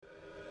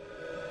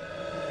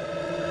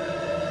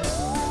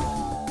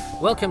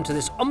Welcome to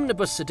this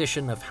omnibus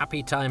edition of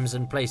Happy Times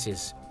and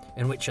Places,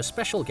 in which a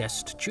special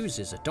guest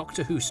chooses a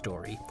Doctor Who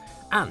story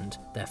and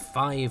their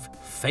 5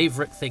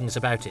 favourite things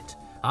about it.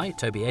 I,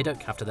 Toby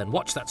Adoke, have to then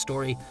watch that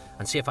story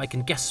and see if I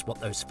can guess what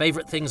those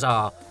favourite things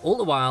are, all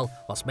the while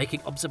whilst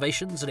making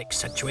observations and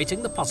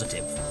accentuating the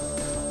positive.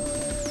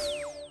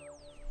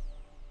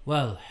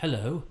 Well,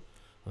 hello.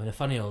 I'm in a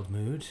funny old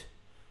mood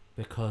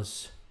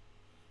because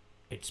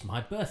it's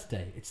my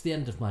birthday. It's the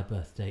end of my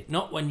birthday.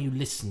 Not when you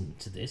listen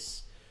to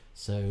this,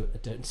 so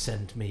don't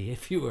send me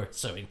if you were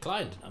so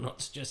inclined. I'm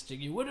not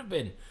suggesting you would have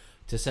been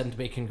to send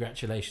me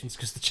congratulations,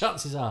 because the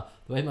chances are,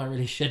 the way my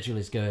release schedule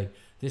is going,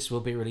 this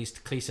will be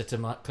released closer to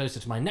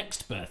my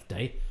next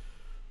birthday,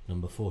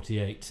 number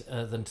 48,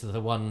 than to the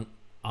one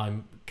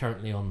I'm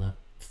currently on the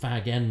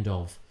fag end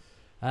of.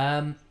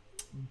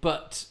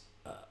 But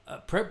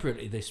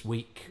appropriately this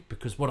week,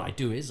 because what I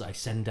do is I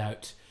send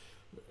out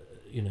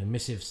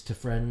missives to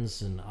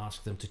friends and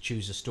ask them to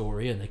choose a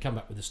story, and they come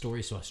back with a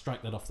story, so I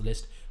strike that off the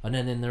list, and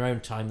then in their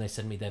own time they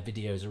send me their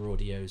videos or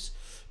audios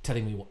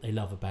telling me what they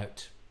love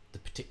about the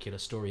particular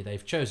story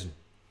they've chosen.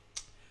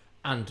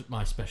 And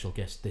my special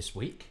guest this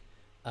week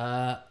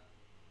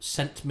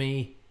sent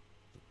me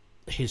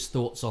his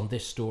thoughts on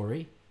this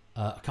story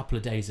a couple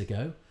of days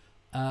ago,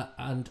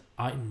 and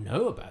I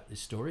know about this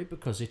story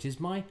because it is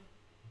my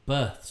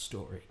birth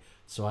story.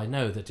 So I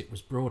know that it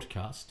was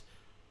broadcast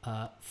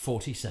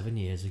 47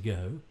 years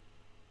ago,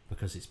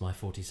 because it's my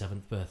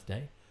 47th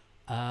birthday.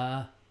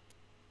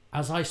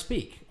 As I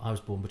speak, I was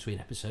born between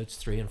episodes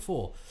 3 and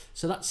 4.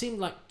 So that seemed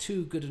like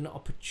too good an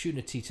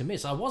opportunity to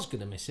miss. I was going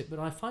to miss it, but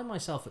I find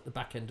myself at the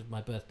back end of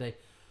my birthday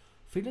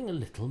feeling a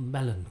little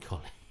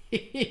melancholy.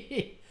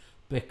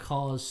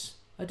 Because,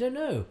 I don't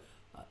know,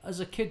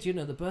 as a kid,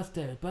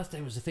 the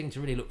birthday was a thing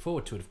to really look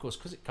forward to. And of course,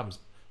 because it comes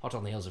hot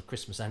on the heels of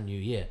Christmas and New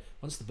Year,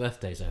 once the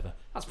birthday's over,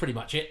 that's pretty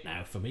much it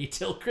now for me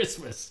till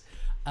Christmas.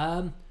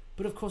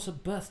 But of course, a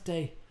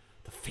birthday,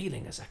 the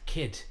feeling as a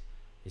kid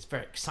is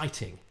very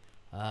exciting.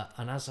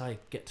 And as I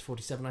get to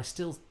 47, I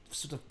still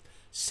sort of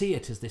see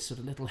it as this sort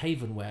of little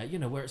haven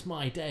where it's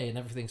my day and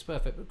everything's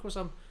perfect. But of course,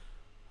 I'm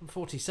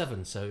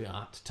 47, so I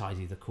had to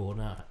tidy the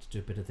corner, I had to do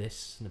a bit of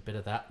this and a bit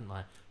of that, and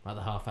my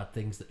other half had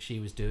things that she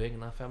was doing,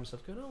 and I found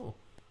myself going,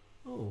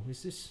 oh,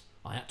 is this...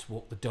 I had to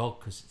walk the dog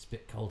because it's a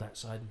bit cold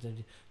outside,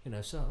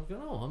 so I'm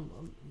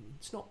going,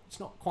 it's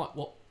not quite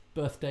what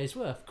birthdays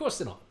were. Of course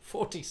they're not.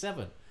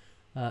 47.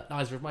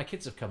 Neither of my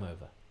kids have come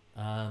over.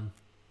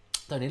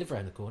 They only live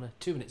around the corner,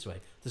 2 minutes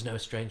away. There's no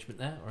estrangement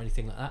there or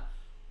anything like that.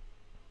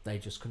 They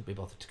just couldn't be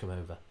bothered to come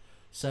over.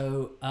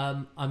 So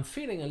I'm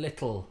feeling a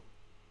little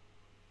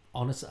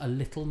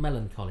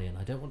melancholy, and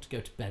I don't want to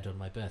go to bed on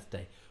my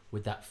birthday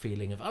with that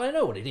feeling of, and I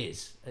know what it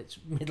is. It's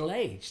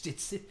middle-aged.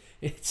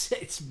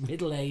 It's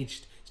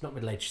middle-aged. It's not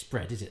middle-aged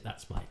spread, is it?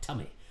 That's my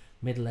tummy.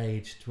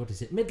 Middle-aged, what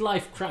is it?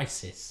 Midlife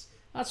crisis.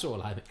 That's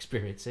all I'm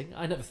experiencing.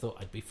 I never thought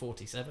I'd be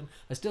 47.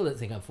 I still don't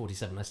think I'm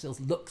 47. I still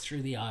look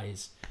through the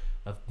eyes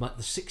of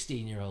the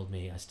 16-year-old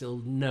me. I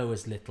still know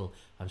as little.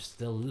 I'm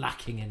still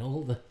lacking in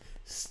all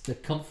the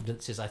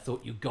confidences I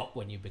thought you got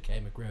when you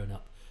became a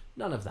grown-up.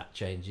 None of that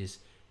changes.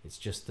 It's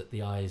just that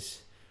the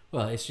eyes...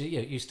 Well, it's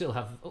you still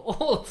have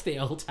all of the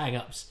old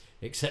hang-ups,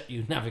 except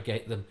you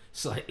navigate them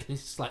slightly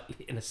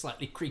in a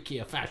slightly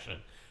creakier fashion.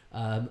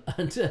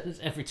 And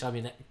every time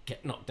you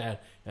get knocked down,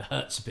 it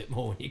hurts a bit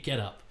more when you get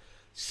up.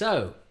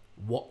 So,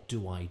 what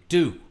do I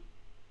do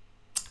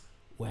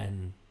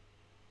when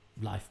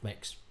life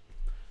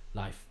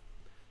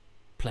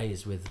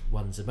plays with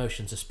one's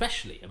emotions,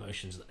 especially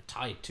emotions that are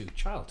tied to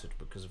childhood?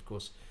 Because, of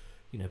course,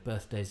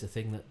 birthdays are a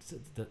thing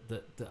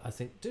that I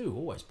think do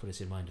always put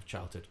us in mind of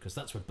childhood, because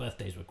that's when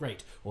birthdays were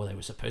great, or they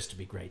were supposed to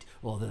be great,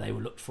 or that they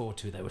were looked forward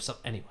to. They were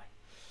anyway.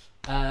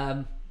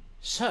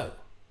 So,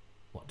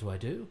 what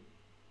do?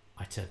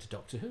 I turn to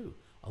Doctor Who.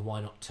 And why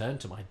not turn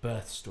to my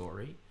birth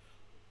story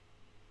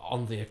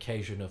on the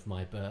occasion of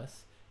my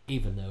birth,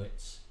 even though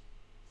it's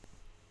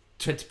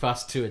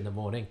 2:20 in the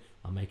morning.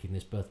 I'm making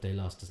this birthday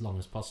last as long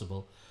as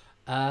possible.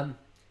 And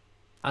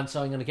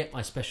so I'm going to get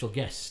my special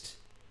guest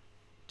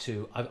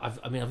to...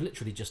 I've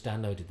literally just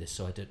downloaded this,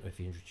 so I don't know if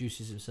he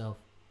introduces himself.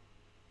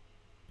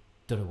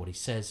 Don't know what he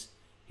says.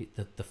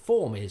 The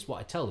form is, what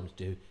I tell them to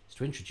do is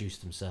to introduce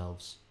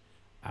themselves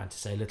and to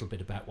say a little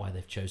bit about why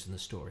they've chosen the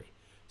story.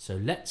 So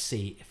let's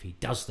see if he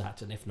does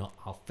that, and if not,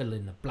 I'll fill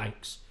in the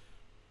blanks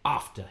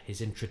after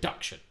his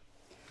introduction.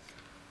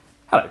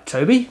 Hello,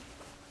 Toby.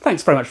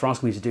 Thanks very much for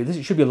asking me to do this.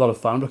 It should be a lot of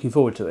fun. I'm looking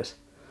forward to it.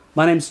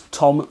 My name's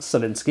Tom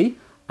Salinsky,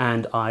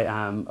 and I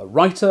am a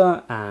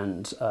writer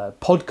and a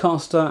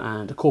podcaster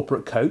and a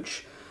corporate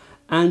coach.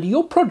 And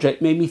your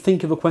project made me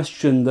think of a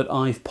question that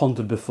I've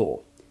pondered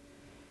before.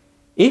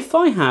 If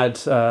I had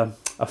a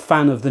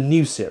fan of the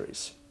new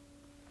series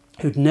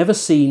who'd never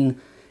seen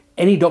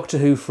any Doctor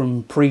Who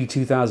from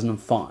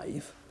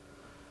pre-2005,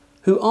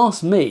 who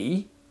asked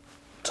me,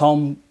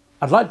 Tom,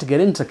 I'd like to get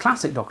into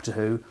classic Doctor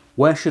Who,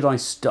 where should I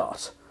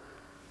start?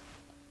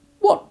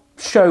 What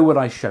show would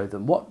I show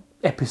them? What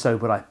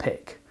episode would I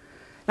pick?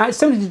 Now, it's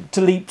tempting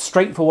to leap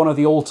straight for one of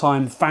the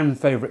all-time fan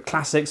favourite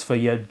classics, for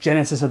your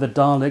Genesis of the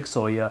Daleks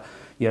or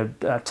your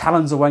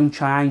Talons of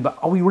Weng-Chiang, but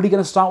are we really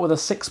going to start with a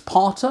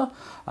six-parter?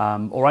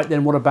 All right,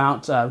 then what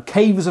about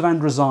Caves of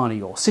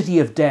Androzani or City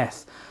of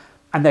Death?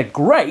 And they're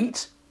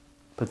great,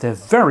 but they're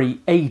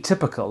very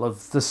atypical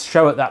of the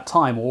show at that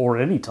time, or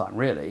at any time,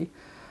 really.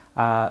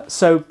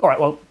 So, all right,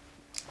 well,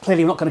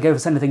 clearly we're not going to go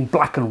for anything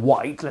black and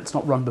white. Let's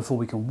not run before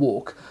we can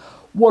walk.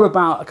 What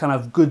about a kind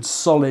of good,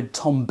 solid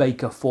Tom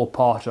Baker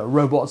four-parter?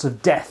 Robots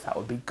of Death, that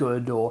would be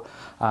good, or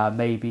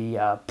maybe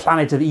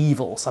Planet of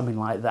Evil, something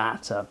like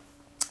that. But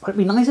it'd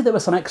be nice if there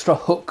was some extra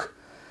hook,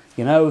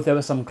 you know, if there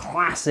was some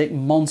classic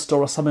monster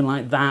or something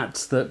like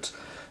that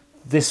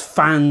this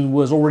fan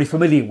was already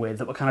familiar with,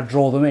 that would kind of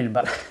draw them in.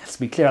 But let's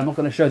be clear, I'm not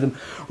going to show them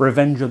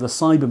Revenge of the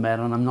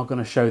Cybermen, and I'm not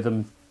going to show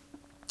them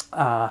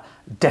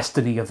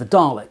Destiny of the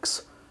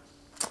Daleks.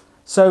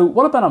 So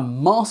what about a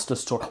master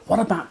story? What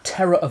about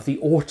Terror of the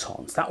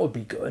Autons? That would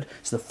be good.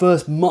 It's the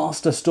first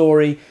master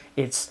story.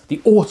 It's the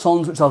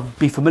Autons, which I'll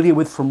be familiar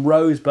with from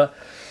Rose, but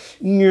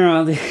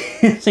yeah,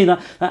 see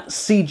that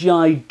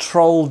CGI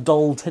troll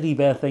doll teddy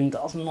bear thing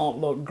does not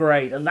look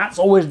great, and that's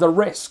always the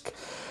risk.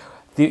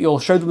 You'll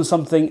show them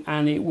something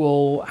and it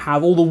will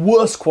have all the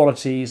worst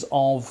qualities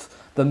of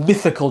the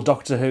mythical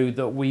Doctor Who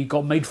that we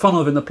got made fun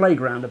of in the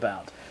playground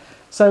about.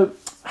 So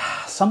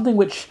something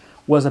which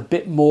was a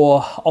bit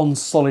more on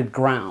solid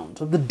ground.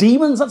 The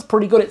Demons, that's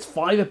pretty good. It's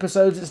 5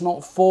 episodes, it's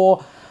not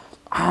 4.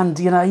 And,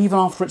 you know, even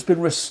after it's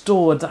been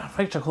restored, the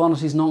picture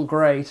quality is not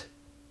great.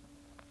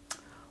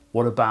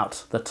 What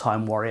about The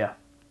Time Warrior?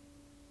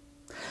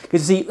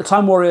 Because you see, The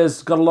Time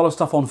Warrior's got a lot of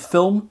stuff on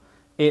film.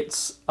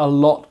 It's a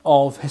lot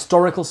of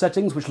historical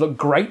settings, which look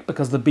great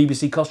because the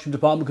BBC costume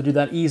department could do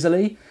that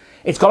easily.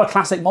 It's got a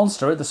classic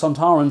monster. The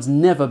Sontarans,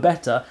 never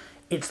better.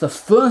 It's the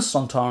first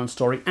Sontaran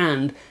story,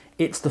 and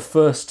it's the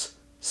first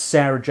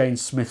Sarah Jane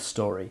Smith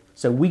story.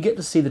 So we get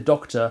to see the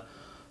Doctor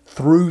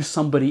through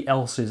somebody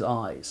else's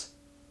eyes.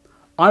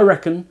 I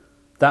reckon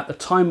that The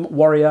Time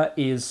Warrior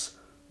is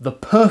the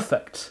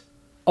perfect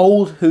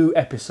old Who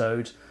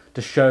episode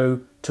to show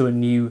to a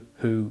new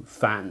Who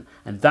fan.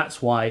 And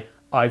that's why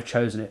I've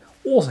chosen it.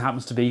 Also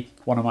happens to be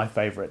one of my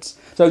favourites.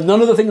 So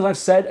none of the things I've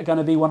said are going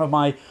to be one of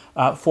my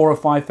 4 or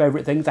 5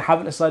 favourite things. I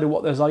haven't decided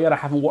what those are yet. I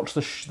haven't watched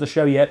the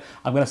show yet.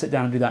 I'm going to sit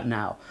down and do that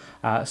now.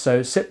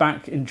 So sit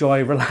back,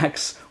 enjoy,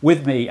 relax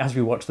with me as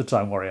we watch The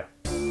Time Warrior.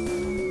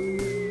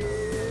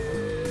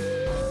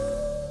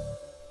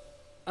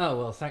 Oh,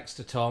 well, thanks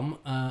to Tom,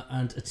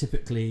 and a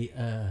typically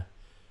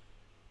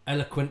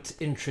eloquent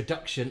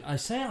introduction. I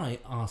say I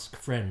ask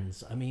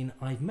friends. I mean,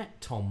 I've met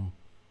Tom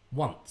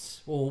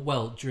once, or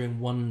well, during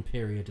one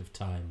period of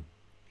time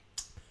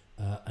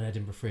at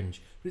Edinburgh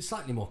Fringe. But it's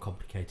slightly more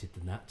complicated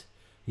than that.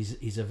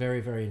 He's a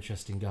very, very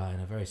interesting guy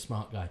and a very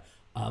smart guy.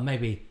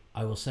 Maybe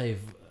I will save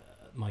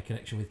my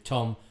connection with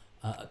Tom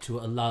to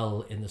a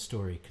lull in the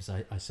story, because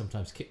I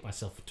sometimes kick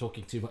myself for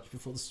talking too much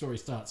before the story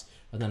starts,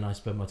 and then I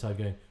spend my time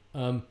going,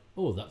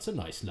 oh, that's a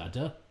nice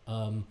ladder,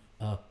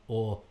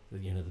 or,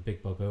 you know, the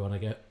big bugger, and I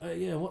go,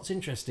 yeah, what's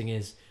interesting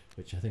is,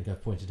 which I think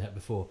I've pointed out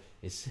before,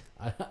 is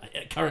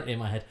currently in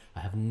my head, I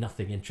have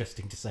nothing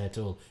interesting to say at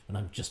all, and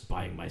I'm just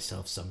buying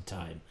myself some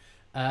time.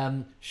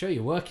 Show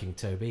you're working,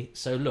 Toby.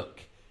 So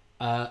look,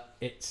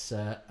 it's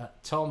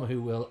Tom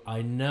who will,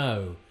 I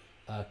know,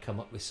 come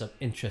up with some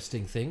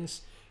interesting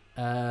things.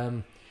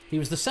 He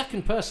was the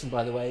second person,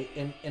 by the way,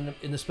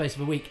 in the space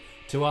of a week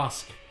to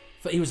ask.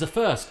 He was the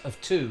first of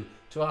 2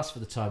 to ask for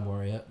The Time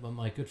Warrior.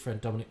 My good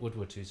friend Dominic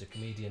Woodward, who's a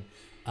comedian,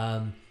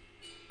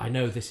 I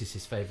know this is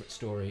his favourite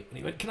story, and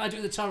he went, "Can I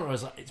do The Time Warrior?" I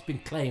was like, "It's been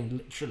claimed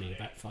literally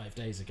about 5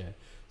 days ago."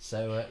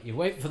 So you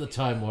wait for The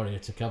Time Warrior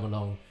to come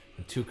along,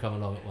 and 2 come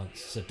along at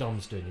once. So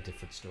Dom's doing a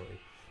different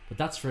story, but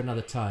that's for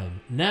another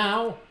time.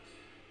 Now,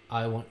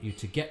 I want you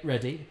to get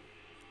ready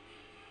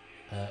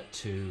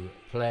to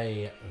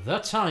play The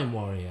Time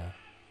Warrior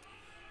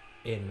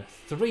in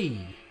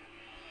 3,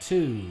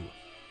 2,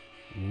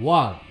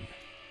 1.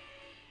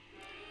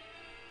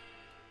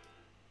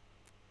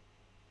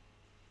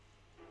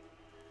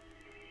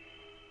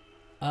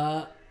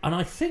 And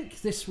I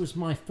think this was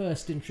my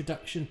first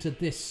introduction to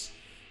this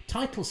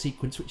title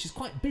sequence, which is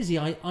quite busy.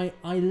 I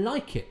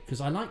like it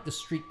because I like the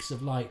streaks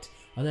of light,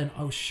 and then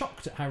I was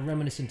shocked at how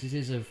reminiscent it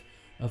is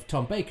of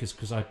Tom Baker's,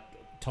 because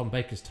Tom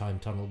Baker's Time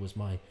Tunnel was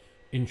my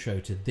intro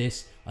to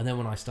this, and then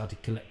when I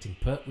started collecting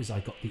Pertwee, I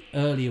got the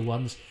earlier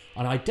ones,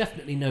 and I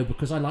definitely know,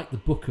 because I like the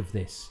book of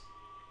this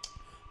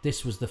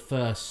was the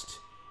first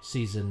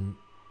season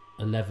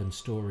 11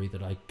 story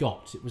that I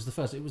got. It was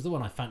the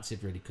one I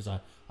fancied, really, because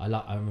I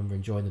remember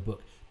enjoying the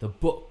book. The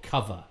book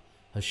cover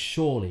has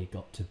surely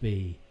got to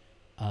be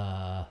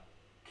a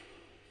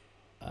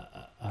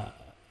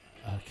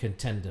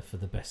contender for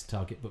the best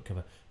Target book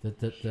cover.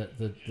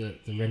 The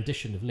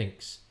rendition of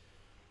Lynx,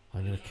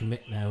 I'm going to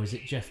commit now. Is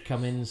it Jeff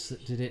Cummins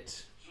that did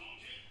it?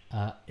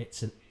 Or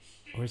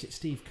is it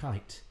Steve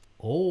Kite?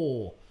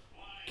 Oh,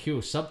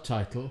 cue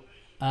subtitle.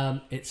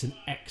 It's an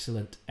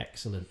excellent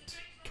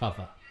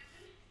cover.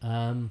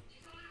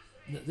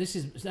 this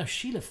is now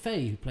Sheila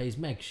Fay who plays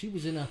Meg. She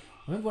was in a.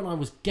 I remember when I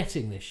was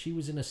getting this, she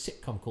was in a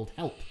sitcom called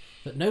Help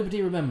that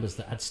nobody remembers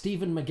that had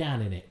Stephen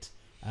McGann in it,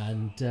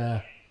 and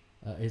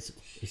it's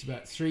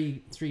about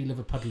three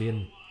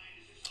Liverpudlian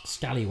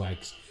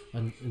scallywags,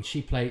 and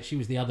she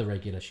was the other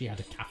regular. She had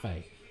a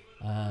cafe,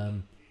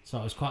 so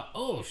I was quite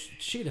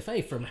Sheila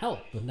Fay from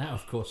Help, and now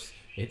of course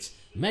it's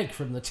Meg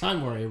from The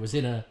Time Warrior was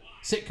in a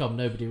sitcom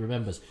nobody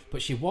remembers,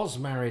 but she was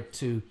married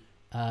to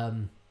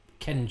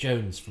Ken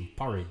Jones from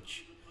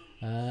Porridge.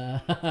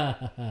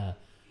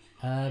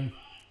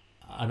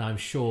 And I'm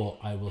sure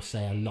I will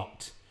say a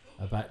lot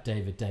about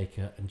David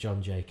Dacre and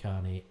John J.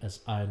 Carney as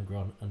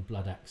Irongron and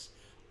Bloodaxe.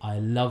 I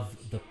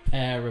love the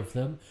pair of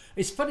them.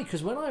 It's funny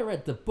because when I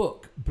read the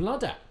book,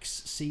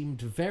 Bloodaxe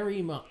seemed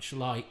very much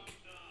like,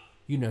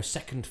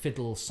 second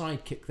fiddle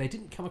sidekick. They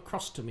didn't come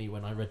across to me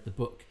when I read the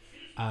book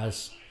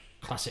as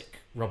classic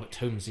Robert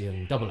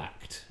Holmesian double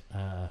act.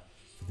 For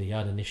the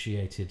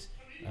uninitiated,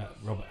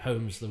 Robert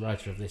Holmes, the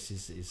writer of this,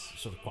 is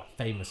sort of quite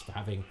famous for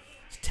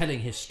telling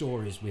his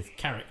stories with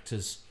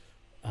characters,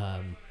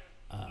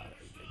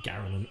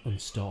 Garen and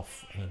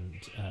Unstoff and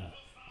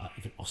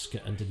even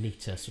Oscar and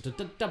Anita, sort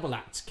of double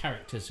act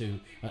characters who,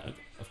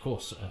 of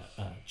course,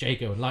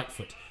 Jago and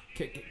Lightfoot,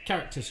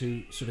 characters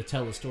who sort of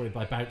tell the story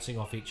by bouncing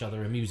off each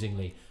other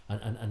amusingly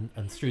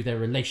and through their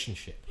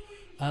relationship.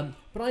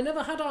 But I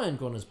never had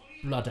Irongron as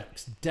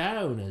Bloodaxe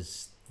down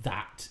as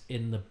that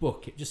in the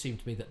book. It just seemed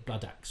to me that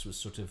Bloodaxe was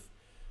sort of,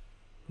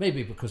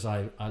 maybe because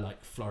I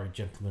like florid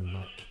gentlemen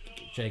like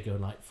Jago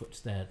and Lightfoot,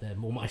 they're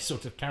more my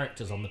sort of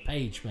characters on the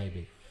page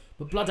maybe.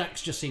 But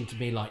Bloodaxe just seemed to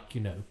me like,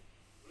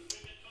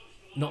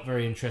 not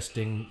very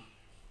interesting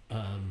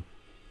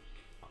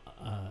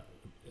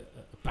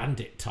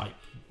bandit type,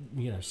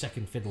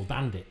 second fiddle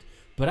bandit.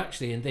 But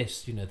actually in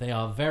this, they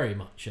are very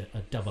much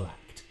a double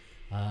act.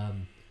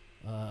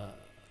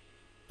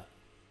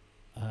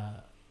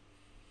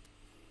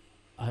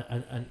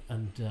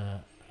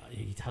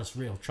 He has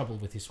real trouble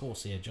with his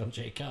horse here, John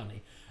J.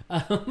 Carney.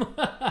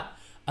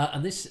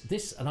 And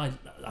this, and I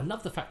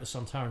love the fact the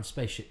Sontaran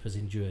spaceship has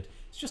endured.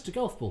 It's just a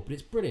golf ball, but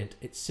it's brilliant.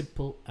 It's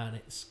simple and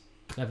it's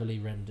cleverly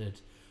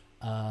rendered.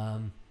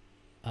 And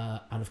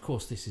of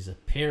course, this is a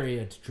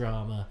period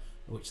drama,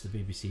 which the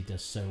BBC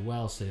does so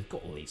well. So they've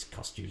got all these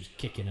costumes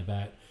kicking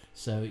about.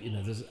 So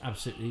there's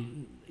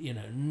absolutely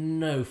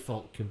no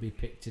fault can be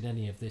picked in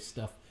any of this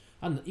stuff.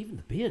 And even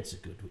the beards are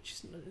good, which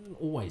isn't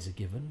always a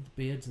given. The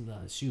beards and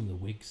I assume the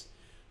wigs.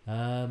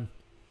 And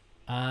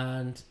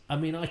I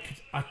mean, I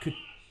could.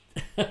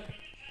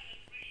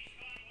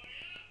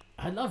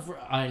 I love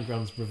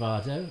Irongron's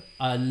bravado.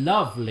 I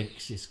love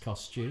Lynx's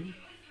costume.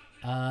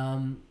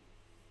 And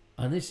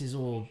this is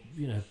all,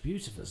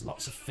 beautiful. There's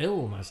lots of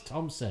film, as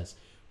Tom says,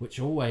 which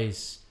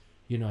always,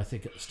 I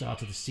think at the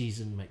start of the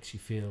season makes you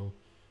feel,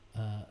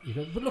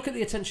 but look at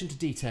the attention to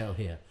detail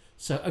here.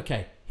 So,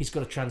 okay, he's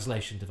got a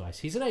translation device.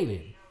 He's an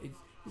alien.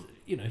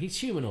 He's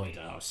humanoid.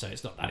 Oh, so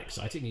it's not that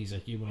exciting. He's a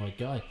humanoid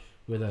guy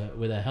with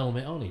a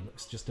helmet on. He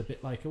looks just a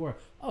bit like a warrior.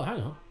 Oh,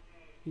 hang on.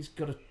 He's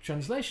got a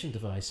translation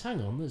device. Hang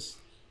on. There's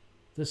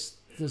a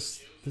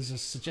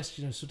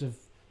suggestion of sort of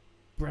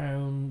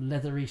brown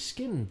leathery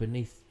skin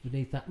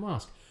beneath that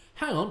mask.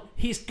 Hang on.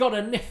 He's got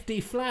a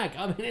nifty flag.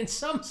 I mean, in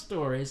some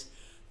stories,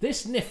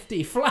 this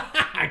nifty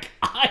flag,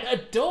 I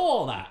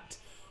adore that.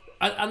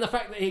 And the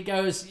fact that he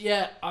goes,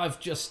 yeah, I've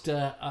just,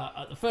 the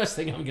first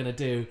thing I'm going to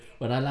do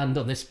when I land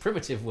on this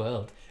primitive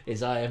world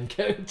is I am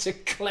going to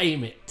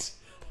claim it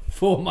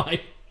for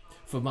my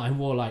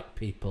warlike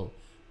people.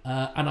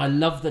 And I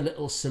love the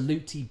little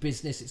salute-y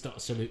business. It's not a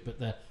salute, but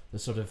the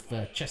sort of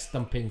chest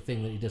thumping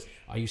thing that he does.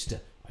 I used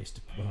to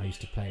when I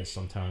used to play as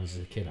Sontaran as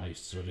a kid, I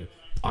used to sort of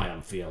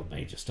Iron Field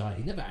Major style.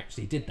 He never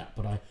actually did that,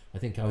 but I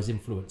think I was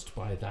influenced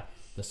by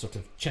the sort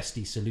of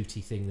chesty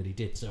salute-y thing that he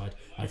did. So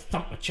I'd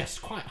thump my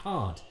chest quite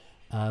hard.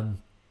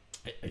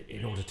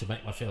 In order to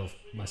make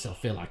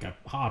myself feel like a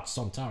hard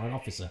Sontaran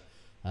officer,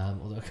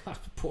 although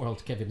poor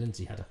old Kevin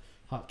Lindsay had a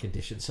heart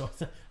condition, so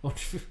I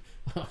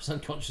was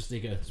unconsciously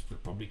going, this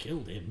probably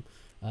killed him.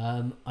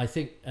 I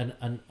think, and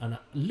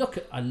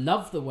I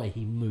love the way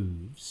he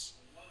moves.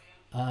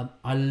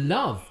 I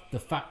love the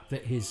fact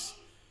that his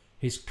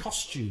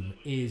costume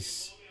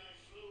is,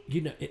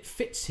 it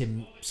fits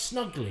him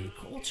snugly.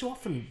 All too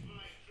often,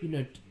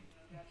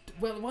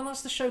 well,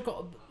 as the show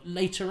got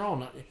later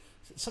on,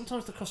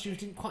 sometimes the costumes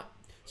didn't quite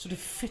sort of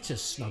fit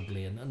us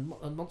snugly, and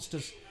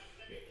Monster's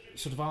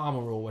sort of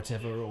armour or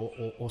whatever,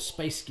 or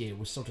space gear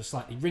was sort of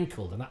slightly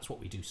wrinkled, and that's what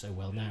we do so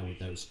well now with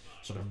those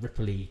sort of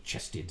ripply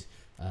chested,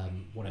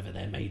 whatever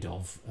they're made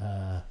of,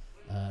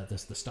 the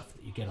stuff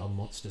that you get on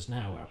Monsters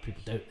now, where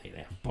people they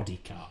have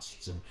body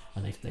casts and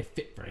they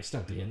fit very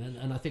snugly,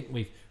 and I think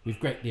we've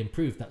greatly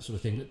improved that sort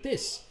of thing. But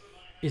this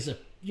is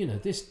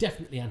this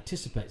definitely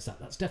anticipates that.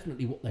 That's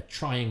definitely what they're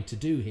trying to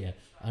do here,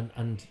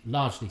 and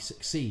largely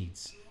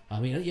succeeds. I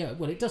mean, yeah,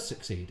 well, it does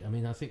succeed. I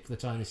mean, I think for the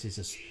time this is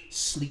as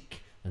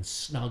sleek and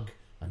snug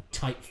and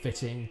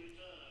tight-fitting.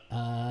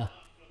 And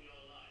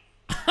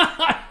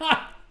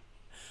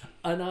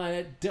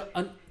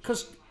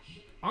because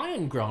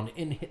Irongron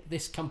in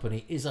this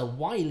company is a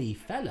wily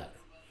fellow.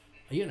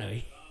 You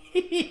know,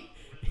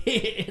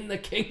 in the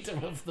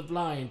kingdom of the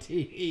blind,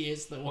 he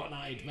is the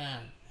one-eyed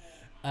man.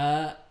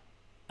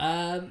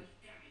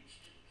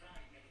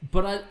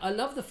 But I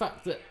love the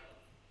fact that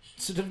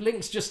sort of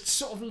Lynx just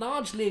sort of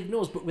largely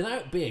ignores, but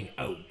without being,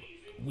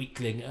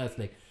 weakling,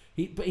 earthling.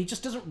 But he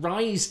just doesn't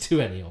rise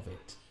to any of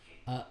it.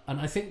 And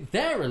I think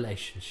their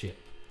relationship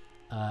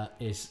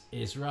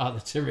is rather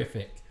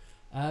terrific.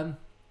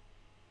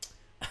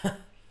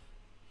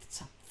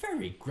 It's a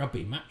very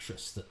grubby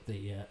mattress that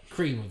the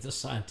cream of the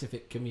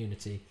scientific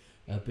community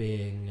are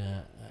being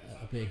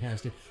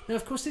housed in. Now,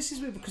 of course, this is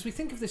weird because we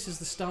think of this as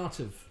the start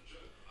of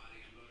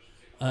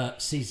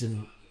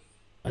season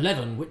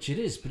 11, which it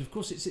is, but of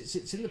course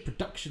it's in the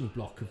production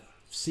block of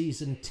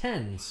season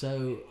 10.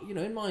 So, you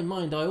know, in my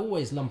mind, I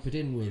always lump it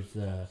in with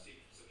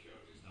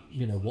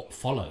what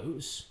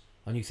follows,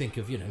 and you think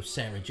of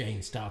Sarah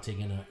Jane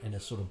starting in a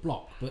sort of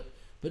block, but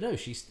no,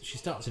 she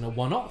starts in a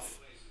one-off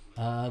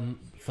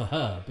for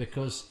her,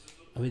 because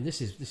I mean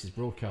this is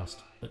broadcast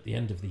at the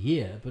end of the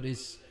year, but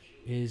is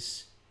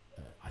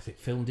I think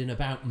filmed in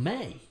about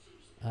May.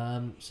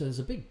 So there's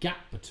a big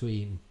gap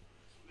between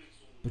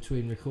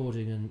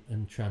recording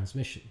and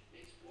transmission.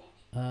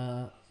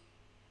 But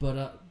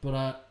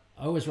I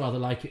always rather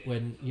like it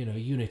when a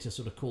unit are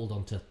sort of called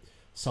on to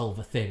solve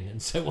a thing,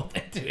 and so what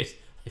they do is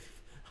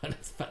I love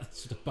the fact that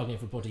sort of bung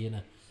everybody in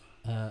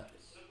a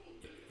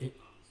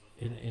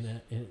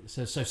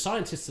so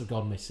scientists have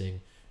gone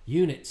missing.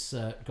 Units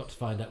got to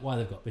find out why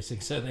they've got missing,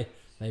 so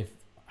they've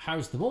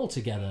housed them all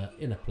together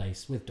in a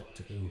place with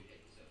Doctor Who.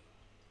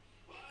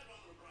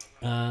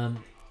 But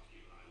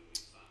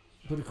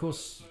of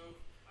course,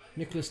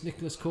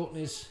 Nicholas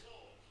Courtney's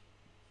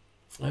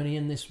only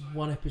in this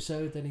one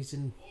episode. Then he's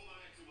in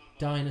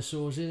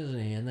Dinosaurs, isn't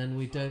he? And then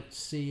we don't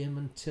see him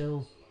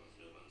until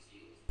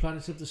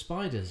Planet of the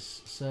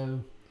Spiders.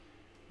 So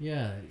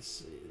yeah,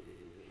 it's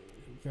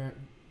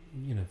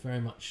very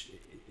much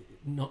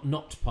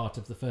not part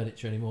of the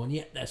furniture anymore, and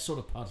yet they're sort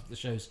of part of the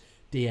show's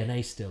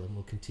DNA still, and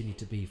will continue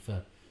to be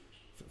for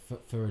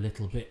a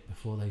little bit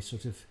before they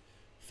sort of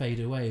fade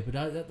away. But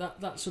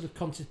that sort of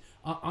content,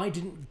 I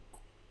didn't.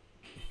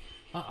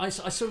 I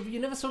sort of you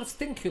never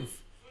think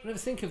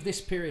of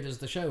this period as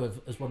the show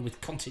as one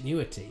with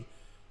continuity,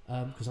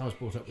 because I was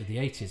brought up with the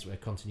 80s where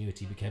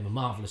continuity became a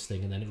marvellous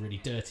thing and then a really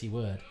dirty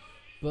word,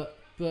 but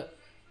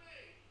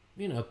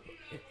in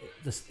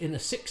the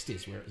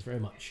 60s where it was very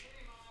much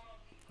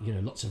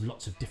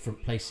lots of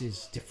different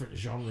places, different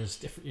genres,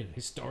 different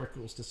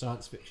historicals to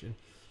science fiction.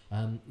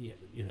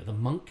 The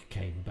Monk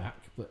came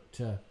back, but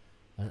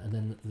and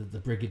then the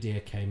Brigadier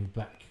came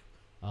back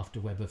after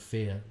Web of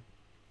Fear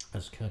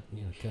as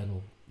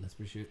Colonel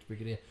Lethbridge Stewart's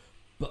Brigadier.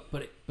 But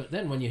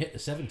then when you hit the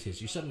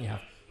 70s, you suddenly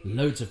have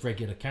loads of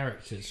regular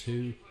characters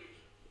who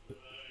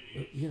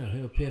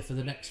appear for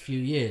the next few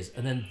years,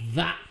 and then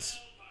that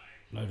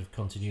load of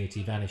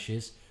continuity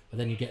vanishes, and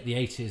then you get the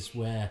 80s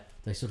where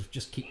they sort of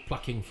just keep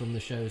plucking from the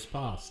show's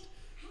past,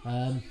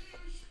 and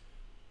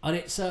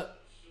it's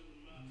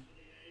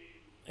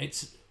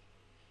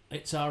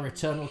our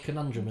eternal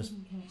conundrum as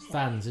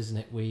fans, isn't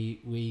it?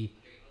 We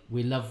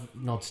love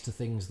nods to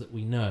things that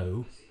we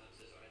know,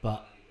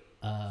 but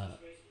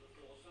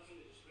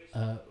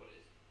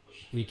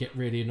we get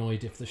really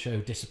annoyed if the show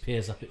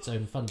disappears up its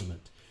own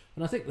fundament.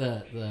 And I think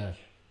the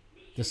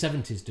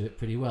 70s do it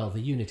pretty well. The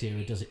Unit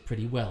era does it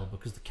pretty well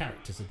because the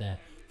characters are there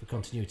for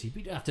continuity. But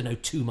you don't have to know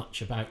too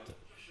much about them.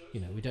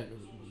 We don't.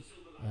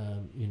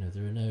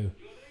 There are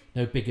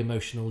no big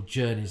emotional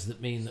journeys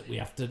that mean that we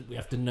have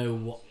to know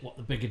what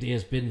the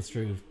Brigadier's been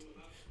through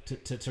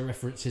to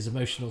reference his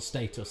emotional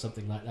state or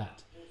something like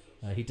that.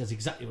 He does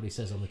exactly what he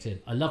says on the tin.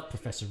 I love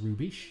Professor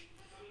Rubish.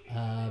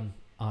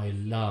 I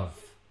love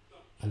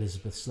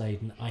Elizabeth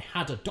Sladen. I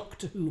had a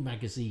Doctor Who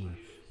magazine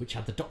which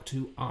had the Doctor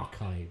Who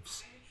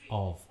archives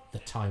of the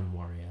Time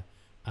Warrior,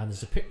 and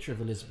there's a picture of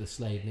Elizabeth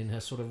Sladen in her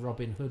sort of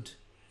Robin Hood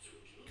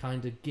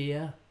kind of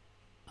gear,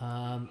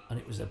 and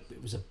it was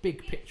a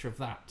big picture of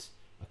that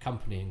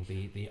accompanying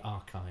the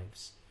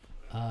archives,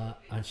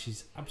 and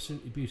she's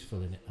absolutely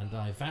beautiful in it, and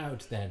I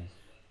vowed then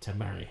to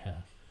marry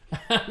her.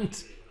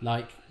 And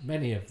like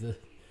many of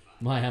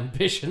my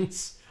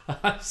ambitions,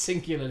 I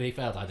singularly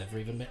failed. I'd never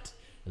even met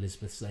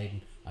Elizabeth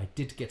Sladen. I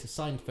did get a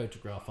signed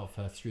photograph of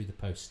her through the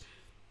post,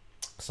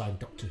 signed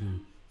Doctor Who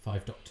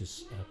 5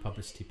 Doctors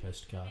publicity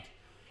postcard,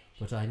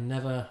 but I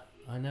never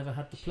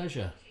had the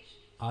pleasure.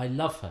 I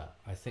love her.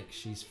 I think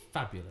she's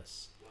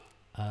fabulous.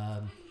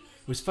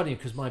 It was funny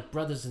because my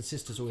brothers and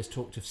sisters always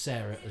talked of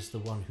Sarah as the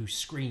one who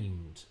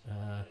screamed.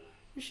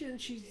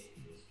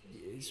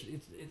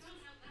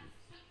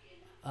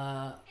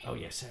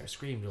 Sarah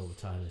screamed all the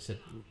time. They said,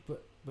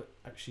 but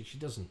actually she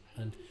doesn't.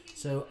 And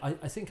so I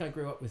think I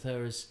grew up with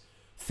her as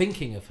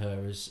thinking of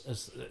her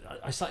as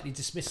I slightly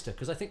dismissed her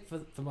because I think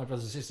for my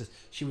brothers and sisters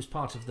she was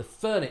part of the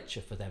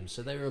furniture for them,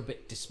 so they were a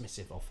bit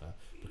dismissive of her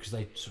because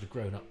they'd sort of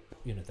grown up.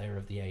 They were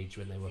of the age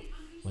when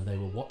they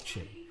were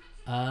watching.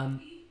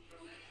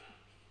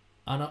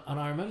 And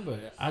I remember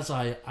as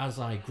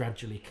I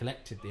gradually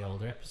collected the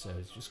older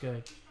episodes, just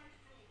going,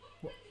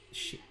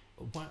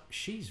 what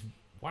she's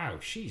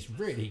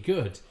really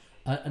good.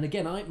 And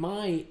again,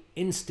 my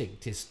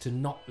instinct is to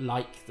not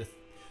like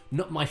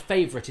not my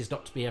favourite is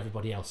not to be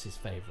everybody else's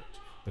favourite,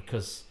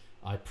 because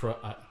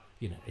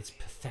it's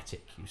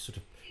pathetic. You sort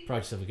of pride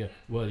yourself and go,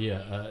 well,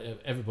 yeah,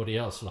 everybody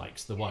else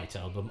likes the White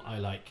Album. I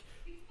like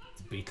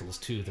the Beatles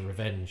 2, The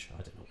Revenge.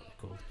 I don't know what they're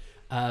called.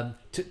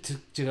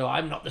 To go,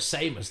 I'm not the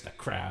same as the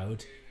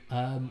crowd.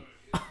 I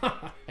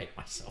hate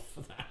myself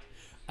for that.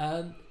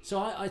 So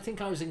I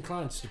think I was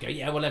inclined to go,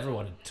 yeah, well,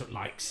 everyone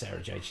likes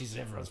Sarah Jane. She's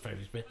everyone's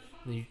favourite bit.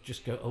 And you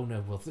just go, oh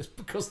no, well,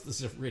 because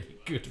there's a really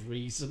good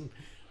reason.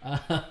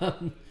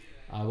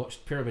 I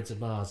watched Pyramids of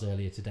Mars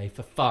earlier today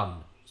for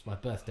fun. It's my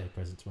birthday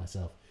present to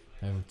myself.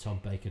 Home with Tom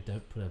Baker,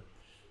 don't put a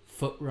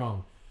foot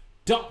wrong.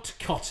 Dot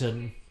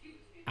Cotton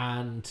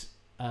and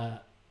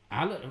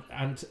Alan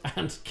and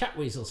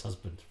Catweasel's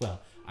husband. Well,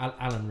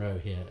 Alan Rowe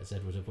here as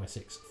Edward of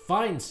Wessex,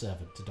 fine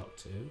servant to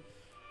Doctor Who.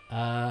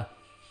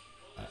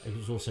 It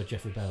was also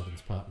Geoffrey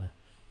Belden's partner.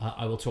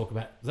 I will talk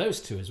about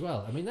those two as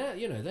well. I mean,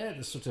 they're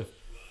the sort of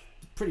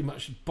pretty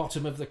much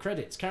bottom of the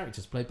credits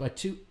characters, played by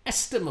two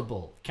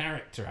estimable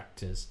character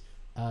actors,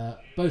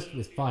 both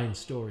with fine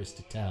stories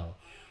to tell.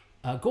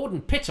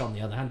 Gordon Pitt, on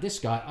the other hand, this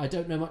guy I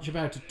don't know much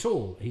about at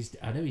all.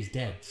 I know he's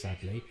dead,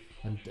 sadly,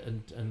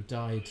 and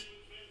died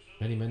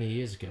many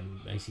years ago,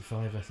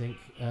 85 I think,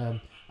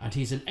 and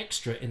he's an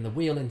extra in The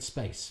Wheel in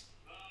Space.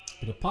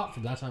 But apart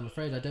from that, I'm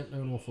afraid I don't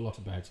know an awful lot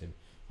about him.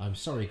 I'm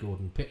sorry,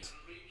 Gordon Pitt,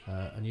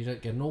 and you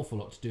don't get an awful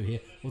lot to do here,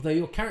 although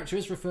your character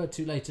is referred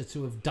to later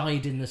to have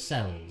died in the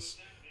cells,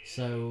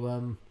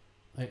 so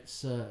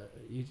it's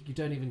you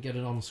don't even get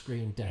an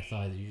on-screen death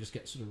either. You just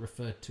get sort of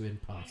referred to in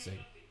passing.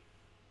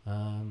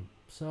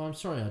 So I'm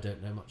sorry I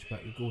don't know much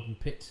about you, Gordon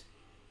Pitt.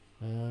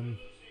 I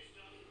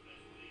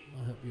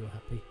hope you're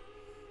happy.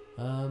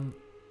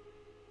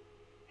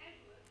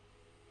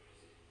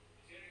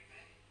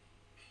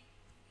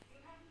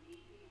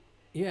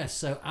 Yes,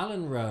 so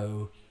Alan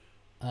Rowe,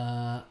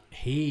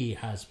 he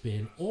has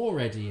been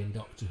already in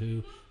Doctor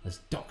Who as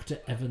Dr.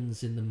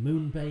 Evans in the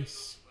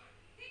Moonbase.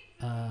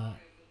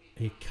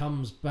 He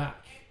comes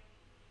back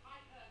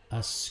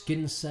as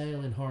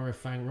Skinsale in Horror of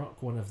Fang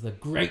Rock, one of the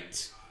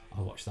great... I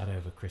watched that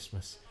over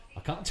Christmas. I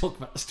can't talk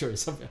about the story.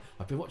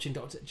 I've been watching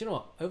Doctor... Do you know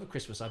what? Over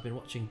Christmas, I've been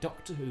watching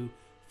Doctor Who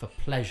for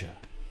pleasure,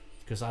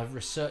 because I've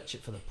researched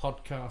it for the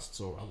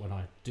podcasts, or when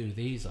I do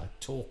these, I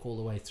talk all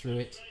the way through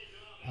it.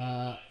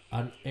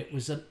 And it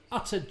was an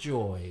utter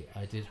joy.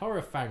 I did Horror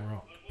of Fang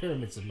Rock,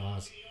 Pyramids of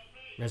Mars,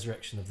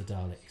 Resurrection of the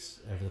Daleks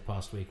over the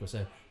past week or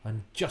so,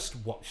 and just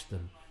watched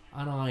them.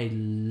 And I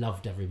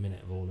loved every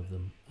minute of all of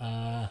them.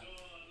 I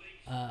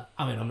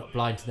mean, I'm not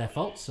blind to their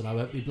faults, and I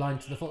won't be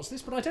blind to the faults of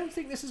this, but I don't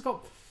think this has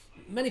got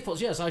many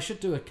faults. Yes, I should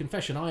do a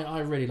confession. I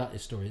really like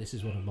this story. This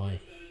is one of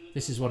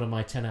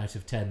my 10 out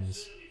of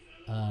 10s.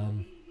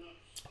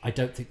 I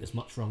don't think there's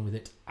much wrong with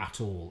it at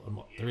all, and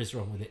what there is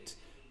wrong with it,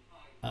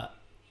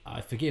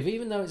 I forgive.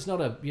 Even though it's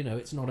not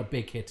a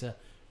big hitter,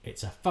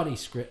 it's a funny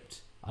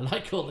script. I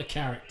like all the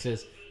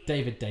characters.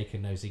 David Dacre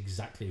knows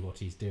exactly what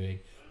he's doing.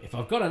 If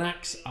I've got an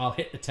axe, I'll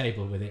hit the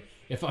table with it.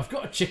 If I've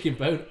got a chicken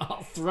bone,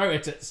 I'll throw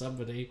it at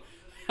somebody.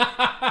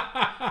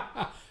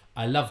 I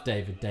love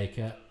David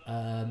Dacre.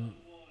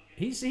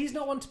 He's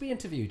not one to be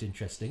interviewed,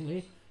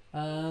 interestingly.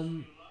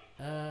 I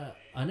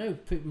know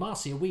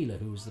Marcia Wheeler,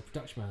 who was the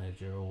production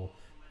manager or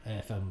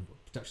AFM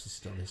production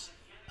assistant on this.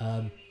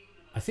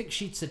 I think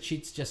she'd said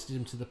she'd suggested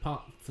him for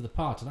the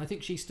part, and I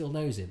think she still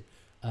knows him.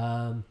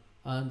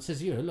 And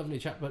says, lovely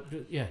chap, but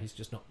yeah, he's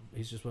just one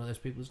of those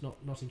people who's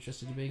not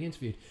interested in being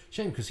interviewed.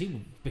 Shame, because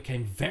he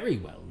became very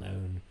well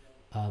known.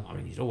 I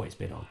mean, he's always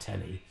been on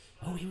telly.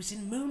 Oh, he was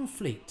in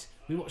Moonfleet.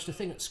 We watched a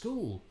thing at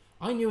school.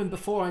 I knew him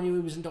before I knew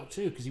he was in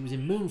Doctor Who, because he was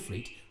in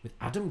Moonfleet with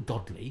Adam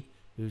Godley,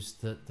 who's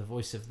the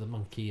voice of the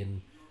monkey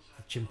and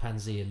the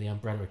chimpanzee in the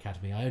Umbrella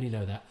Academy. I only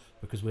know that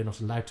because we're not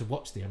allowed to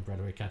watch the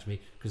Umbrella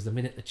Academy, because the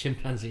minute the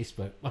chimpanzee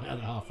spoke, my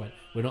other half went,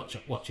 we're not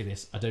watching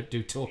this. I don't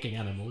do talking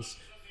animals.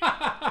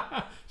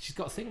 She's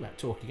got a thing about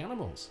talking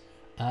animals.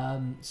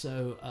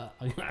 So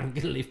I'm going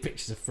to leave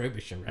pictures of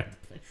Frobisher around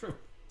the bedroom,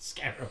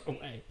 scare her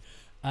away.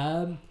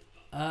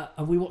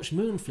 And we watched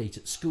Moonfleet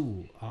at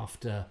school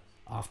after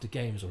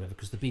games or whatever,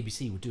 because the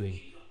BBC were doing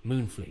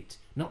Moonfleet,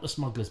 not the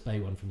Smuggler's Bay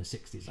one from the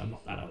 60s. I'm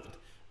not that old.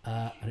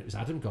 And it was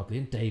Adam Godley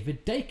and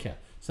David Dacre.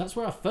 So that's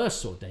where I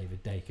first saw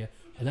David Dacre,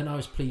 and then I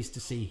was pleased to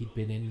see he'd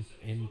been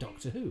in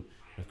Doctor Who.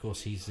 And of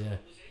course,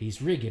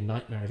 he's Rig in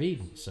Nightmare of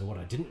Eden. So what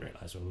I didn't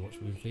realise when we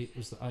watched Moonfleet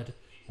was that I'd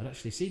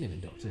actually seen him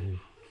in Doctor Who.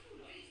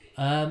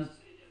 I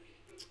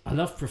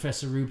love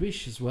Professor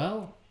Rubish as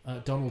well.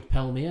 Donald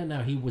Pelmier.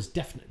 Now, he was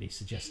definitely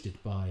suggested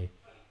by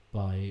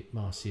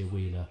Marcia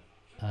Wheeler,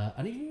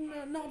 and he's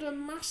not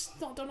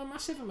done a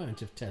massive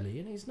amount of telly,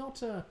 and he's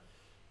not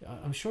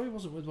I'm sure he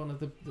wasn't with one of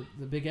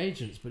the big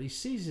agents, but he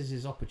seizes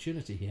his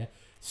opportunity here.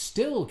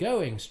 Still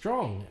going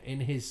strong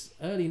in his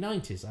early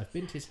 90s. I've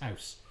been to his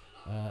house,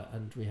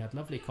 and we had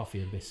lovely coffee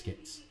and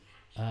biscuits.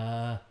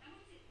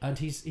 and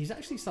he's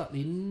actually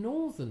slightly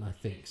northern, I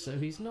think. So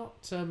he's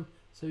not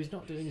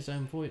doing his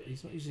own voice.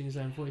 He's not using his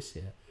own voice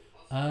here.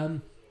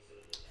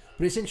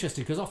 But it's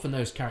interesting because often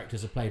those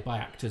characters are played by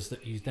actors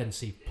that you then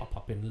see pop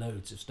up in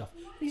loads of stuff.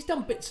 He's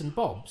done bits and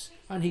bobs,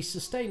 and he's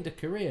sustained a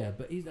career,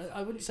 but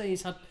I wouldn't say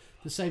he's had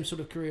the same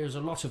sort of career as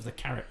a lot of the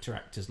character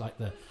actors, like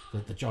the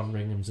John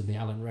Ringhams and the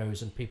Alan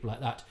Rose and people like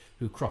that,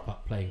 who crop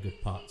up playing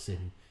good parts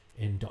in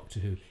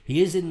Doctor Who.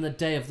 He is in the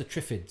Day of the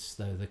Triffids,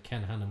 though, the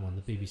Ken Hannon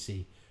one, the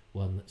BBC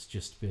one that's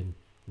just been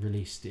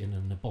released in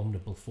an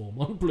abominable form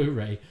on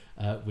Blu-ray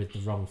with the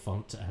wrong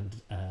font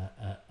and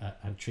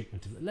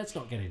treatment of it. Let's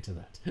not get into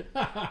that.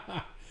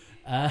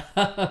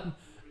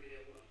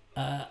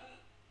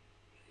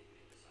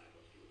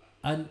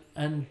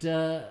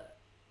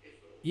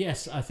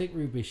 Yes, I think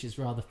Rubish is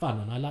rather fun,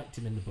 and I liked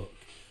him in the book,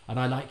 and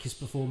I like his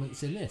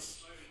performance in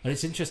this. And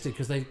it's interesting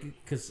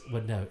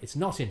well, no, it's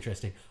not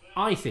interesting.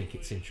 I think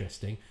it's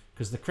interesting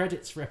because the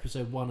credits for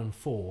episode 1 and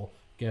 4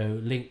 go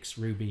Lynx,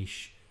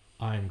 Rubish,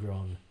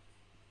 Irongron,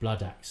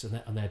 Blood Axe,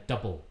 and they're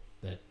double.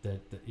 They're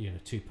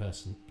two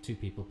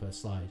people per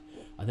slide.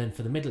 And then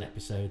for the middle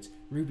episodes,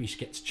 Rubish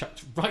gets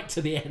chucked right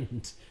to the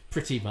end,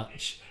 pretty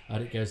much,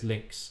 and it goes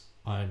Lynx,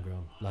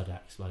 Irongron, Blood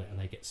Axe, and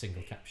they get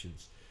single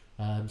captions.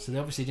 So they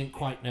obviously didn't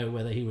quite know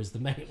whether he was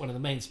one of the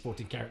main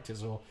supporting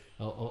characters, and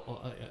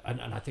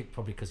I think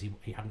probably because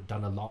he hadn't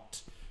done a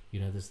lot.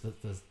 There's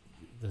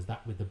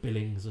that with the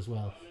billings as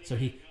well. So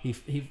he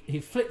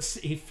flits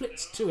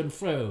to and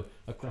fro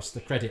across the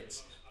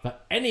credits. For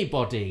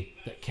anybody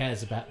that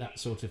cares about that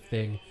sort of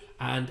thing,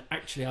 and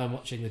actually I'm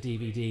watching the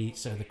DVD,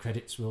 so the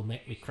credits will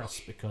make me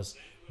cross because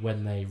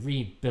when they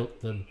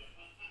rebuilt them,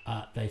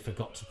 they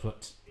forgot to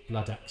put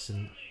Blood Axe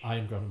and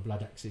Irongron and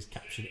Blood Axe's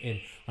caption in,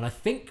 and I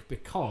think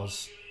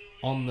because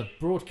on the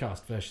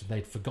broadcast version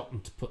they'd forgotten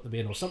to put them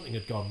in, or something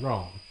had gone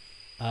wrong,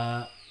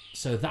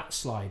 so that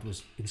slide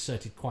was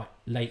inserted quite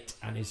late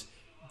and is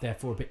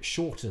therefore a bit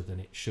shorter than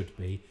it should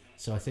be.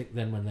 So I think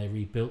then when they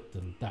rebuilt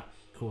them, that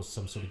caused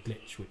some sort of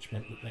glitch, which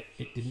meant that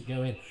it didn't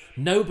go in.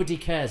 Nobody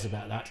cares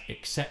about that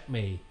except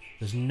me.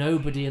 There's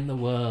nobody in the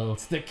world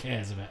that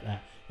cares about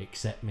that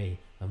except me,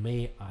 and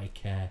me, I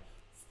care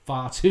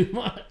far too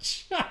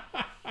much.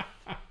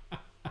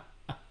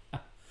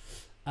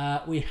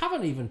 We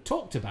haven't even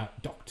talked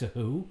about Doctor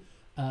Who.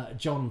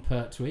 Jon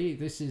Pertwee.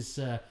 This is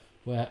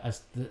where,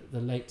 as the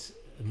late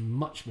and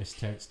much missed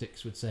Terrence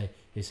Dicks would say,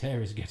 his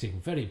hair is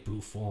getting very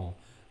bouffant.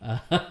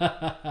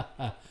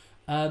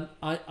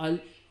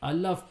 I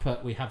love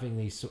Pertwee having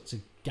these sorts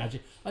of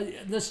gadgets.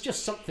 There's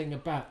just something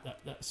about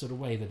that sort of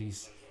way that he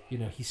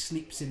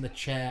sleeps in the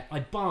chair.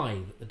 I buy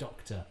that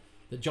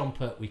Jon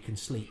Pertwee can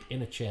sleep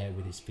in a chair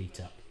with his feet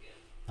up,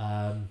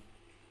 and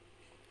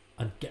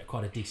get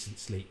quite a decent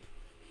sleep.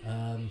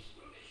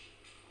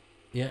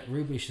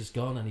 Rubish has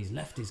gone and he's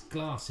left his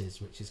glasses,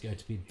 which is going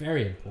to be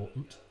very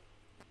important.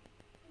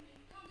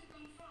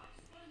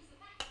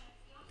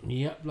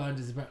 Yep, Blind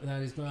is back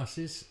without his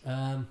glasses.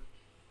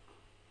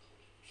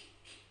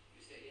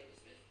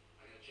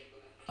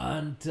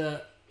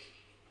 Because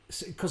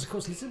of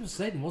course Elizabeth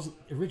Sladen wasn't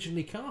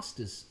originally cast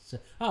as...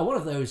 one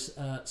of those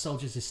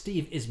soldiers is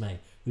Steve Ismay,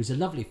 who's a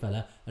lovely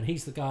fella, and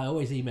he's the guy I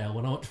always email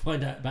when I want to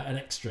find out about an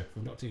extra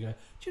from Doctor Who.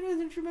 Do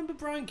you remember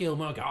Brian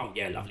Gilmore? I go, oh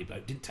yeah, lovely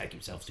bloke, didn't take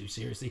himself too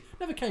seriously,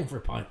 never came for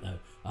a pint though.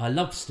 I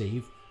love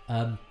Steve.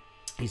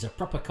 He's a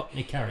proper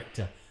Cockney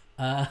character,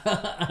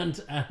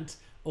 and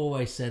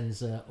always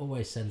sends a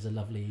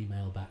lovely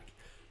email back.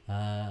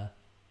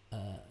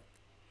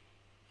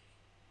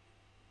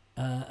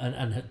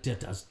 And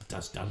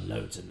does done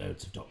loads and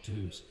loads of Doctor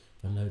Who's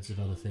and loads of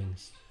other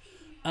things.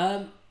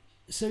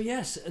 So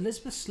yes,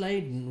 Elizabeth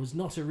Sladen was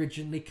not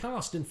originally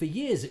cast, and for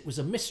years it was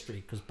a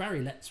mystery because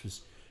Barry Letts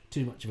was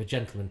too much of a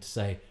gentleman to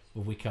say,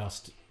 well, we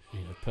cast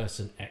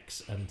person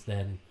X, and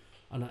then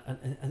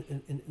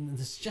and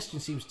the suggestion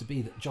seems to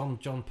be that Jon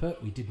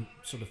Pertwee didn't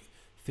sort of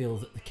feel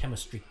that the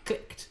chemistry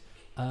clicked,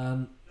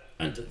 and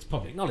it's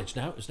probably acknowledged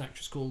now. It was an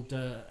actress called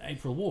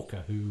April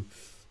Walker, who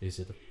is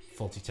at the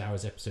Fawlty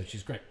Towers episode.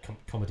 She's a great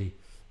comedy.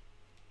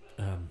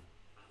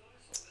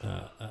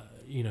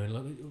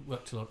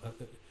 Worked a lot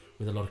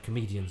with a lot of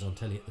comedians on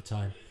telly at the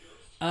time.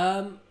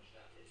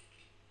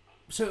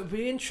 So it would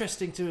be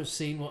interesting to have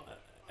seen what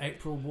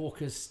April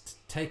Walker's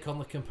take on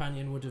the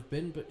companion would have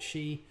been, but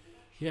she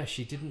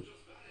didn't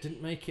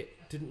make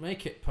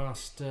it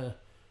past the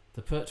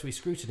Pertwee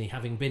scrutiny,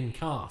 having been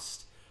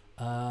cast.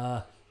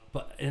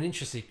 But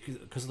interesting,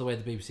 because of the way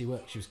the BBC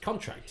works, she was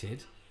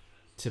contracted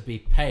to be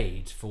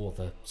paid for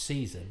the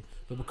season,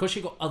 but because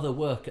she got other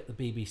work at the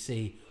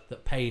BBC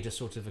that paid a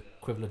sort of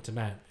equivalent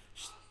amount,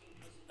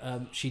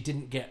 she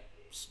didn't get.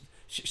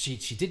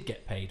 She did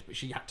get paid, but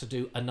she had to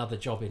do another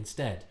job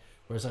instead.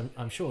 Whereas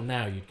I'm sure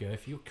now you'd go,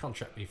 if you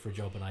contract me for a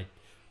job and I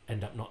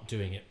end up not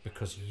doing it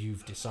because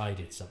you've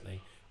decided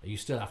something, you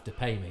still have to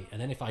pay me. And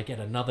then if I get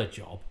another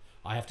job,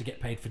 I have to get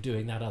paid for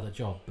doing that other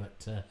job. But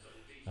the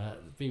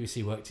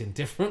BBC worked in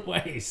different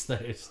ways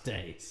those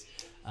days.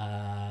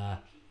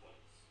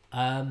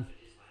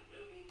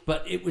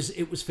 But it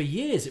was for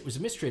years. It was a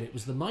mystery, and it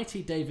was the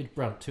mighty David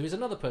Brunt, who is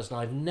another person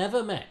I've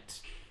never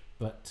met,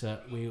 but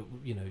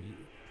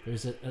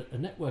there's a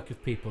network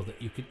of people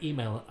that you can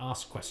email and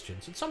ask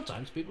questions, and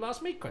sometimes people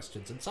ask me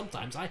questions, and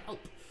sometimes I help.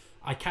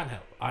 I can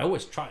help. I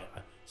always try.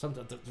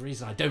 Sometimes the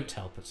reason I don't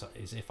help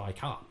is if I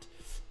can't.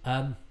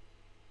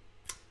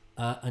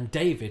 And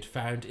David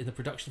found in the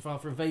production file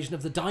for Invasion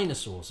of the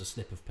Dinosaurs a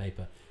slip of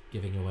paper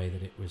giving away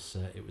that it was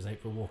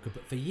April Walker.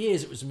 But for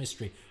years it was a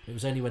mystery. It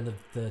was only when the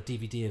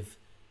DVD of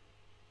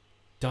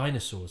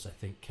Dinosaurs, I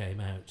think, came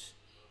out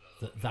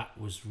that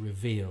was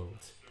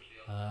revealed.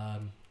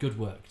 Good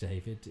work,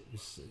 David.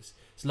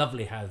 It's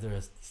lovely how there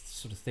are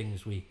sort of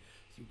things we,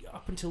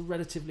 up until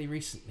relatively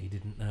recently,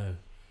 didn't know.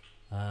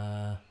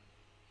 And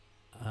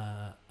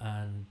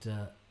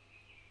there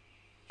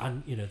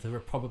are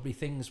probably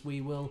things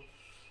we will,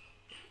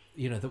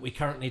 that we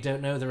currently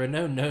don't know. There are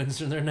known knowns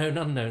and there are known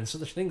unknowns. So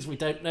there's things we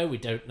don't know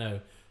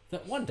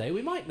that one day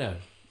we might know.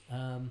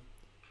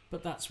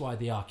 But that's why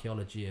the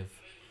archaeology of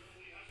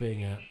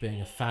being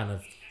a fan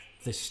of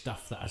this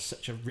stuff that has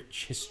such a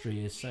rich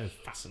history is so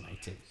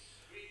fascinating.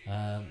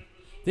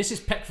 This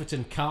is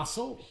Peckforton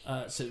Castle,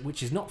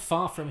 which is not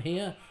far from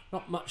here.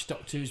 Not much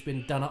Doctor Who's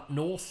been done up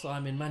north.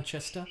 I'm in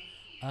Manchester.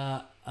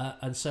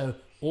 And so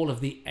all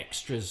of the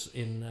extras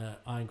in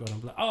Iron Grown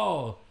and Blood.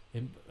 I'll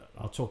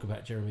talk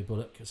about Jeremy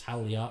Bulloch as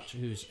Hal the Archer,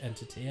 who's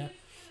entered here.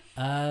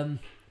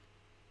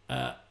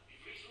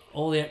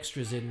 All the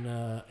extras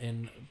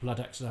in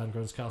Blood Axe and Iron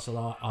Grown's Castle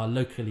are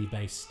locally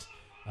based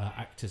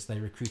actors. They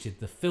recruited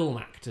the film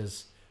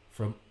actors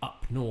from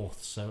up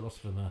north, so a lot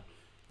of them are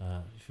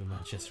from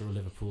Manchester or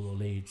Liverpool or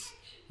Leeds,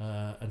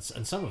 and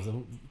some of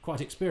them quite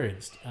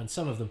experienced, and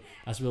some of them,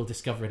 as we'll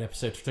discover in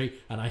episode 3,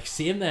 and I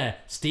see him there,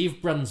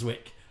 Steve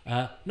Brunswick,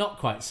 not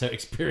quite so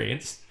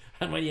experienced,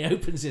 and when he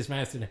opens his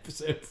mouth in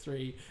episode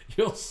 3,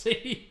 you'll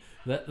see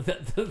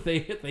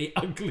the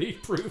ugly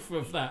proof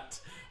of that,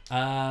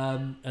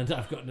 and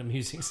I've got an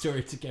amusing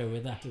story to go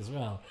with that as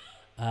well.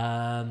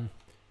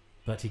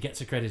 But he gets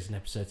a credit in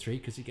episode 3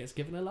 because he gets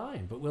given a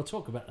line. But we'll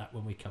talk about that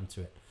when we come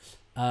to it.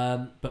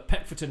 But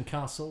Peckforton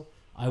Castle,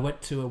 I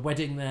went to a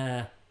wedding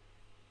there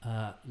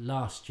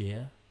last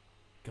year.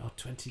 God,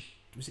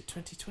 was it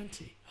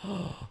 2020?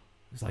 Oh,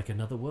 it was like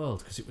another world,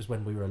 because it was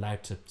when we were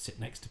allowed to sit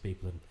next to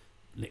people and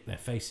lick their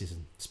faces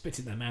and spit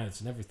in their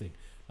mouths and everything.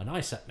 And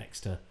I sat next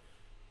to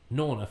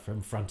Norna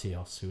from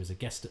Frontios, who was a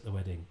guest at the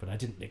wedding, but I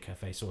didn't lick her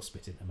face or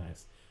spit in her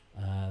mouth.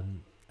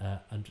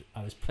 And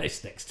I was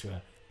placed next to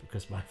her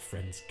because my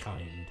friend's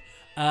kind.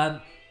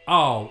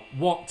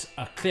 What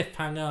a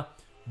cliffhanger.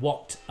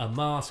 What a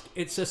mask.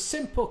 It's a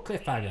simple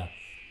cliffhanger.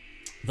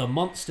 The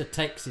monster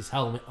takes his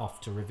helmet off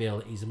to reveal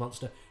that he's a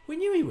monster. We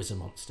knew he was a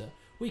monster.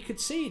 We could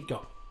see he'd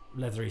got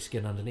leathery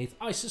skin underneath.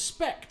 I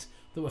suspect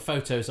there were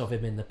photos of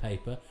him in the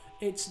paper.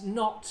 There's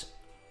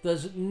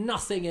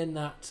nothing in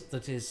that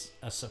is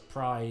a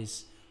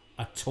surprise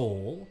at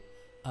all,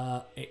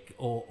 or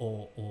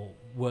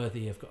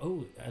worthy of.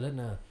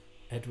 Eleanor,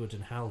 Edward,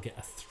 and Hal get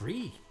a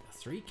three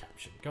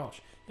caption.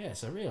 Gosh, yeah,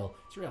 it's a real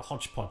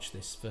hodgepodge,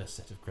 this first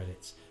set of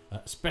credits,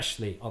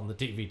 especially on the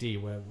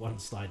DVD where one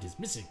slide is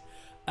missing.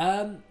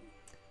 They'll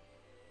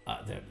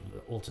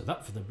alter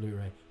that for the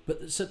Blu-ray,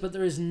 but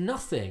there is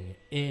nothing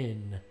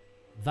in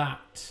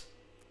that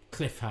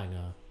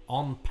cliffhanger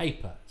on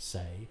paper,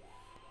 say,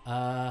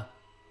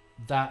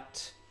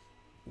 that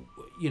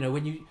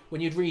when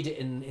you'd read it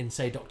in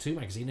say Doctor Who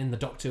magazine, in the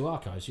Doctor Who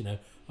archives, the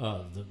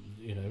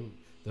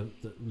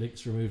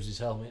Linx removes his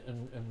helmet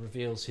and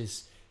reveals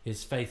his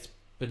face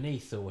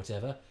beneath or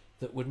whatever,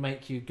 that would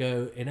make you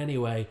go in any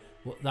way,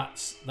 well,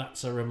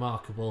 that's a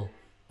remarkable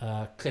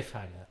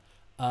cliffhanger.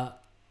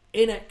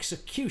 In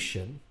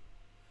execution,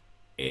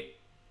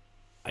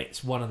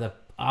 it's one of the.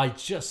 I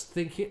just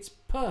think it's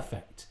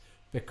perfect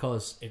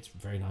because it's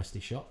very nicely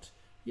shot.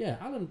 Yeah,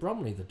 Alan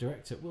Bromley, the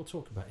director, we'll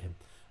talk about him.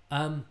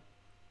 And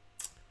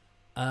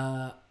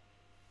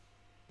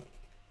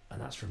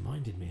that's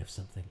reminded me of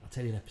something. I'll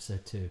tell you in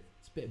episode 2.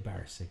 It's a bit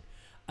embarrassing.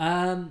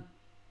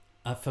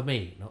 For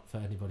me, not for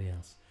anybody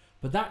else.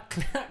 But that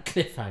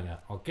cliffhanger,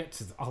 I'll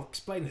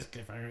explain this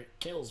cliffhanger, it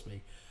kills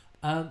me.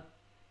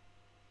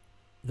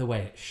 The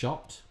way it's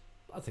shot,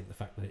 I think the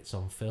fact that it's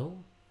on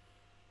film,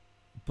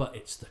 but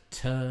it's the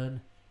turn,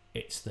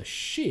 it's the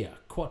sheer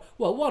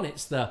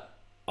it's the,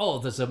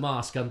 there's a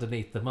mask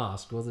underneath the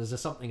mask, or there's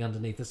something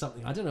underneath the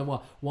something. I don't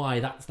know why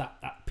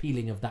that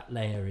peeling of that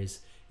layer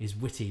is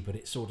witty, but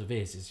it sort of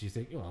is you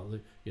think, he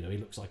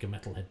looks like a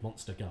metalhead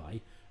monster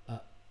guy.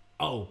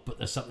 But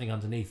there's something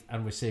underneath,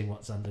 and we're seeing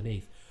what's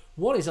underneath.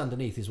 What is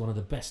underneath is one of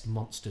the best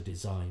monster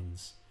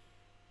designs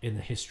in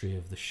the history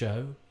of the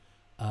show.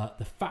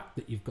 The fact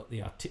that you've got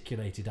the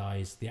articulated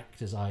eyes, the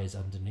actor's eyes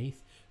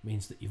underneath,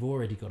 means that you've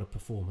already got a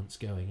performance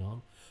going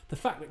on. The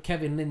fact that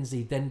Kevin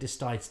Lindsay then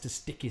decides to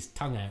stick his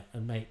tongue out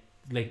and make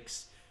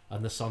Linx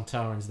and the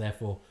Sontarans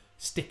therefore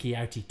sticky,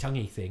 outy,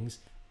 tonguey things,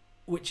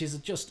 which is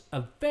just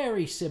a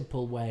very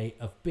simple way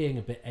of being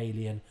a bit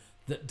alien,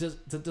 that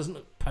doesn't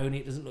look pony,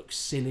 it doesn't look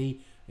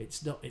silly,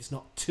 it's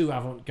not too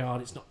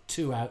avant-garde, it's not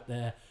too out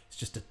there, it's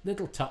just a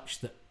little touch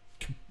that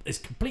is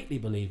completely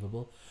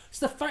believable. It's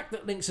the fact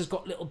that Lynx has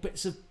got little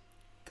bits of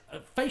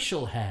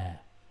facial hair.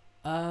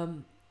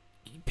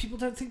 People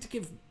don't think to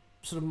give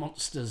sort of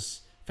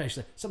monsters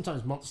facial hair.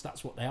 Sometimes monsters,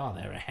 that's what they are.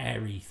 They're a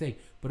hairy thing.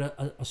 But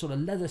a sort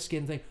of leather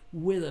skin thing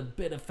with a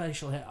bit of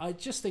facial hair. I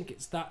just think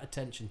it's that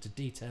attention to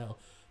detail,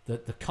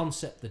 the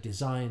concept, the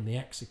design, the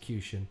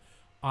execution.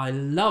 I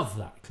love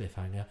that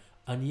cliffhanger,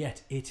 and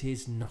yet it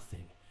is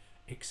nothing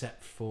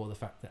except for the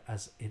fact that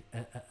as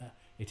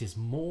it is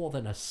more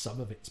than a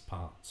sum of its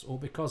parts, or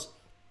because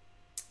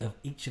of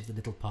each of the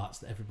little parts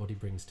that everybody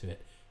brings to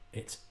it.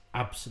 It's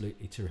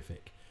absolutely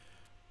terrific.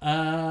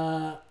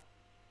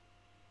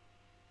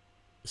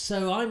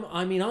 So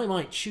I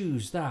might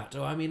choose that,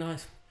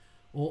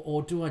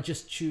 or do I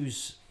just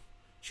choose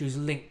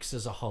Lynx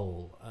as a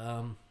whole?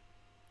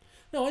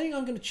 No, I think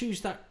I'm going to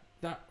choose that.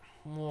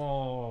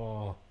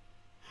 Oh,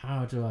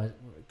 how do I?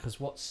 Because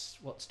what's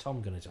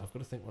Tom going to do? I've got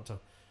to think what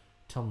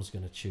Tom's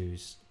going to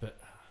choose, but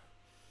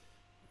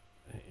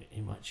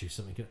he might choose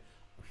something good.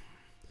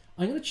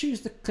 I'm going to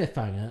choose the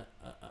cliffhanger,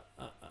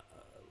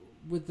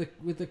 with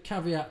the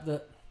caveat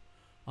that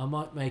I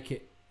might make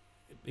it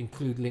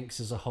include Lynx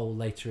as a whole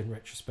later in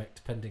retrospect,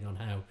 depending on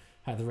how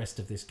the rest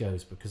of this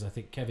goes, because I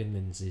think Kevin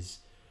Lindsay's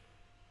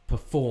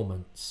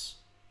performance,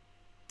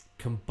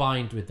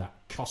 combined with that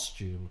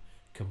costume,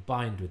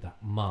 combined with that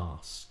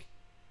mask,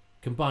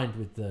 combined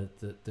with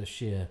the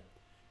sheer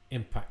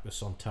impact the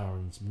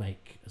Sontarans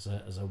make as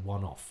a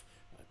one-off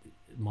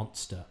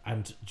monster,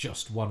 and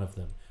just one of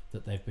them,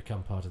 that they've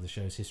become part of the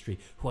show's history,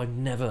 who I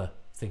never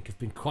think have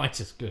been quite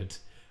as good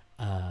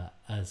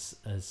as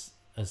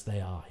they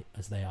are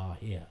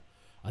here.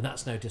 And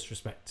that's no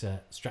disrespect to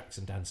Strax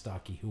and Dan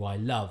Starkey, who I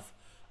love,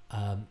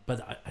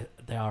 but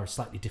they are a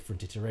slightly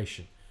different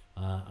iteration.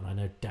 And I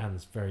know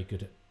Dan's very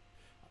good at,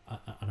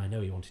 and I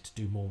know he wanted to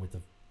do more with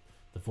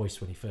the voice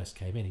when he first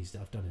came in.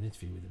 I've done an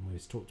interview with him where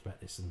he's talked about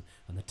this and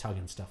the tongue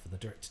and stuff, and the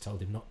director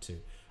told him not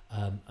to.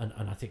 And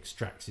I think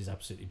Strax is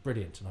absolutely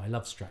brilliant, and I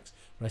love Strax.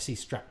 When I see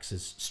Strax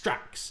as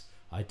Strax,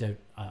 I don't.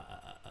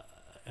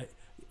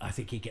 I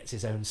think he gets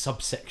his own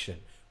subsection,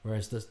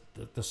 whereas the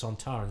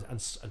Sontarans and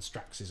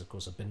Strax is of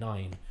course a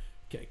benign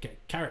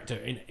character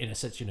in a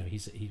sense.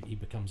 He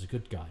becomes a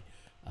good guy,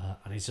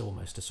 and he's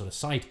almost a sort of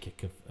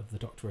sidekick of the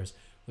Doctor. Whereas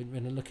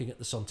when you're looking at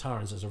the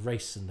Sontarans as a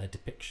race and their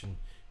depiction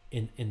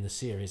in the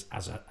series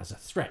as a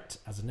threat,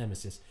 as a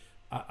nemesis,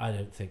 I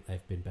don't think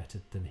they've been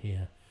bettered than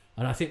here.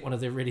 And I think one of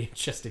the really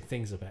interesting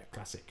things about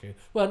Classic Who...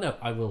 Well, no,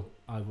 I will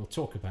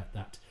talk about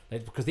that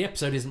later, because the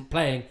episode isn't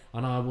playing,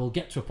 and I will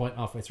get to a point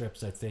halfway through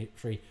episode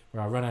 3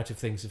 where I run out of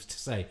things to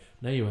say.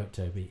 No, you won't,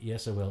 Toby.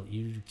 Yes, I will.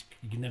 You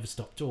never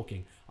stop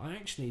talking. I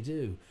actually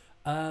do.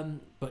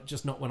 But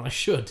just not when I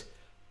should.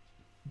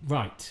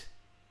 Right.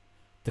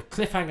 The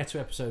cliffhanger to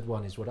episode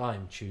 1 is what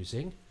I'm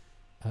choosing.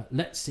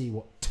 Let's see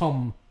what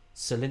Tom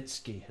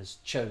Salinsky has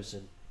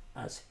chosen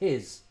as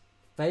his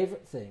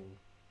favourite thing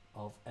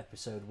of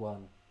episode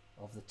 1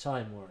 of The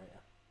Time Warrior.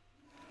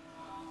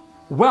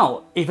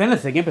 Well, if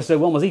anything,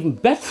 episode 1 was even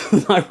better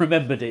than I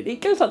remembered it.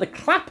 It goes like the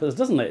clappers,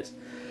 doesn't it?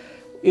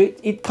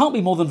 It can't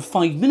be more than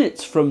 5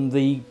 minutes from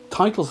the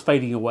titles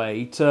fading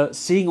away to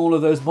seeing all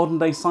of those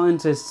modern-day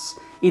scientists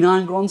in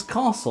Angron's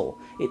castle.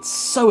 It's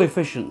so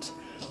efficient.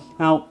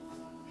 Now,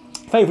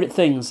 favourite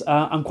things.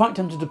 I'm quite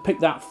tempted to pick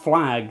that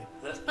flag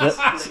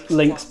that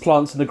Lynx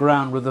plants in the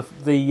ground with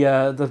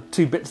the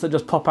two bits that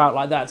just pop out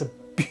like that. It's a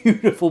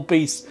beautiful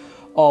piece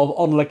of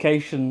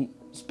on-location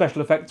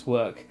special effects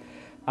work.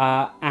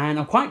 And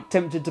I'm quite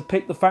tempted to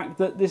pick the fact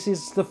that this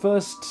is the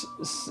first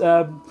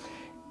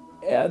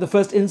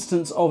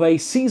instance of a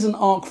season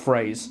arc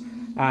phrase,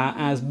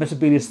 as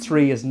Metabelius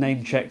 3 is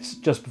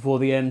name-checked just before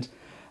the end.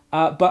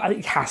 But I think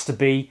it has to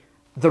be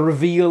the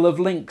reveal of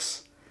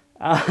Lynx.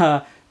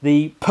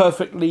 The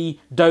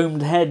perfectly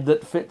domed head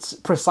that fits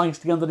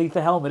precisely underneath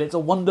the helmet. It's a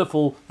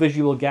wonderful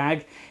visual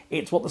gag.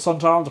 It's what the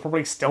Sontarans are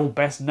probably still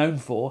best known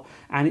for,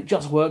 and it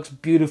just works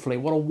beautifully.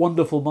 What a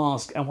wonderful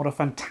mask, and what a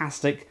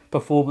fantastic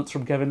performance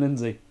from Kevin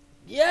Lindsay.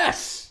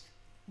 Yes!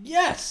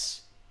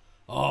 Yes!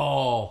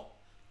 Oh,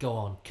 go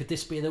on. Could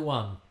this be the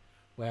one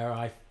where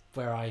I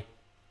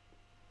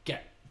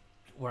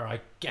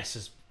guess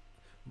as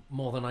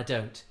more than I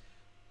don't?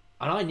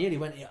 And I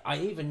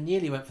even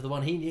nearly went for the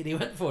one he nearly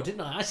went for,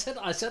 didn't I? I said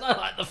I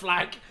like the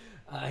flag.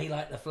 He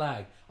liked the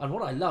flag. And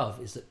what I love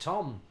is that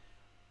Tom,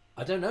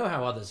 I don't know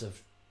how others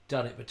have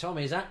done it, but Tom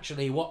is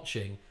actually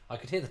watching. I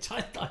could hear the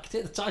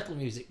title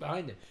music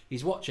behind him.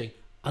 He's watching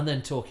and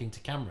then talking to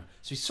camera.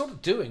 So he's sort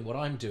of doing what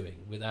I'm doing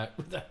without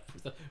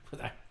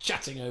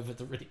chatting over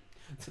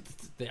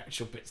the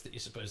actual bits that you're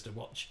supposed to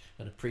watch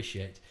and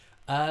appreciate.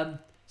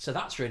 So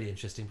that's really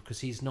interesting, because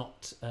he's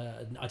not...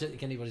 I don't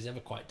think anybody's ever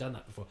quite done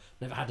that before.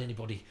 Never had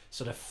anybody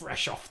sort of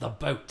fresh off the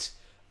boat.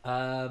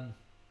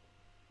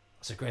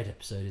 It's a great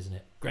episode, isn't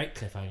it? Great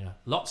cliffhanger.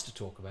 Lots to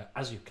talk about,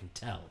 as you can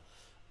tell.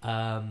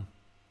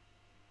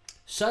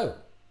 So,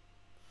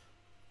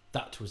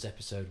 that was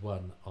episode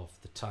 1 of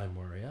The Time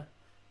Warrior.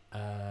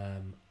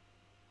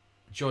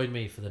 Join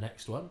me for the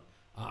next one.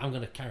 I'm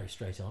going to carry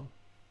straight on.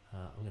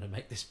 I'm going to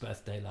make this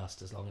birthday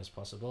last as long as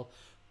possible,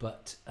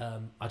 but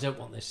I don't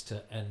want this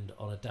to end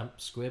on a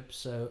damp squib.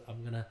 So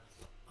I'm gonna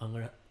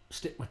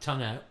stick my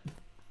tongue out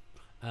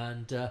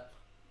and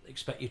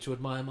expect you to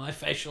admire my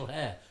facial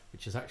hair,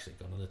 which has actually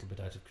gone a little bit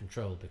out of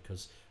control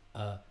because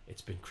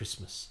it's been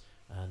Christmas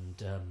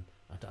and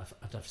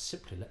I've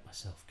simply let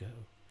myself go.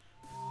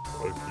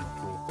 I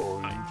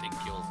think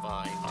you'll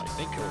find. I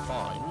think you'll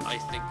find. I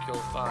think you'll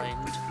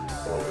find.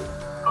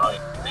 I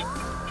think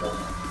you'll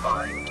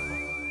find.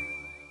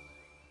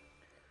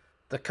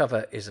 The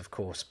cover is, of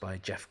course, by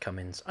Jeff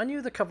Cummins. I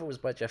knew the cover was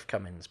by Jeff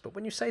Cummins, but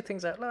when you say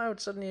things out loud,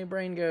 suddenly your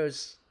brain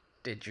goes,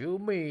 "Did you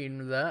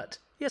mean that?"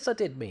 Yes, I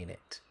did mean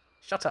it.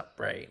 Shut up,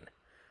 brain.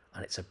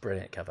 And it's a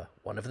brilliant cover,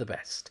 one of the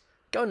best.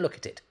 Go and look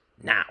at it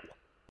now.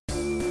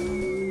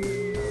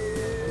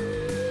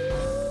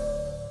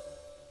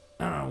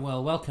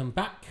 Well, welcome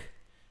back.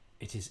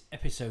 It is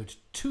episode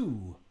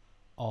 2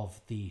 of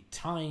The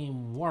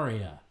Time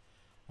Warrior.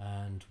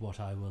 And what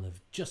I will have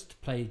just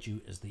played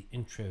you as the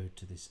intro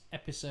to this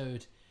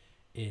episode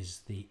is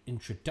the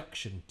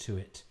introduction to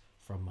it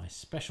from my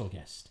special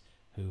guest,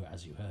 who,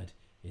 as you heard,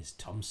 is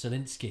Tom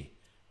Salinsky.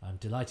 I'm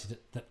delighted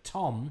that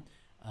Tom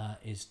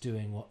is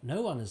doing what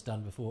no one has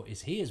done before,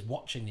 is he is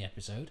watching the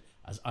episode,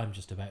 as I'm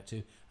just about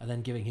to, and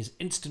then giving his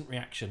instant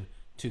reaction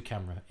to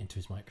camera into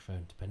his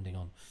microphone, depending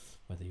on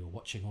whether you're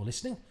watching or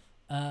listening.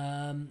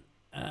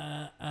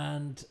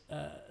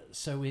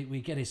 So we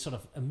get his sort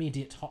of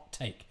immediate hot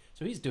take.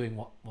 So he's doing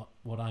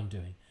what I'm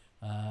doing,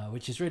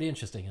 which is really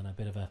interesting and a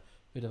bit of a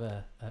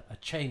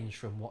change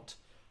from what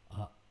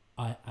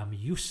I am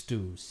used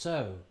to.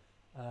 So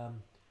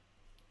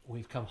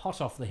we've come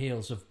hot off the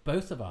heels of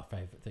both of our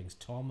favourite things.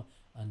 Tom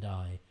and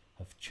I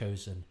have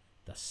chosen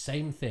the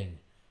same thing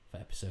for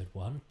episode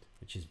 1,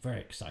 which is very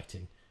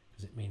exciting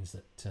because it means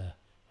that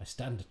I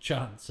stand a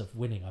chance of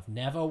winning. I've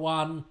never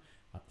won.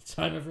 At the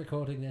time of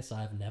recording this,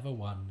 I've never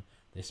won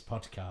this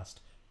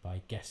podcast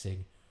by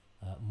guessing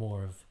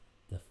more of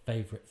the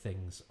favourite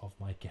things of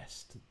my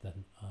guest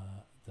than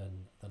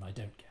I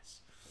don't guess.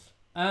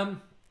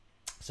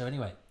 So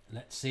anyway,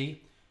 let's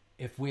see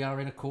if we are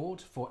in accord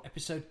for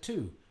episode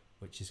 2,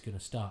 which is going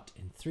to start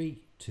in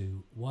 3,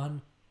 2,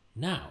 1,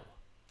 now.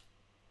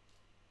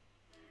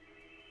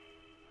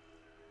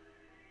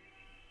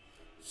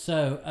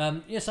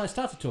 So yes, I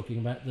started talking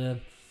about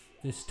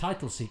this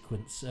title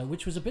sequence,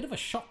 which was a bit of a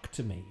shock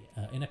to me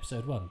in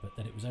episode 1, but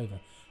then it was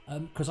over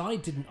because I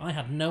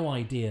had no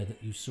idea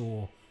that you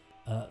saw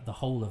the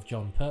whole of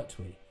Jon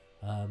Pertwee,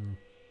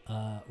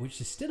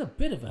 which is still a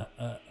bit of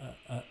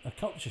a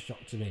culture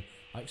shock to me.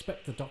 I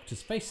expect the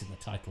Doctor's face in the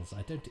titles.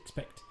 I don't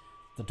expect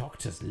the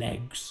Doctor's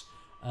legs.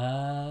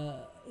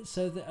 And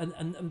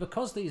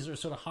because these are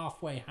sort of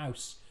halfway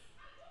house,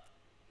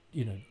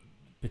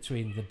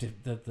 between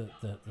the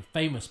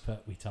famous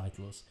Pertwee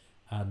titles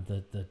and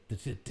the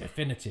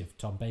definitive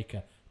Tom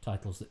Baker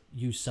titles that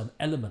use some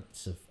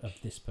elements of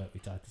this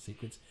Pertwee title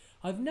sequence,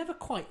 I've never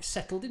quite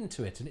settled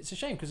into it, and it's a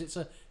shame because it's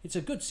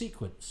a good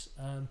sequence,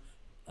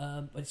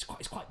 but it's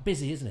quite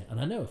busy, isn't it? And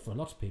I know for a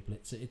lot of people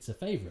it's a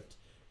favourite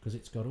because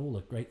it's got all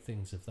the great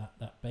things of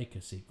that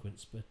Baker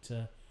sequence, but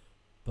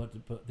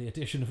the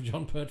addition of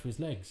Jon Pertwee's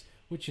legs,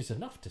 which is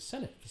enough to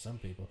sell it for some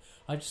people.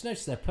 I just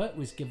noticed there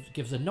Pertwee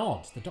gives a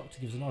nod. The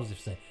Doctor gives a nod as if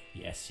to say,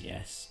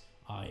 yes,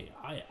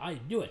 I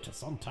knew it to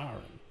some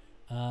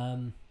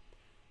time.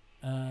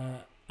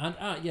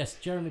 Yes,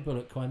 Jeremy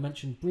Bulloch, who I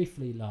mentioned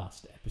briefly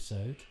last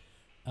episode,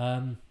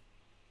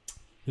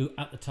 who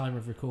at the time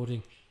of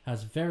recording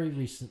has very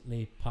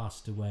recently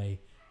passed away.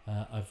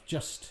 I've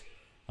just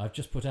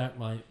put out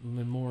my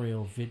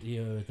memorial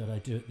video that I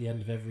do at the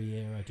end of every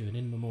year. I do an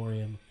in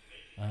memoriam.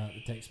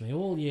 It takes me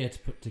all year to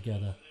put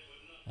together.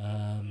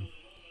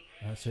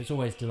 So it's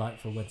always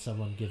delightful when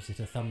someone gives it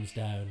a thumbs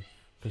down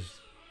because,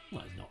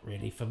 well, it's not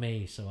really for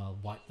me, so I'll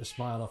wipe the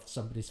smile off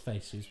somebody's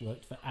face who's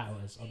worked for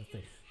hours on a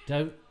thing.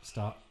 Don't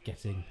start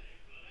getting...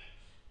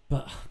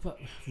 But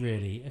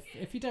really,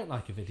 if you don't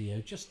like a video,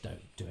 just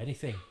don't do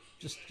anything.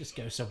 Just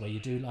go somewhere you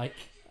do like.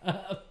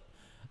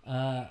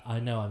 I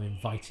know I'm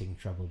inviting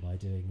trouble by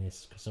doing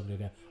this because somebody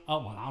will go, "Oh,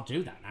 well, I'll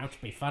do that now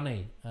to be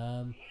funny."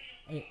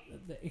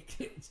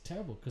 It's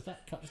terrible because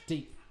that cuts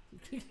deep.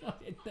 It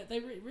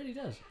really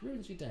does.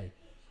 Ruins your day.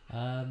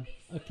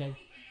 Okay.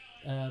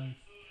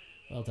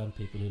 Well done,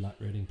 people who like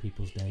ruining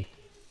people's day.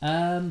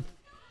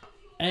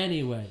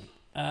 Anyway,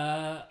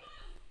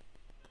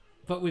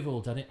 but we've all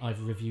done it.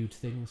 I've reviewed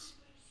things.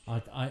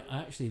 I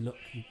actually look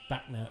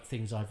back now at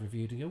things I've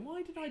reviewed and go,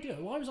 why did I do it?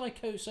 Why was I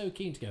so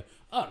keen to go,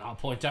 oh, and I'll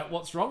point out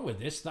what's wrong with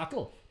this.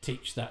 That'll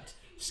teach that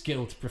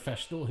skilled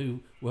professional who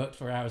worked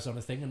for hours on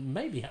a thing and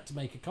maybe had to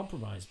make a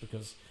compromise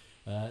because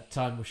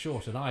time was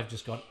short. And I've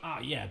just gone,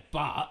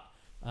 but...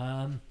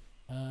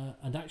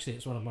 and actually,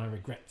 it's one of my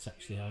regrets,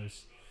 actually. I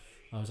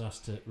was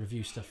asked to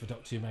review stuff for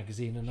Doctor Who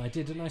magazine, and I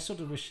did, and I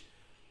sort of wish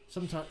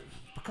sometimes,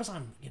 because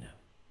I'm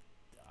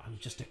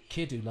just a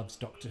kid who loves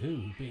Doctor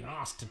Who, being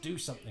asked to do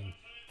something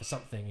for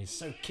something is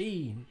so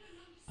keen.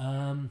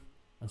 And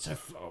so,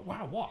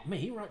 wow, what,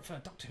 me, write for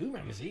Doctor Who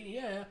magazine?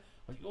 Yeah.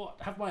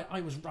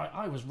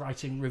 I was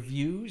writing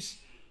reviews,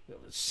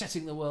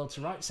 setting the world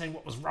to right, saying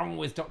what was wrong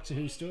with Doctor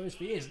Who stories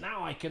for years.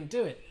 Now I can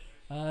do it.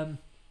 And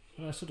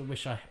I sort of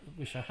wish I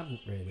hadn't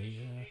really.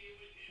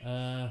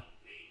 No,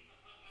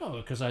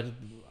 because I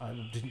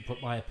didn't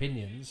put my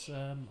opinions.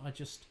 I'm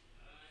just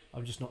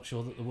not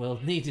sure that the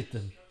world needed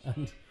them,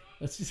 and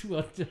that's just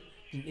what didn't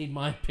need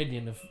my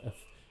opinion of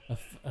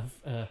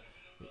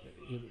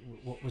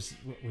what was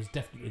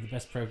definitely the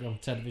best program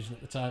of television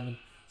at the time, and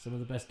some of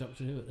the best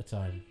Doctor Who at the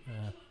time.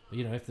 But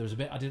if there was a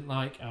bit I didn't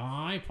like,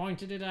 I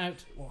pointed it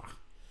out,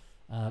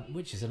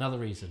 which is another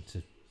reason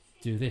to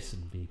do this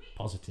and be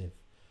positive.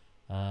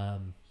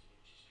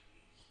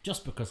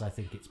 Just because I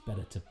think it's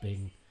better to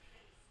be.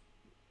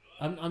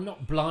 I'm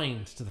not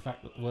blind to the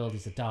fact that the world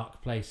is a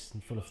dark place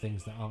and full of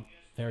things that aren't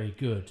very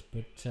good,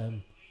 but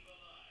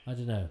I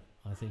don't know.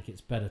 I think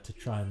it's better to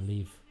try and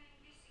leave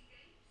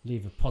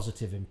a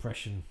positive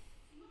impression.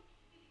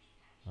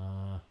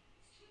 And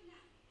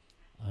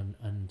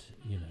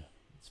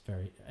it's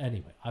very.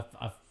 Anyway,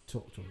 I've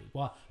talked already.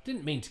 Well, I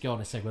didn't mean to go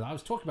on a segue. I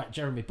was talking about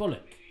Jeremy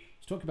Bulloch.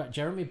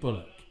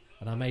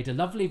 And I made a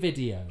lovely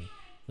video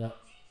that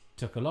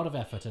took a lot of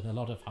effort and a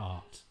lot of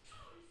heart.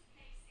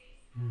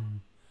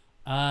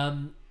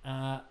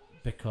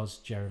 Because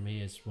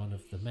Jeremy is one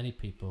of the many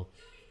people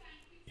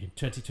in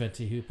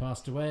 2020 who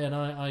passed away, and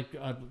I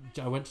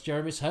went to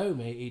Jeremy's home.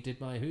 He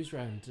did my Who's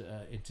Round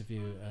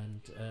interview,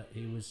 and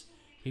he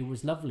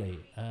was lovely.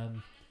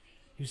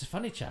 He was a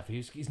funny chap.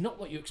 He's not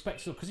what you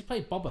expect, because he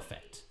played Boba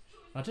Fett.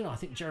 I don't know. I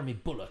think Jeremy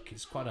Bulloch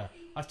is quite a.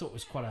 I thought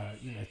was quite a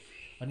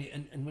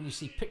and when you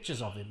see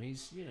pictures of him,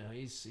 he's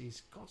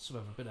got sort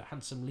of a bit of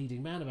handsome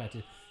leading man about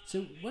it.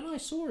 So when I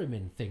saw him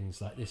in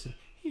things like this, and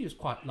he was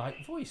quite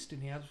light voiced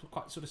and he had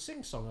quite sort of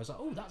sing song, I was like,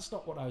 oh, that's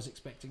not what I was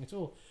expecting at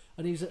all.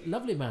 And he's a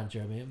lovely man,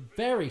 Jeremy,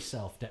 very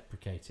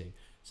self-deprecating,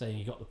 saying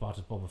he got the part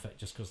of Boba Fett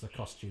just because the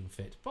costume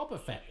fit. Boba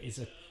Fett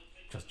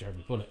because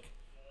Jeremy Bulloch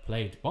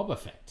played Boba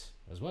Fett,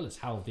 as well as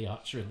Hal the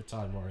Archer in The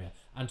Time Warrior,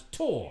 and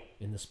Tor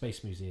in the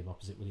Space Museum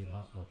opposite William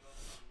Hartnell,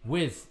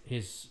 with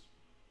his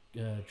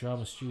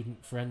drama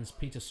student friends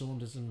Peter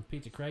Saunders and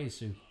Peter Craze,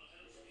 who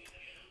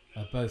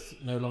are both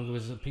no longer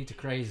with us. Peter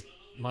Craze,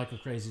 Michael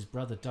Craze's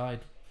brother, died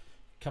a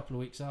couple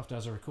of weeks after,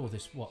 as I record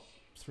this,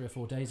 3 or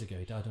 4 days ago.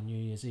 He died on New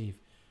Year's Eve.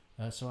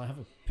 So I have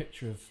a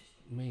picture of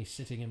me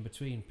sitting in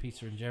between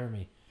Peter and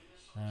Jeremy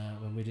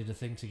when we did a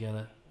thing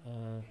together.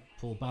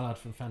 Paul Ballard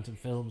from Phantom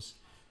Films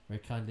very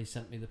kindly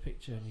sent me the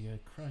picture, and you go,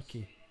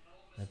 crikey,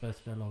 they're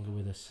both no longer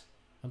with us,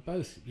 and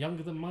both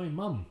younger than my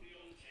mum.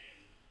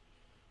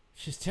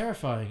 She's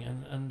terrifying,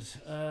 and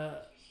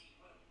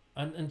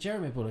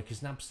Jeremy Bulloch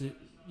is an absolute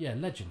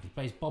legend. He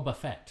plays Boba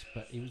Fett,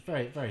 but he was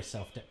very, very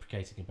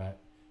self-deprecating about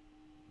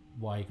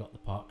why he got the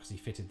part, because he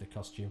fitted the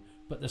costume.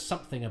 But there's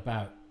something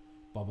about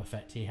Boba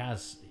Fett. He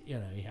has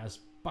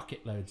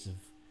bucket loads of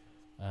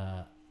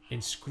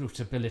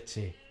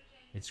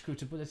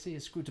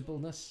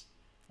inscrutableness,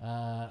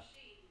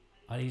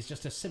 and he's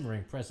just a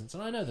simmering presence.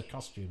 And I know the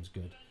costume's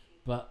good,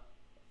 but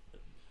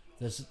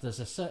there's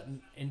a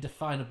certain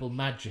indefinable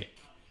magic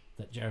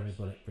that Jeremy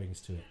Bulloch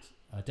brings to it.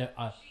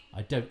 I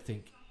don't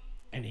think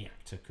any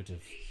actor could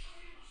have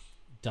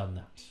done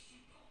that.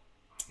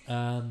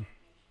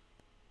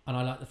 And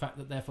I like the fact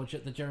that therefore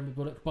the Jeremy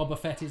Bulloch Boba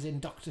Fett is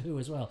in Doctor Who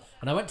as well.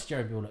 And I went to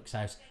Jeremy Bulloch's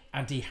house,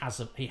 and he had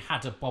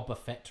a Boba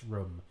Fett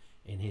room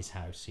in his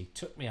house. He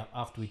took me up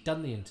after we'd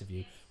done the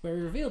interview, where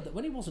he revealed that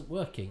when he wasn't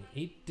working,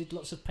 he did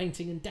lots of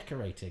painting and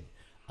decorating.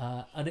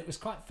 And it was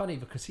quite funny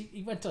because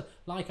he went on,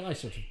 like I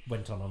sort of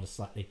went on a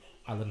slightly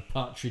Alan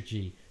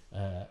Partridge-y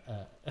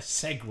a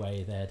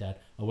segue there, Dad.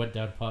 I went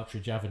down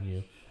Partridge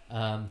Avenue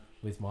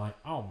with my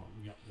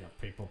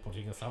people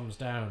putting the thumbs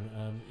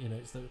down.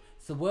 It's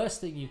the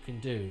worst thing you can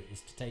do is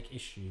to take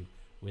issue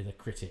with a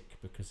critic,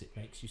 because it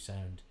makes you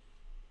sound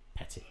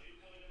petty,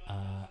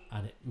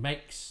 and it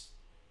makes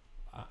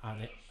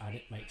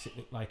it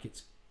look like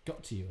it's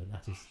got to you, and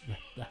that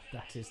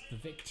is the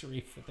victory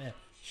for them.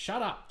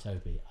 Shut up,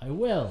 Toby. I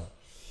will.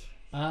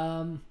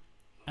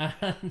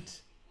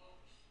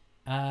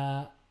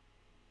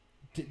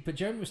 But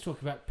Jeremy was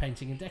talking about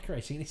painting and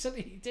decorating, and he said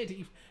he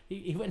did.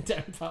 He went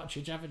down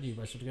Partridge Avenue,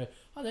 where sort of go,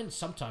 and then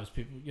sometimes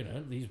people,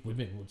 these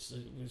women would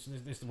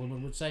the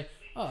woman would say,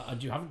 oh,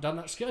 and you haven't done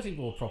that skirting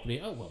board properly.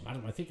 Oh, well,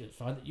 madam, I think it's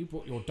fine that you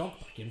brought your dog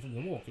back in from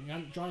the walk and you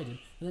hadn't dried him,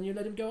 and then you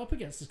let him go up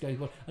against the skirting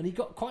board, and he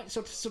got quite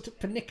sort of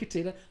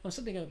pernickety. I'm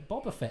suddenly going,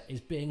 Boba Fett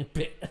is being a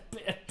bit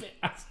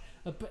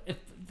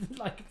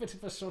like a bit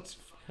of a sort of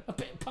a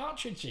bit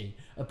partridgey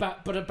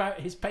about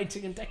his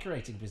painting and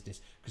decorating business,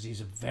 because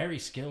he's a very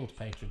skilled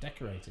painter and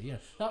decorator.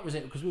 That was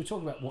it, because we were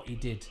talking about what he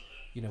did,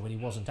 when he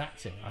wasn't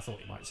acting. I thought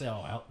he might say,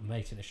 I helped the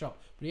mate in a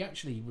shop, but he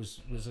actually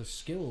was a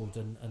skilled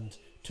and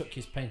took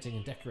his painting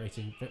and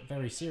decorating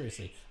very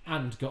seriously,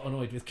 and got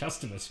annoyed with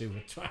customers who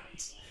were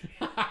twats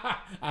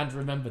and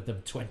remembered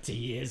them 20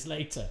 years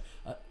later.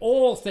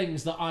 All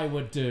things that I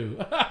would do.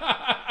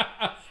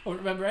 I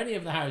wouldn't remember any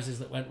of the houses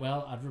that went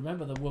well. I'd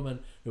remember the woman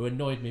who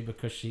annoyed me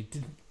because she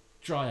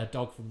dry a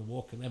dog from the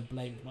walk and then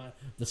blamed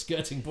the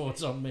skirting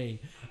boards on me.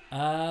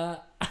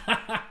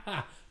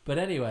 But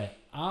anyway,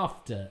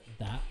 after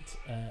that,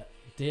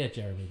 dear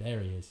Jeremy, there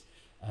he is,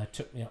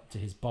 took me up to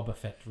his Boba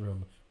Fett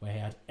room where he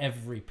had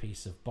every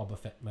piece of Boba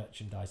Fett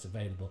merchandise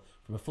available,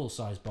 from a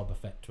full-size Boba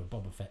Fett to a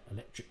Boba Fett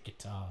electric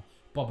guitar,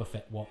 Boba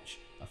Fett watch,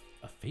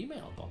 a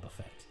female Boba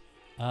Fett.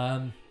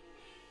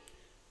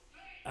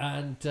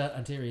 And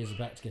here he is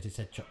about to get his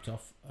head chopped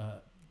off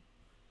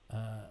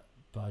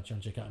by John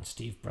J. and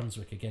Steve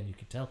Brunswick again. You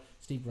could tell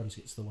Steve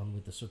Brunswick's the one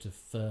with the sort of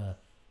fur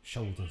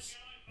shoulders.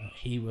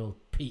 He will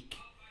peak.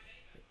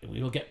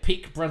 We will get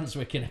peak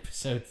Brunswick in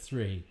episode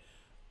 3.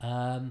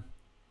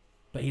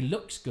 But he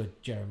looks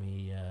good,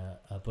 Jeremy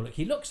Bulloch.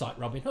 He looks like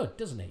Robin Hood,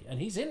 doesn't he?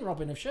 And he's in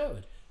Robin of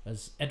Sherwood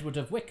as Edward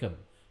of Wickham.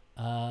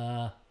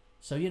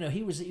 So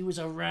he was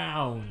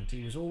around.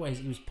 He was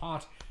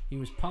part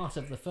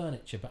of the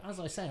furniture. But as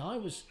I say, I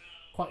was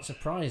quite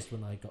surprised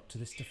when I got to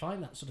this to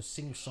find that sort of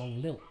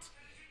sing-song lilt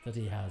that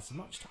he has,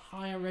 much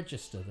higher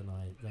register than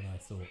I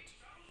thought.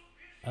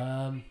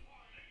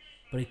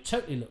 But he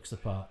totally looks the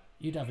part.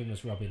 You'd have him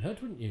as Robin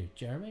Hood, wouldn't you,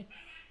 Jeremy?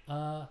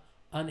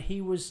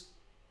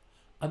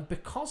 And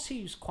because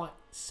he's quite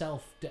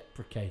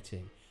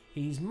self-deprecating,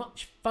 he's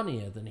much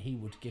funnier than he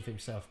would give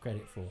himself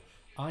credit for,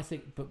 I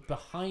think. But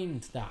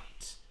behind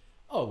that,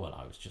 I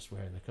was just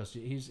wearing the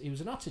costume. He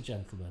was an utter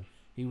gentleman.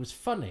 He was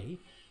funny.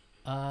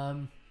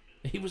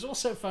 He was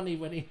also funny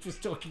when he was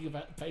talking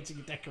about painting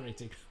and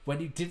decorating, when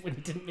he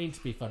didn't mean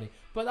to be funny.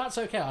 But that's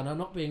okay, and I'm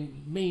not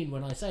being mean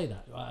when I say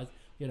that. I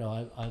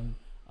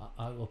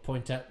will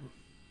point out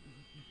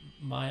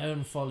my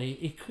own folly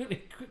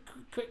equally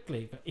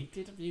quickly, but he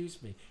did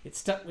amuse me. It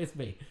stuck with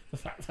me, the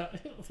fact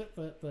that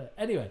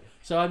anyway.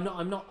 So I'm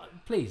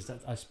not pleased.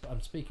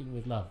 I'm speaking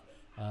with love.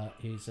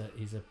 He was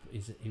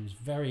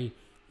very,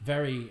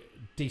 very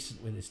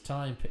decent with his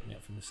time. Picked me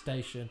up from the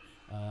station,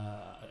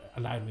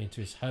 allowed me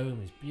into his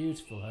home, his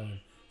beautiful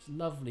home, his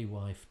lovely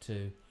wife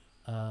too.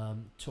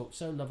 Talked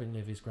so lovingly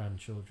of his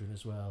grandchildren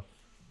as well.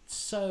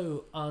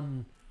 So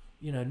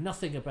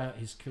nothing about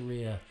his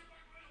career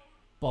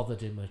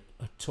bothered him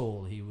at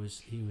all. He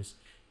was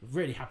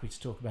really happy to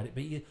talk about it.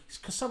 But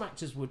because some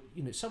actors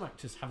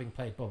having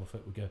played Boba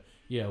Fett would go,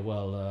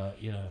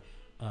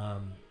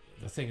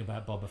 the thing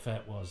about Boba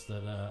Fett was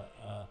that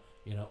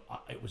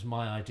it was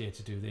my idea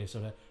to do this.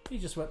 Or he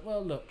just went,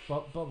 well, look,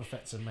 Boba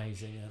Fett's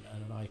amazing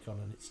and an icon,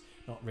 and it's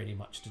not really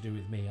much to do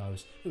with me.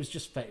 It was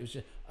just Fett. It was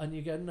just, and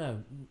you go,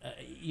 no,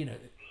 a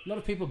lot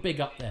of people big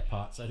up their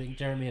parts. I think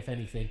Jeremy, if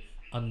anything,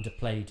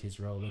 underplayed his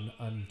role,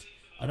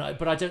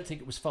 but I don't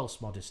think it was false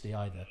modesty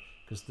either,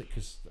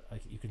 because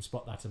you can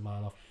spot that a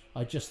mile off.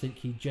 I just think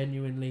he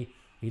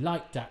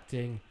liked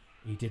acting.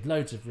 He did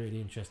loads of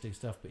really interesting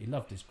stuff, but he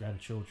loved his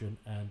grandchildren,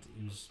 and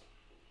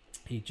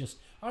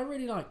I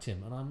really liked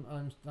him, and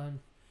I'm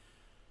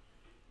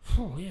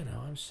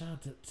sad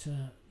that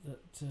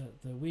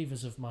the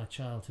weavers of my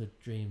childhood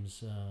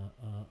dreams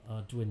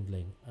are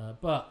dwindling.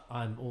 But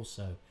I'm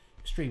also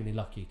extremely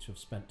lucky to have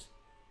spent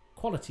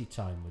quality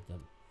time with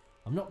them.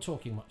 I'm not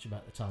talking much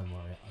about the Time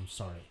Warrior, I'm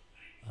sorry.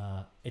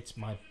 It's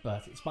my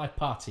birth, it's my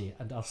party,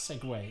 and I'll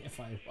segue if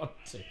I want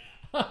to.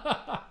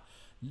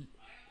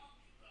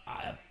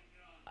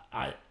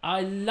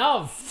 I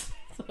love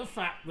the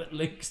fact that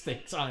Luke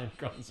thinks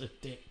Ironcron's a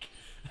dick.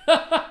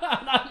 And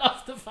I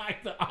love the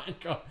fact that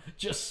Ironcron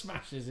just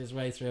smashes his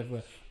way through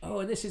everywhere. Oh,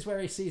 and this is where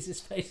he sees his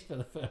face for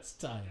the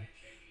first time.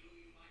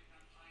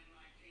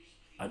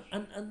 And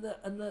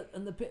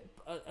the bit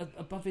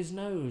above his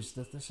nose,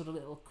 the sort of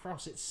little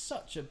cross. It's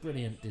such a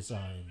brilliant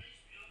design.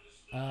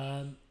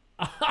 I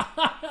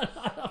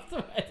love the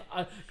way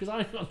because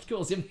Ironcron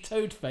calls him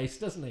Toad Face,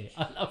 doesn't he?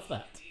 I love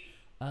that.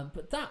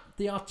 But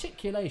the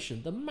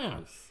articulation, the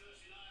mouth,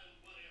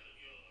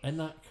 and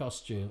that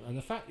costume, and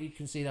the fact that you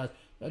can see that,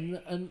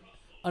 and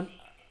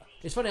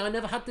it's funny. I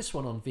never had this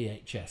one on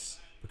VHS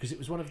because it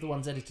was one of the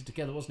ones edited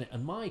together, wasn't it?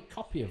 And my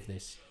copy of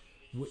this,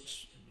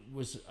 which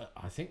was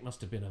I think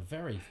must have been a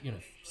very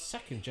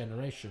second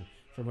generation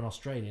from an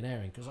Australian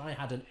airing, because I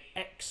had an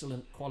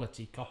excellent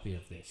quality copy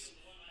of this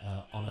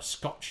on a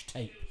Scotch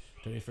tape.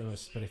 Don't know if you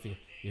remember, but if you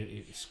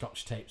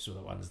Scotch tapes were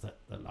the ones that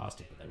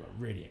lasted, but they were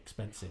really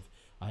expensive.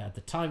 I had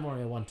the Time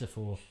Warrior 1 to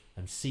 4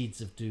 and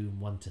Seeds of Doom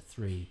 1 to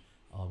 3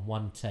 on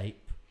one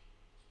tape.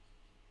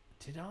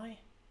 Did I?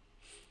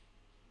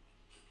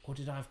 Or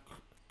did I have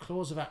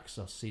Claws of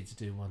Axos, Seeds of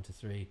Doom 1 to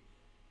 3,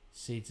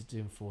 Seeds of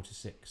Doom 4 to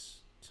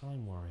 6,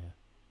 Time Warrior?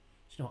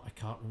 Do you know what? I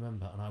can't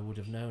remember, and I would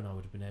have known. I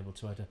would have been able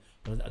to.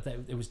 But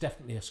it was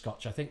definitely a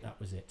Scotch. I think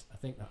that was it. I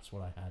think that's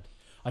what I had.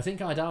 I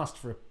think I'd asked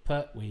for a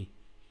Pertwee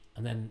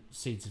and then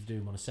Seeds of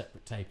Doom on a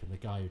separate tape, and the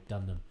guy who'd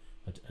done them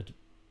had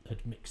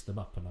mixed them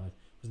up, and I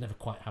was never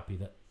quite happy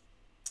that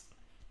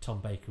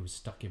Tom Baker was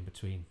stuck in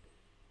between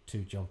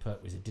two John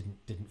Pertwees. It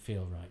didn't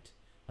feel right.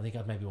 I think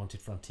I'd maybe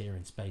wanted Frontier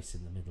in Space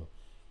in the middle,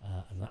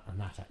 and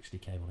that actually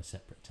came on a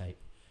separate tape.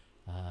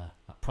 That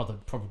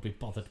probably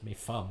bothered me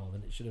far more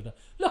than it should have done.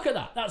 Look at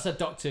that! That's a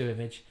Doctor Who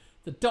image.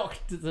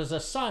 There's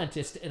a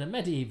scientist in a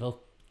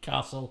medieval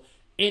castle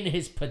in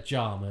his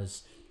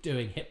pyjamas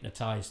doing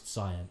hypnotized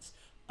science.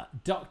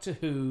 Doctor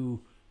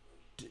Who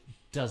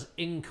does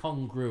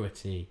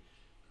incongruity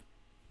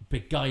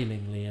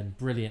beguilingly and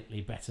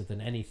brilliantly better than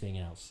anything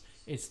else.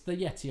 It's the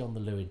Yeti on the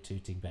Loo in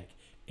Tooting Bec.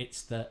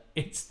 It's the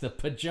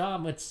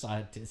pajamaed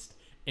scientist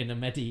in a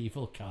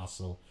medieval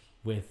castle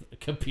with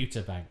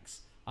computer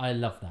banks. I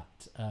love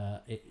that.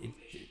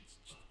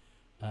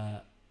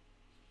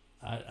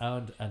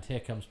 And here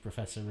comes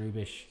Professor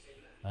Rubish,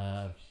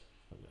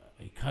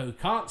 who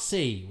can't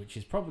see, which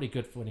is probably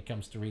good for when he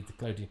comes to read the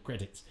closing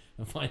credits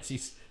and finds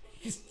he's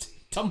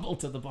tumbled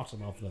to the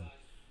bottom of them.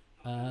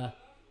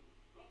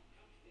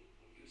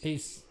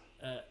 He's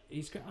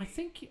got. I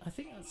think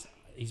that's.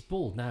 He's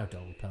bald now,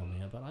 Donald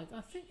Pelmier, but I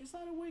think, is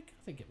that a wig?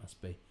 I think it must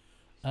be.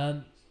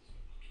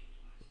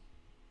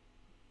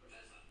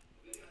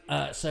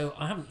 So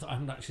I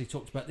haven't actually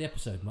talked about the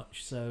episode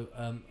much, so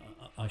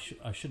I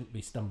shouldn't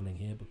be stumbling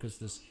here because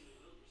there's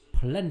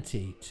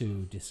plenty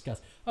to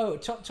discuss. Oh,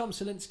 Tom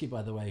Salinsky,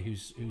 by the way,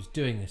 who's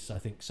doing this, I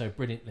think, so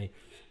brilliantly.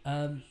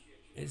 When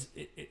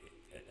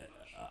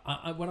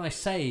I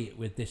say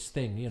with this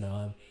thing, you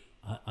know,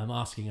 I'm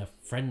asking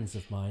friends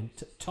of mine.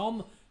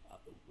 Tom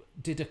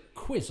did a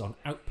quiz on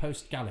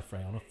Outpost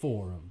Gallifrey on a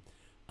forum,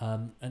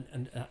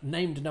 and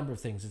named a number of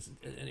things,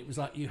 and it was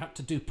like you had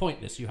to do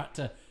pointless. You had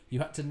to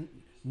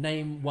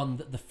name one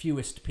that the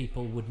fewest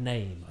people would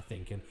name, I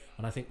think, and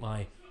I think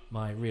my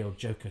real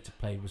joker to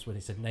play was when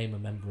he said name a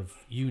member of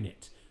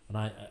UNIT,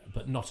 and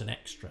but not an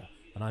extra,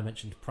 and I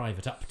mentioned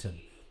Private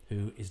Upton,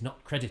 who is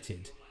not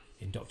credited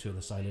in Doctor Who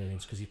and the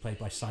Silurians because he's played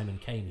by Simon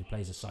Kane, who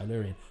plays a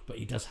Silurian, but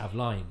he does have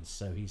lines,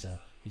 so he's a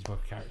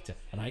character,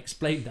 and I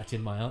explained that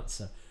in my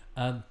answer.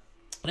 And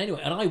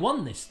anyway, and I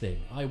won this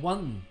thing. I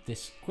won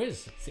this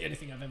quiz. It's the only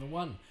thing I've ever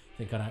won, I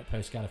think, on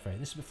Outpost Gallifrey.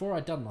 And this is before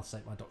I'd done Moth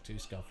St. My Doctor Who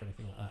scarf or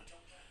anything like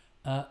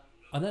that.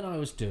 And then I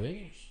was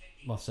doing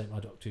Moth St. My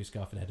Doctor Who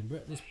scarf in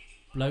Edinburgh. This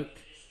bloke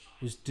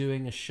was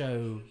doing a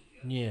show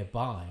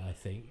nearby, I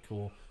think,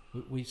 or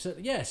we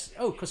certainly, yes.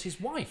 Oh, because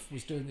his wife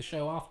was doing the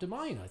show after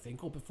mine, I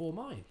think, or before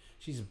mine.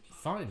 She's a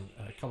fine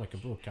comic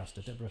and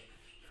broadcaster, Deborah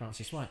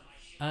Francis White,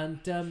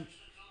 and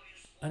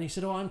he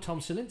said, "Oh, I'm Tom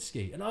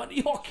Salinsky," and I went,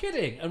 "You're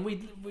kidding!" And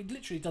we'd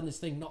literally done this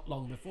thing not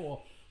long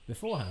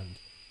beforehand,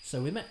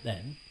 so we met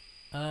then,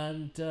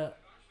 and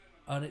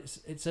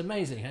it's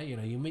amazing how, you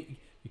know, you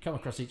come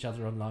across each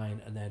other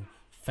online, and then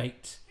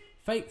fate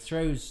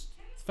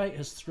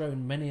has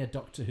thrown many a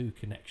Doctor Who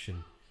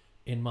connection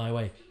in my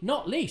way,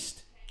 not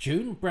least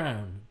June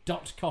Brown,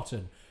 Dot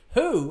Cotton,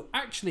 who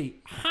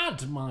actually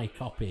had my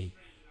copy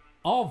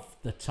of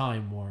the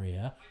Time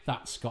Warrior,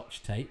 that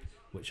Scotch tape,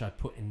 which I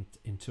put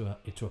into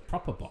a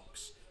proper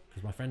box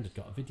because my friend had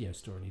got a video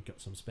store and he'd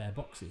got some spare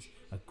boxes,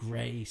 a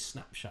grey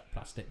snapshot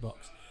plastic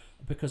box,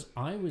 because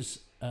I was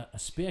a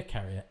spear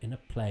carrier in a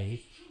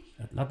play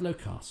at Ludlow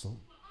Castle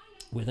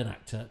with an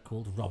actor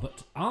called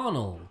Robert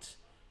Arnold.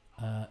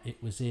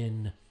 It was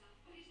in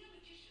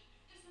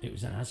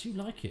As You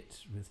Like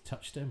It with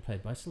Touchstone,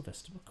 played by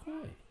Sylvester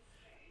McCoy.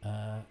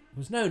 But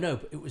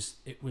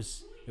it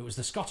was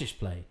the Scottish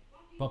play.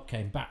 Bob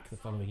came back the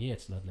following year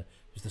to Ludlow.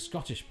 It was the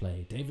Scottish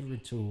play. David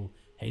Rintoul,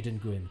 Hayden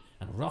Gwynn,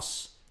 and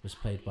Ross was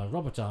played by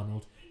Robert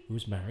Arnold, who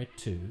was married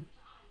to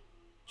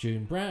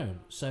June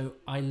Brown. So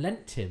I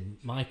lent him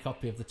my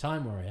copy of The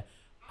Time Warrior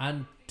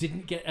and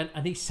didn't get,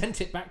 and he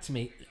sent it back to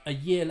me a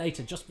year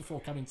later, just before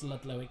coming to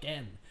Ludlow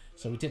again.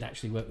 So we did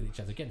actually work with each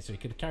other again, so he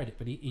could have carried it.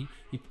 But he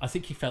I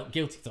think he felt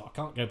guilty. He thought, I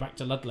can't go back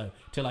to Ludlow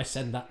till I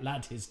send that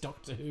lad his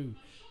Doctor Who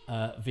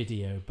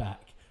video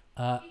back.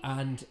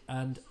 And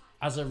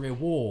as a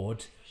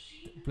reward,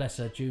 bless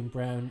her, June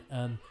Brown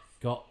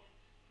got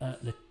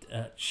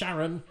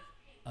Sharon,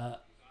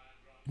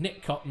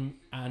 Nick Cotton,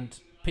 and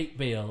Pete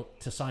Beale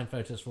to sign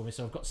photos for me.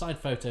 So I've got signed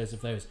photos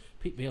of those.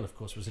 Pete Beale, of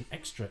course, was an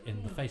extra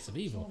in The Face of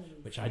Evil,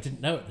 which I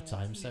didn't know at the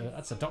time. So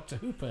that's a Doctor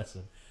Who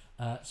person.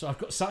 So I've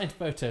got signed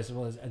photos of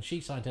all those, and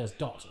she signed hers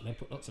Dot, and they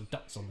put lots of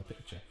dots on the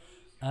picture.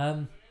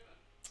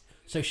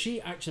 So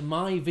she actually,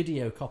 my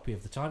video copy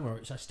of The Time Warrior,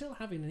 which I still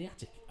have in the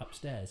attic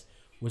upstairs,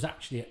 was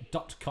actually at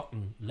Dot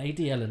Cotton,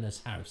 Lady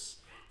Eleanor's house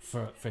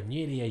for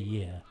nearly a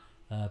year.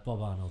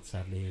 Bob Arnold,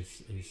 sadly,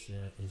 is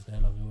no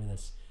longer with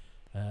us.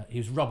 He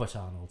was Robert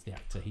Arnold, the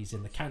actor. He's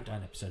in the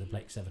Countdown episode of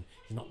Blake 7.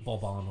 He's not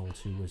Bob Arnold,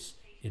 who was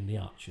in The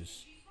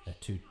Archers. They're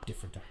two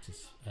different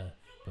actors.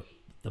 But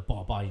the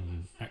Bob I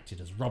knew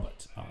acted as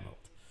Robert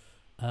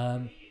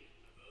Arnold.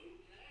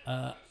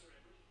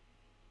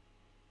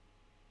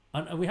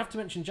 And we have to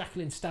mention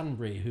Jacqueline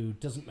Stanbury, who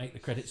doesn't make the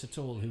credits at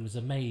all, who was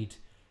a maid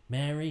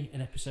Mary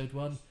in episode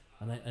 1,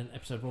 and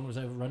episode 1 was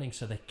overrunning,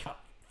 so they cut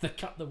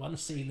the one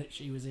scene that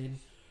she was in.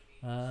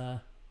 I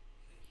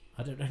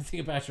don't know anything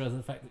about her other than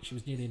the fact that she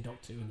was nearly in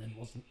Doctor Who and then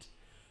wasn't.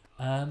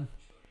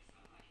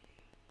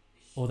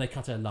 Or they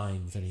cut her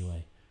lines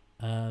anyway.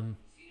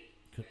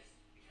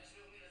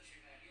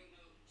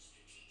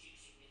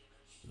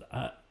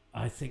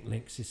 I think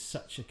Lynx is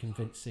such a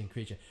convincing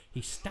creature.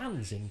 He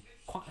stands in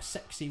quite a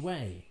sexy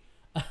way.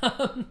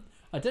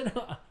 I don't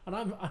know, and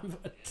I'm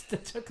a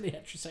totally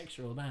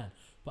heterosexual man,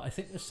 but I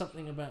think there's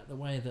something about the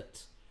way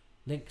that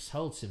Lynx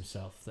holds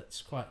himself.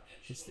 That's quite.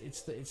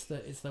 It's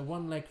the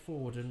one leg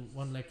forward and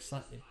one leg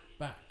slightly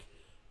back,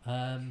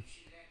 and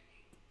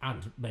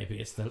maybe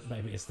it's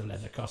the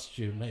leather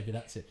costume. Maybe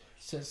that's it.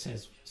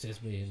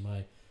 Says me in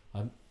my.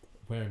 I'm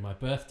wearing my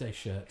birthday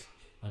shirt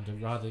and a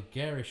rather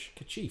garish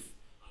kerchief.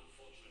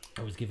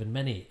 I was given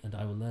many, and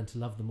I will learn to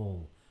love them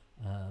all.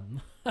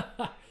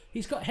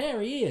 He's got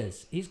hairy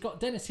ears. He's got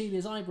Dennis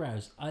Healy's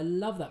eyebrows. I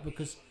love that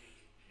because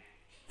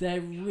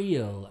they're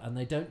real and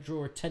they don't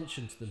draw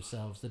attention to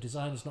themselves. The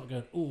designer's not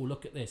going, oh,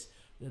 look at this.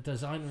 The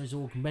designer is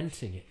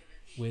augmenting it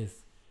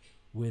with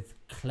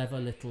clever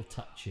little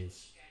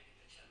touches.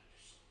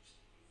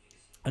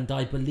 And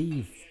I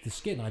believe the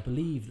skin. I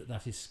believe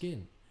that is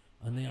skin.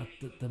 And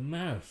the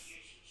mouth.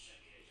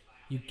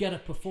 You get a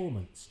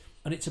performance.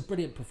 And it's a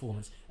brilliant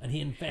performance. And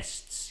he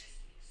invests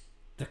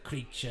the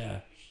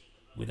creature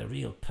with a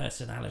real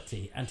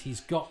personality. And he's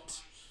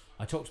got...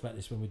 I talked about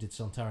this when we did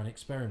Sontaran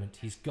Experiment.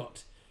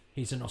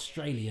 He's an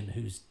Australian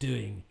who's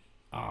doing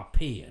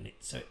RP, and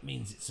so it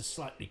means it's a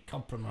slightly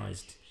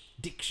compromised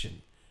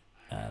diction.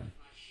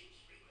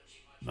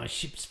 My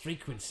ship's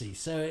frequency.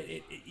 So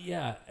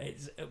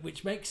it's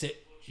which makes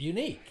it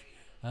unique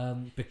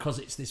because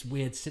it's this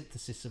weird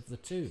synthesis of the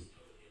two.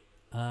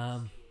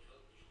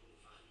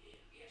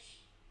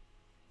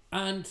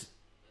 And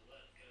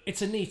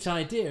it's a neat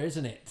idea,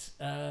 isn't it?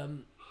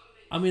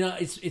 I mean,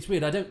 it's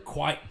weird. I don't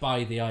quite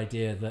buy the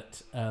idea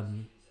that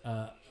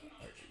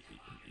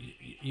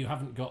you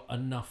haven't got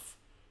enough.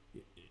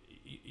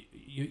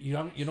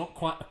 You're not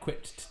quite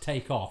equipped to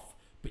take off,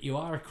 but you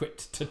are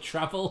equipped to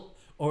travel,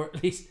 or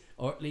at least,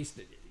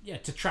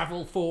 to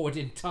travel forward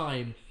in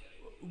time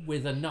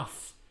with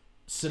enough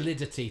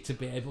solidity to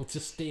be able to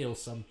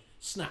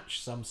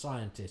snatch some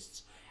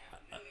scientists.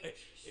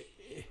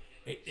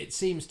 It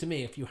seems to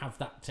me, if you have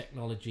that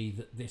technology,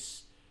 that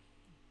this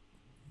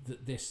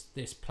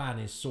plan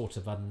is sort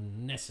of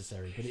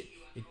unnecessary.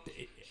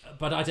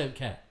 But I don't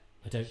care.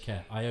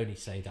 I only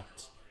say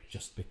that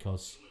just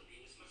because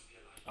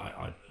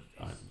I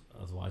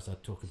otherwise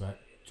I'd talk about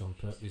John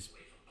Pertwee's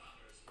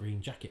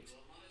green jacket.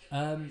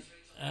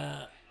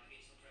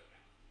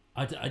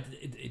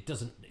 It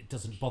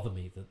doesn't bother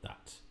me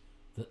that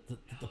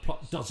the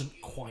plot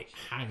doesn't quite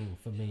hang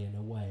for me in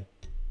a way,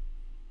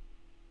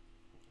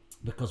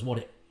 because what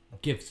it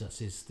gives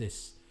us is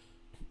this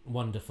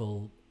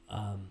wonderful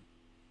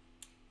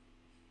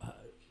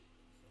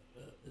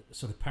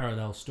sort of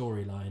parallel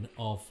storyline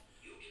of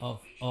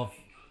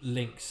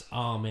Lynx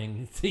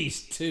arming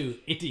these two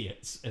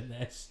idiots and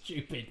their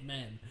stupid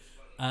men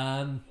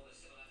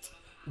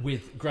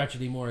with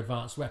gradually more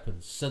advanced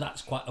weapons. So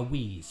that's quite a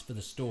wheeze for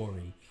the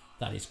story.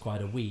 That is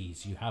quite a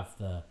wheeze. You have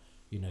the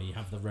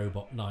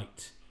robot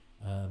knight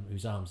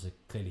whose arms are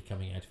clearly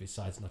coming out of his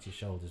sides, not his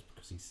shoulders,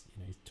 because he's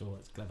tall.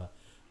 It's clever.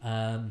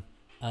 And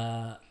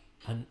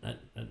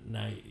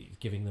now he's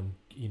giving them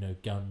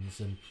guns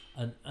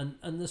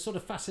and the sort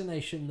of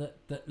fascination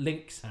that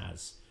Lynx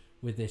has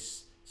with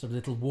this sort of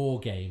little war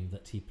game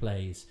that he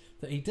plays,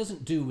 that he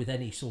doesn't do with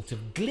any sort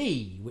of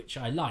glee, which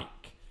I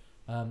like.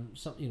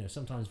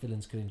 Sometimes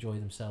villains can enjoy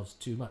themselves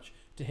too much.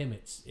 To him,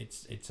 it's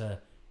a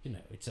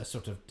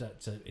sort of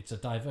it's a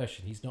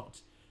diversion. He's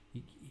not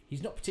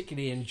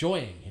particularly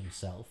enjoying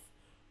himself.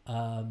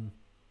 But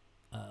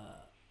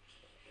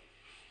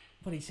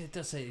he says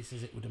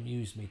it would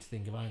amuse me to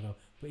think of Ango,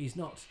 but he's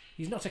not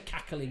a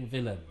cackling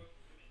villain.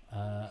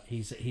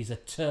 He's a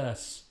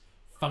terse,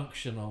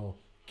 functional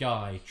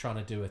guy trying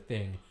to do a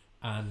thing,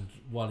 and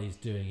while he's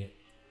doing it,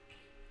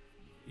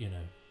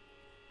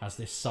 has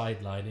this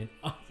sideline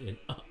in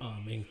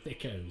arming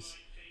thickos.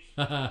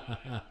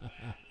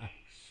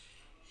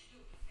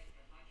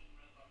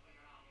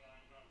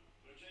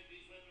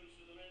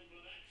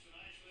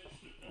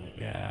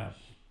 Yeah,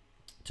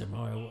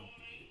 tomorrow.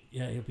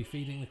 Yeah, he'll be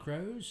feeding the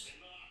crows.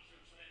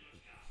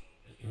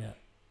 Yeah.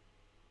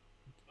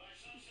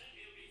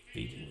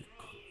 Feeding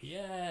the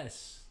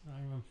yes, I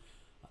remember.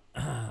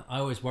 I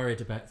always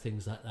worried about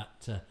things like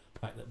that. The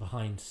fact that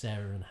behind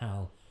Sarah and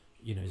Hal,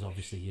 is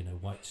obviously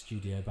white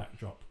studio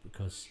backdrop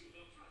because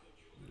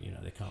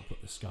they can't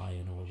put the sky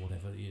in or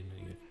whatever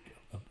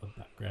a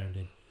background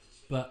in.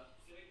 But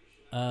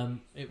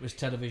it was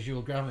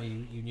televisual grammar.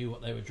 You knew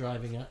what they were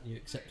driving at. You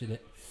accepted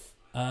it.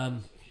 I'll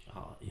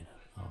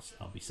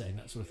be saying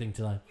that sort of thing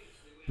till I'm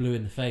blue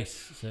in the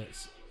face, so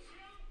it's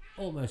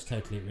almost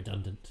totally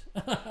redundant.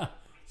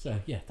 So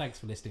yeah, thanks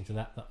for listening to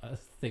that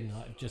thing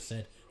that I've just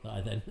said that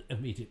I then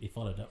immediately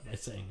followed up by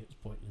saying it was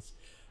pointless.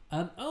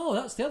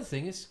 That's the other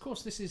thing is, of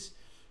course, this is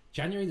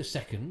January the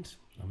 2nd.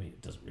 I mean,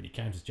 it doesn't really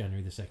count as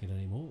January the 2nd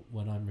anymore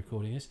when I'm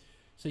recording this.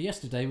 So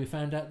yesterday we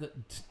found out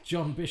that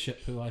John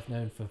Bishop, who I've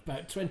known for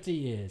about 20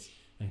 years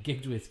and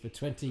gigged with for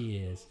 20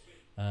 years,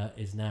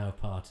 is now a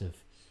part of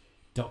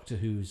Doctor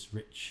Who's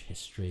rich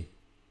history.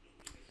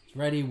 It's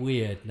really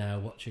weird now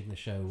watching the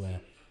show where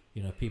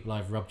people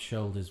I've rubbed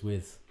shoulders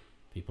with,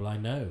 people I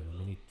know.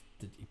 I mean,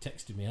 he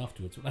texted me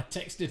afterwards when I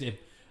texted him.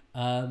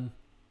 Are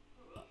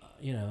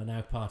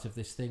now part of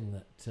this thing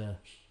that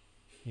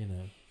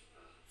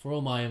for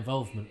all my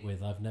involvement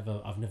with, I've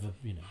never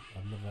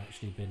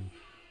actually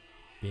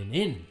been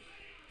in.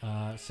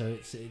 So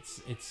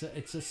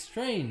it's a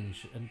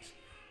strange and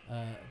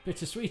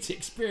bittersweet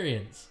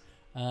experience.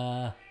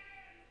 I'm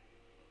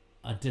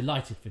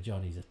delighted for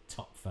John. He's a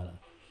top fella,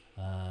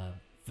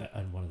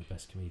 and one of the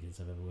best comedians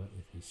I've ever worked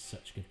with. He's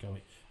such good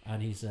comic,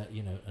 and he's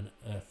an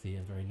earthy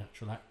and very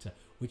natural actor,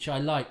 which I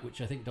like,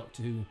 which I think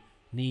Doctor Who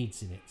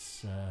needs in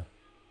its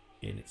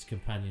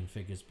companion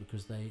figures,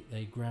 because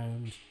they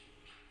ground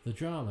the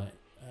drama.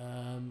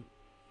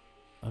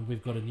 And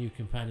we've got a new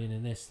companion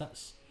in this.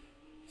 That's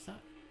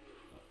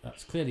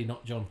clearly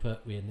not John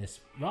Pertwee in this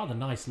rather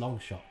nice long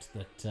shot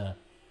that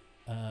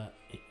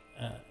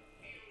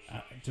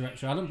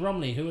director Alan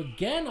Bromley, who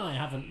again I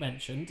haven't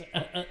mentioned,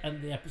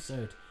 and the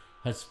episode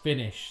has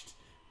finished.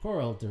 Poor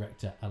old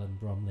director Alan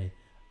Bromley.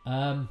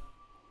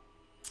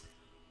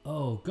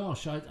 Oh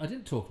gosh, I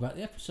didn't talk about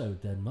the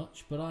episode then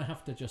much, but I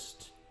have to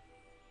just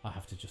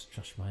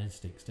trust my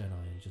instincts, don't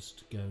I, and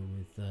just go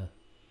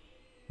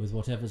with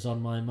whatever's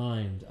on my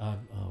mind. I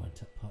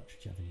went up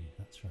Partridge Avenue.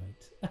 That's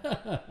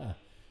right.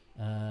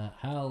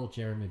 Hal,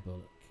 Jeremy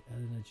Bulloch,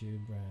 Eleanor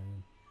June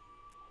Brown.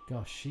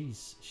 Gosh, she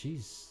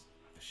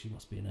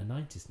must be in her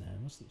 90s now,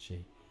 mustn't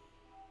she?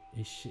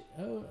 Is she?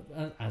 Oh,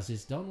 as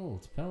is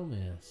Donald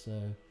Pelmere.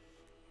 So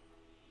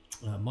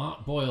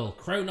Mark Boyle,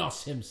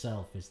 Kronos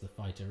himself, is the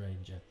fighter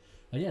ranger.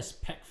 Yes,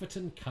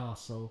 Peckforton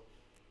Castle,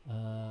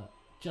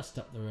 just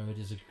up the road.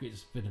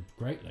 It's been a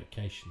great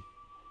location.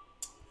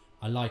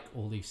 I like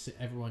all these.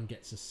 Everyone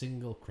gets a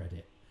single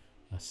credit,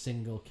 a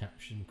single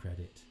caption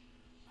credit.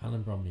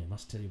 Alan Bromley, I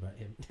must tell you about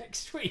him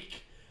next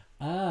week.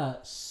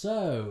 But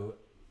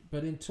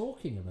in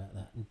talking about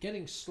that and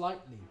getting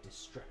slightly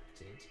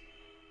distracted,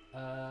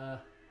 and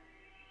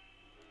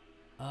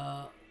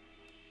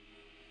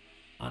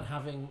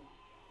having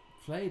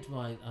played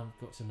my... I've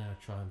got to now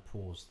try and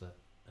pause the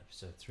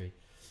episode 3.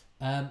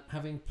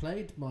 Having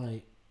played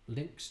my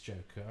Lynx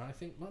Joker, I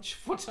think much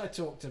of what I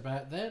talked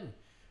about then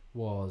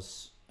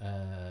was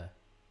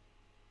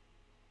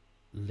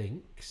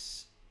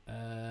Lynx.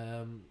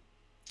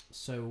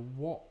 So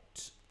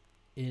what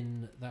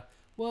in that...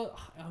 Well,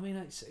 I mean,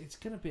 it's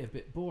going to be a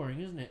bit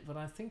boring, isn't it? But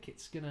I think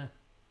it's going to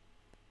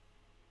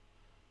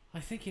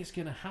have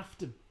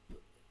to...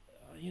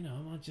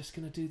 am I just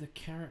going to do the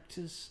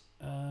characters?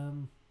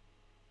 But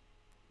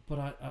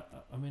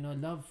I mean, I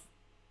love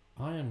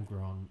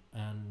Irongron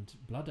and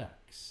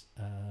Bloodaxe.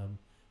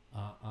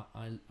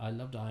 I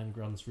loved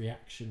Irongron's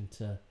reaction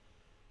to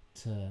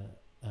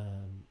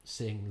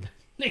seeing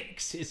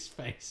Lynx's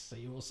face. So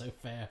you also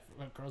fare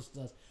across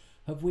us.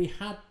 Have we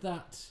had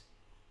that?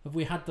 Have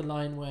we had the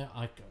line where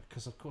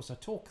because of course I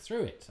talk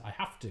through it. I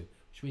have to,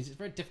 which means it's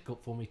very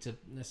difficult for me to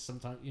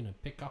sometimes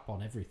pick up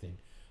on everything.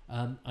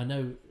 I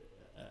know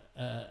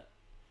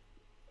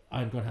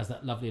Irongron has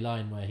that lovely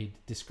line where he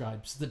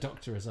describes the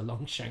Doctor as a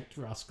long-shanked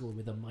rascal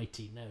with a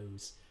mighty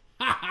nose.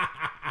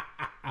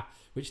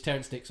 Which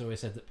Terence Dicks always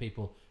said that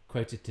people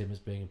quoted him as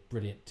being a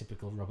brilliant,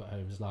 typical Robert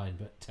Holmes line,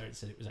 but Terence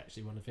said it was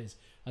actually one of his.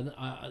 And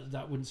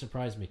that wouldn't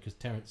surprise me, because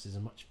Terence is a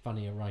much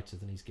funnier writer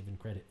than he's given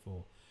credit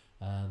for.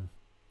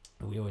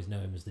 We always know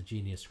him as the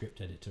genius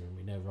script editor, and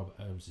we know Robert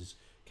Holmes is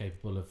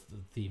capable of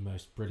the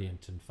most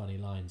brilliant and funny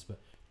lines,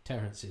 but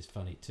Terence is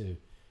funny too.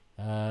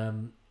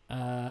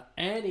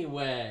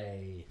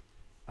 Anyway,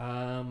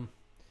 I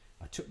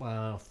took my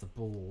eye off the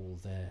ball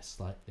there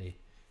slightly,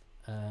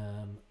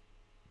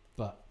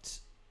 but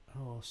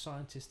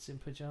scientists in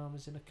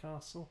pajamas in a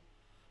castle.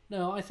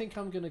 No, I think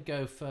I'm going to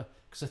go for,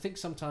 because I think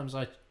sometimes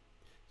I,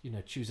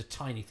 choose a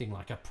tiny thing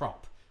like a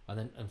prop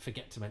and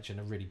forget to mention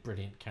a really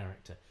brilliant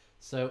character.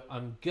 So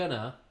I'm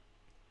gonna,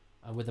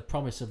 and with the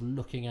promise of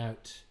looking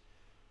out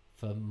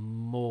for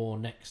more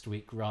next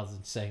week rather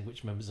than saying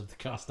which members of the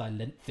cast I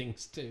lent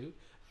things to,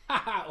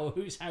 or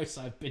whose house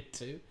I've been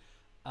to,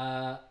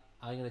 I'm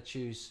going to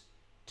choose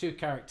 2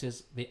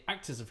 characters, the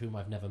actors of whom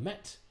I've never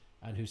met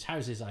and whose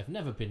houses I've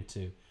never been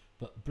to,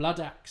 but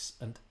Bloodaxe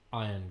and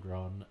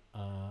Irongron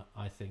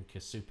I think are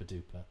super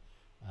duper.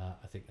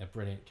 I think they're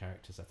brilliant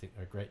characters. I think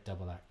they're a great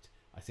double act.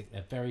 I think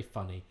they're very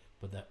funny,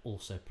 but they're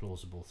also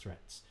plausible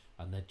threats,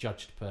 and they're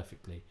judged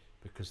perfectly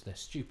because they're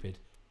stupid,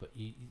 but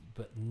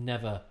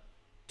never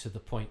to the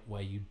point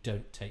where you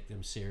don't take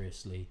them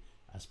seriously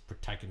as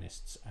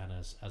protagonists and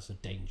as a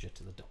danger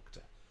to the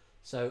Doctor.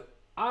 So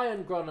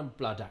Irongron and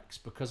Bloodaxe,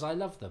 because I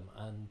love them,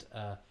 and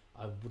I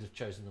would have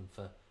chosen them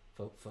for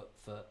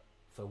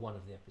one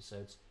of the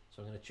episodes,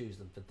 so I'm going to choose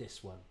them for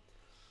this one.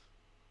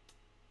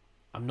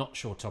 I'm not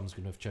sure Tom's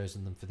going to have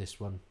chosen them for this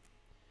one.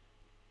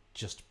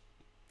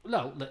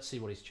 Let's see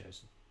what he's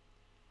chosen.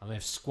 I may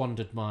have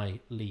squandered my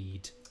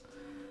lead.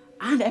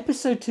 And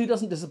episode 2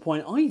 doesn't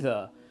disappoint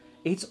either.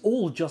 It's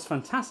all just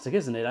fantastic,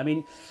 isn't it? I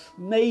mean,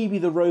 maybe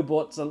the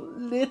robot's a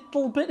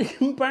little bit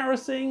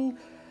embarrassing.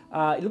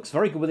 It looks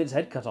very good with its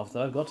head cut off,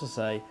 though, I've got to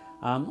say.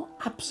 I'm not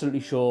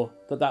absolutely sure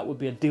that would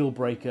be a deal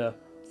breaker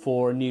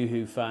for a New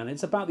Who fan.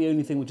 It's about the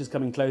only thing which is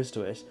coming close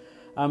to it.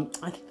 I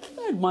think the thing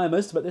I admire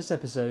most about this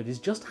episode is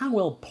just how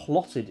well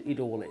plotted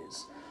it all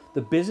is.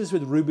 The business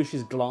with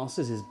Rubish's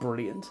glasses is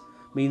brilliant,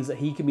 means that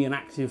he can be an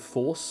active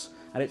force,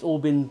 and it's all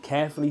been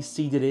carefully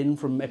seeded in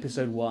from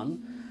episode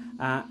 1.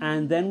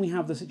 And then we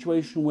have the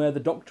situation where the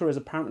Doctor is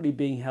apparently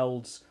being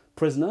held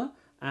prisoner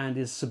and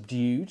is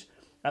subdued.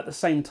 At the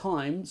same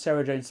time,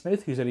 Sarah Jane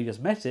Smith, who's only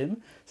just met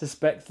him,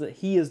 suspects that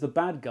he is the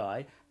bad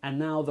guy, and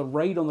now the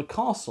raid on the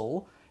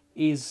castle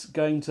is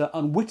going to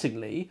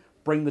unwittingly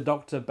bring the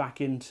Doctor back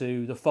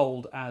into the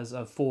fold as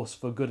a force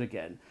for good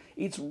again.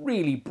 It's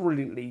really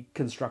brilliantly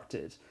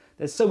constructed.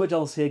 There's so much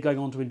else here going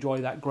on to enjoy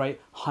that great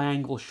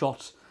high-angle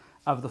shot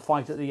of the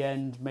fight at the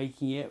end,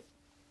 making it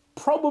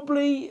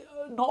probably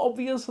not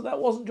obvious that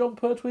wasn't Jon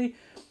Pertwee,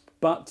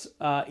 but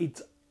I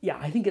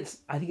think it's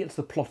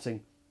the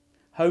plotting.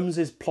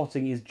 Holmes's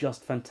plotting is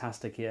just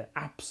fantastic here,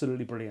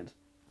 absolutely brilliant.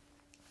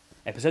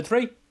 Episode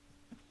 3.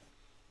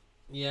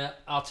 Yeah,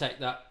 I'll take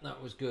that.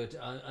 That was good.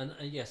 And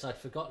yes, I'd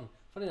forgotten.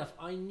 Funny enough,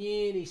 I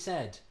nearly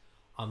said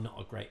I'm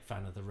not a great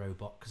fan of the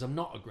robot, because I'm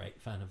not a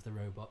great fan of the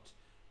robot.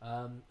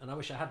 And I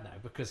wish I had now,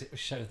 because it would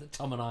show that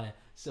Tom and I are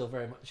still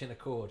very much in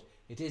accord.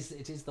 It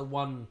is the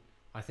one,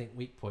 I think,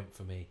 weak point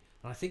for me.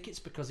 And I think it's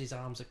because his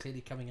arms are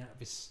clearly coming out of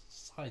his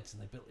sides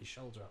and they built his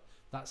shoulder up.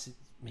 That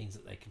means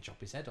that they can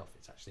chop his head off.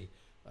 It's actually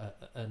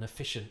an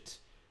efficient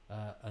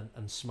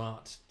and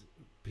smart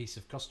piece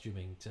of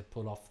costuming to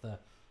pull off the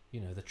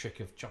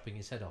trick of chopping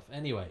his head off.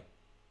 Anyway,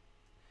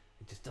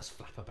 it just does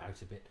flap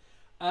about a bit.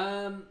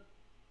 And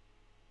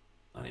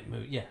it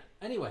moved, yeah.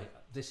 Anyway,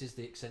 this is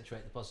the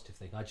accentuate the positive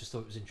thing. I just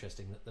thought it was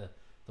interesting that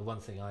the one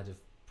thing I'd have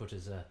put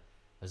as a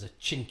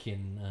chink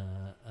in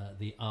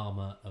the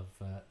armor of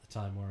the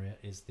Time Warrior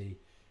is the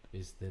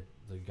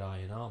guy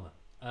in armor.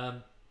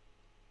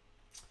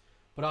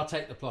 But I'll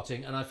take the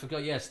plotting, and I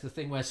forgot. Yes, the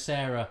thing where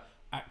Sarah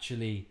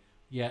actually,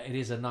 it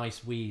is a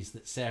nice wheeze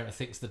that Sarah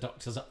thinks the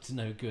Doctor's up to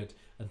no good,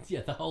 and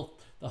the whole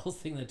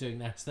thing they're doing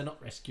now is they're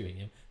not rescuing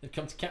him; they've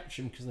come to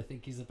capture him because they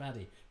think he's a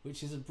baddie,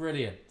 which is a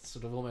brilliant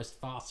sort of almost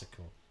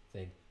farcical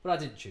thing. But I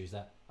didn't choose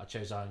that. I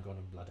chose Iron Gone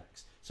and Blood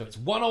Axe, so it's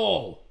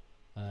 1-1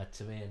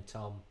 to me and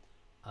Tom.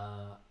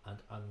 And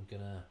I'm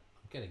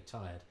getting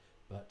tired,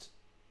 but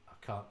I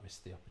can't miss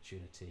the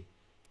opportunity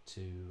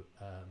to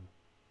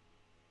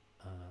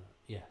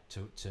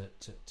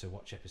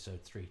watch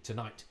episode 3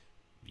 tonight.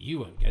 You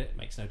won't get it. It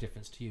makes no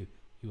difference to you.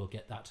 You will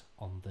get that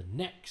on the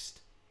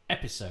next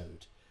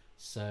episode.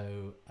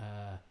 So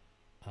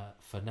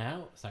for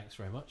now, thanks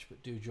very much,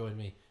 but do join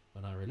me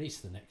when I release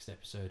the next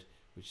episode,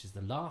 which is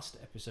the last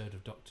episode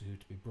of Doctor Who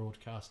to be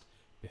broadcast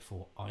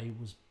before I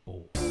was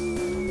born.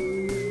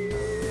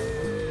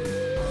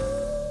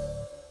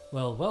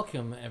 Well,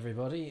 welcome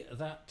everybody.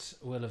 That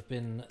will have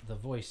been the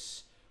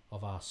voice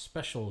of our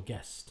special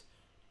guest,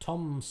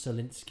 Tom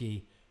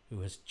Salinsky,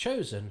 who has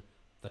chosen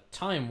the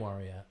Time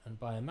Warrior, and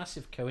by a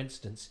massive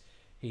coincidence,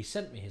 he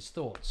sent me his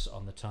thoughts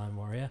on the Time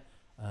Warrior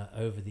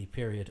over the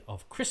period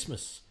of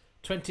Christmas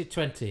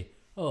 2020.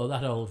 Oh,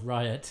 that old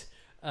riot!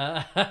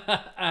 And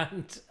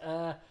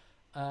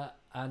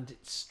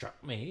it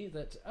struck me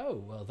that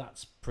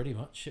that's pretty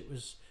much it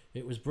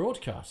was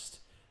broadcast.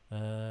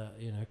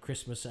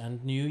 Christmas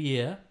and New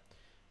Year.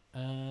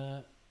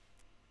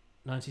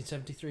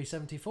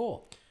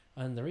 1973-74,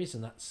 and the reason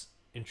that's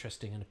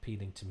interesting and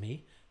appealing to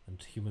me,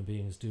 and human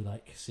beings do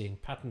like seeing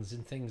patterns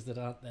in things that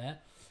aren't there,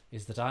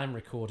 is that I'm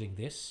recording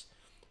this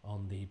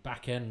on the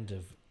back end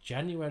of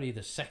January the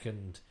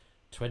 2nd,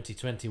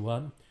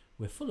 2021.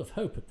 We're full of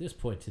hope at this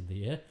point in the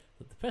year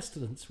that the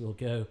pestilence will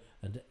go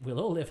and we'll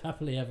all live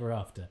happily ever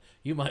after.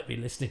 You might be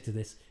listening to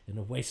this in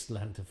a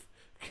wasteland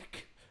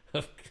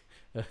of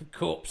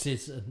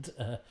corpses and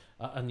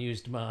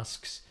unused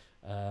masks,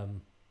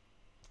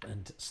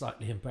 and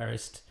slightly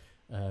embarrassed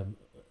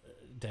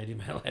Daily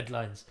Mail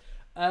headlines.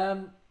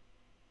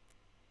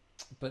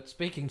 But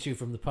speaking to you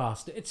from the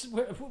past,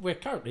 we're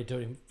currently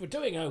doing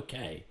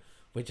okay.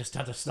 We just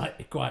had a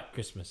slightly quiet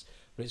Christmas,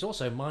 but it's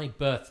also my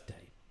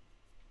birthday.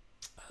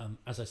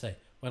 As I say,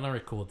 when I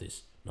record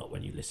this, not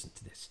when you listen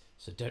to this,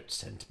 so don't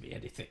send me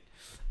anything.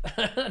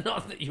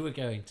 Not that you were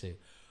going to,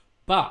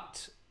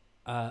 but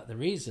the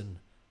reason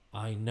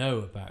I know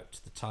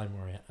about the Time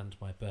Warrior and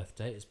my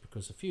birthday is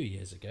because a few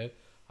years ago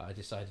I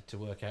decided to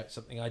work out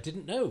something I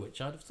didn't know, which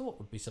I'd have thought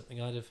would be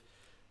something I'd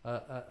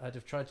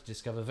have tried to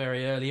discover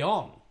very early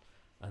on,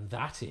 and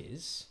that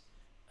is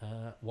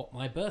what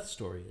my birth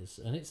story is,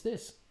 and it's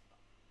this.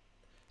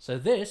 So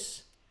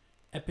this,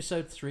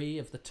 episode 3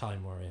 of the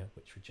Time Warrior,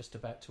 which we're just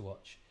about to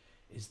watch,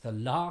 is the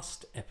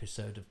last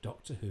episode of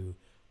Doctor Who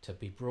to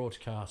be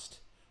broadcast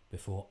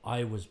before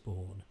I was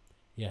born.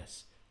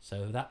 Yes,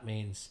 so that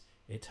means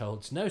it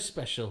holds no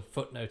special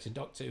footnote in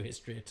Doctor Who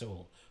history at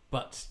all.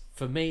 But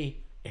for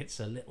me, it's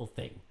a little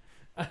thing.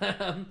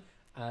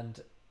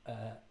 And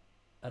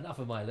enough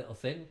of my little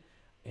thing.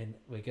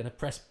 We're going to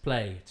press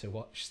play to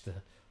watch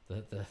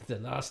the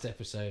last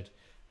episode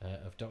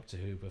of Doctor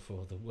Who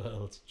before the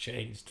world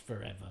changed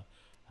forever.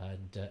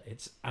 And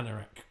its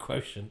anorak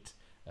quotient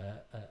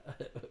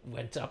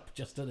went up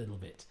just a little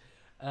bit.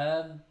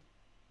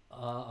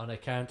 On a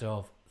count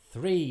of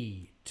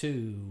 3,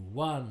 2,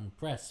 1,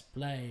 press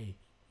play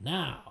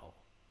now.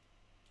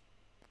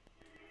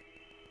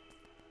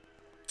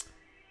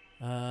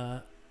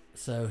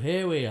 So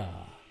here we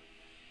are,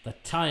 the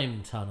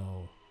time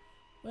tunnel.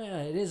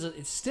 Well,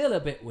 it's still a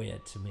bit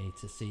weird to me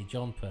to see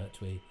Jon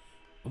Pertwee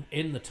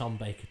in the Tom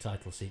Baker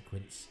title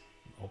sequence,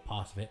 or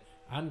part of it,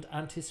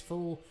 and his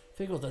full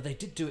figure. Although they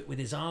did do it with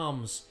his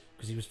arms,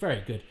 because he was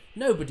very good.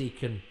 Nobody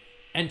can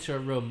enter a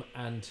room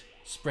and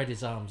spread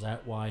his arms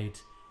out wide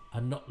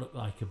and not look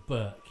like a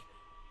Burke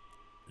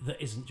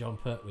that isn't Jon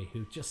Pertwee,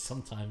 who just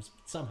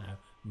somehow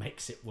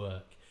makes it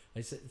work.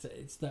 It's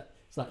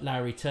like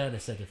Larry Turner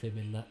said of him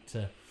in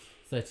that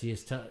 30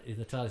 Years in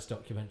the TARDIS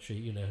documentary.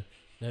 You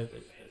know,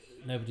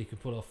 nobody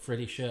could pull off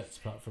frilly shirts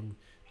apart from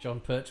Jon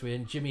Pertwee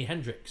and Jimi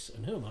Hendrix.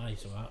 And who am I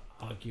to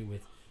argue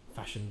with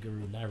fashion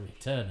guru Larry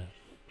Turner?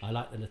 I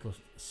like the little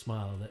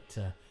smile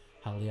that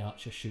Hal the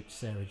Archer shoots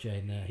Sarah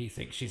Jane there. He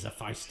thinks she's a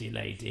feisty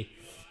lady.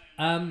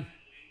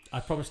 I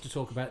promised to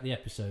talk about the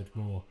episode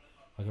more.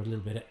 I got a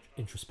little bit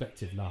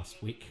introspective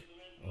last week,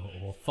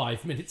 or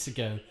 5 minutes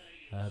ago,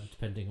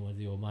 depending on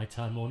whether you're my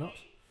time or not.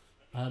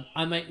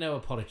 I make no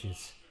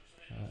apologies.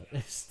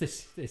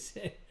 This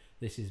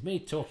is me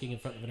talking in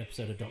front of an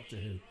episode of Doctor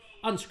Who,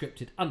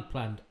 unscripted,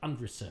 unplanned,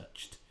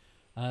 unresearched.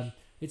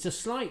 It's a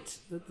slight,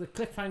 the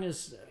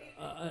cliffhanger's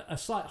a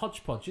slight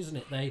hodgepodge, isn't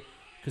it?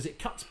 Because it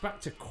cuts back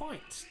to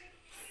quite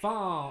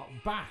far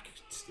back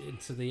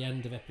into the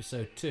end of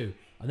episode 2,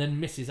 and then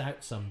misses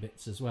out some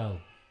bits as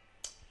well,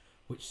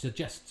 which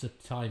suggests a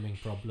timing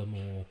problem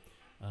or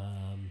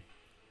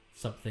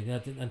something.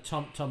 And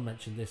Tom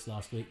mentioned this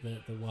last week,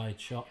 the wide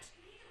shot.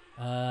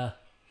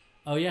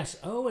 Oh yes.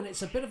 Oh, and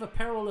it's a bit of a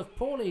Peril of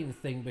Pauline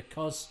thing,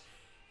 because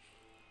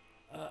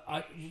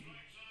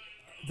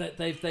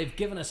they've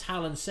given us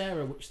Hal and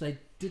Sarah, which they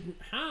didn't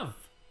have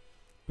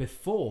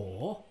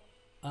before,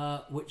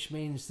 which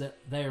means that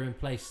they're in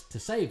place to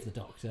save the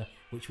Doctor,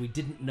 which we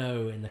didn't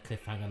know in the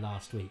cliffhanger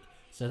last week.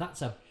 So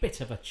that's a bit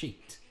of a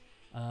cheat.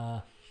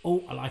 I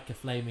like a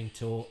flaming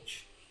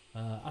torch.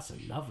 That's a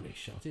lovely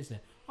shot, isn't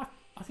it?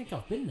 I think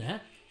I've been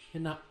there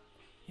in that.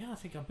 Yeah, I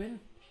think I've been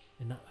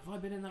in that. Have I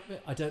been in that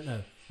bit? I don't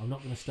know. I'm not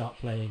going to start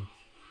playing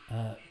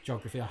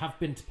geography. I have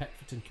been to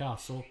Peckforton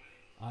Castle,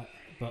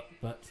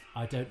 but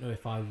I don't know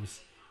if I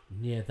was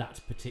near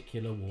that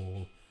particular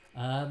wall.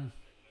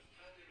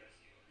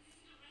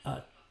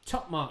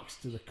 Top marks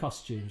to the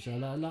costumes. I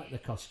like the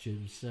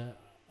costumes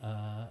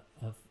of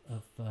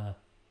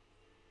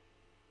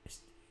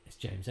it's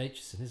James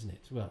Aitchison, isn't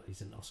it? Well,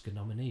 he's an Oscar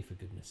nominee, for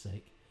goodness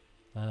sake.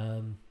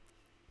 I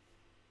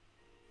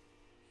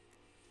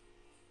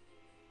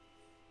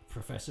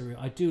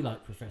do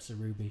like Professor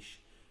Rubish,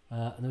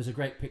 and there was a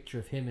great picture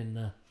of him in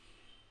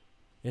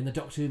the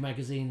Doctor Who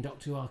magazine,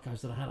 Doctor Who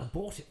Archives, that I had. I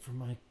bought it from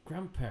my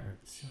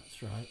grandparents.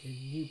 That's right, in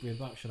Newbury in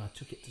Berkshire. I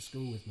took it to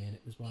school with me, and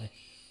it was why I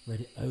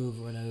read it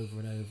over and over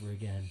and over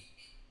again.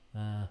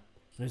 And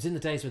it was in the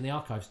days when the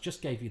archives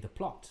just gave you the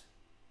plot,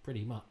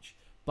 pretty much,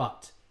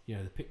 but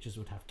the pictures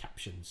would have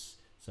captions,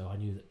 so I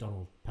knew that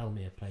Donald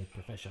Pelmier played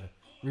Professor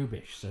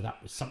Rubish, so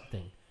that was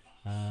something.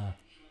 There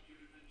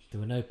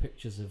were no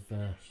pictures of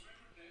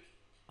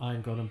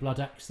Iron Gron and Blood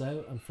Axe,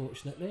 though,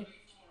 unfortunately.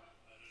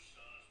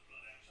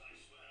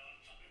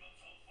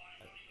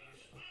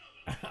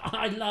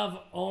 I love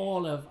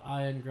all of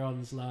Iron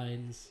Gron's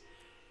lines,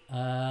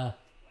 and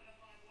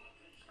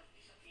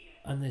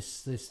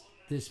this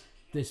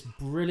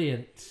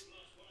brilliant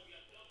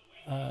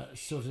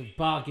sort of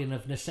bargain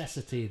of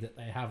necessity that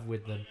they have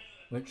with them,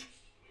 which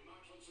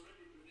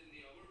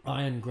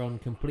Iron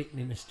Gron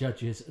completely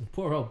misjudges, and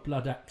poor old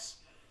Blood Axe,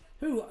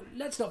 who,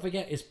 let's not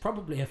forget, is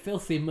probably a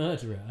filthy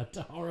murderer,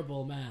 a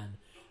horrible man,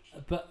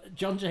 but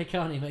John J.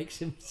 Carney makes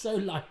him so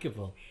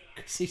likeable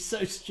because he's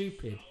so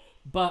stupid,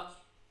 but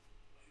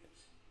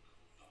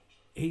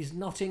he's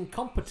not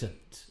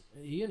incompetent,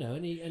 and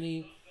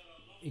he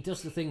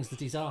does the things that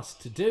he's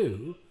asked to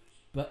do,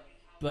 but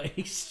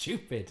he's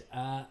stupid,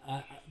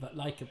 but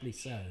likeably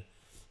so.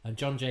 And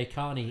John J.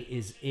 Carney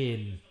is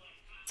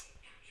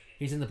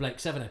he's in the Blake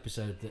 7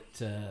 episode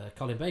that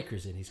Colin Baker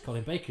is in. He's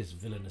Colin Baker's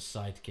villainous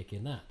sidekick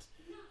in that.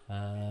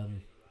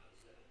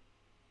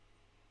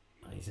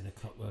 He's in A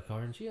Clockwork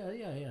Orange. Yeah,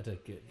 he had a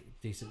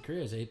decent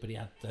career, but he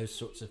had those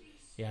sorts of,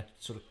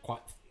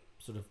 quite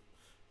sort of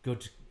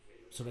good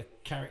sort of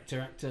character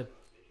actor,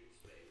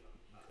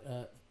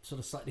 sort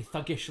of slightly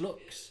thuggish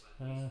looks.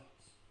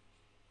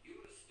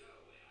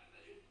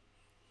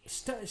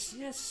 It's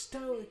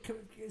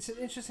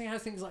interesting how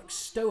things like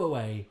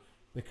Stowaway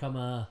become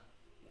a,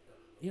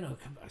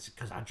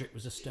 because Adric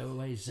was a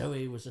stowaway,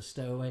 Zoe was a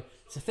stowaway.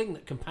 It's a thing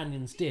that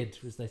companions did,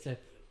 was they said,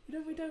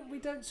 we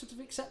don't sort of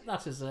accept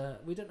that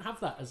we don't have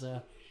that as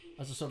a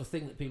sort of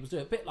thing that people do.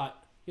 A bit like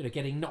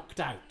getting knocked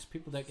out.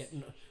 People don't get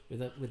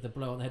with the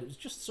blow on the head. It was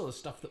just sort of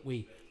stuff that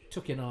we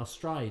took in our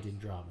stride in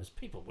dramas.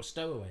 People were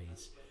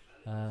stowaways.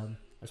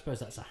 I suppose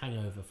that's a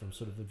hangover from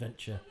sort of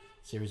adventure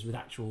series with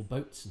actual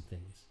boats and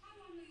things.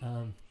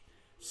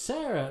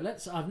 Sarah,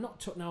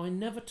 I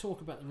never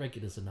talk about the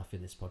regulars enough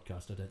in this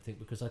podcast, I don't think,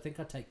 because I think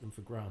I take them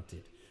for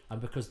granted,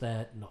 and because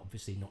they're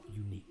obviously not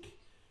unique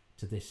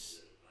to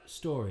this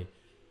story.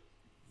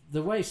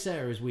 the way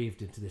Sarah is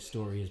weaved into this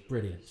story is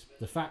brilliant.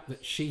 The fact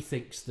that she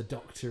thinks the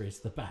Doctor is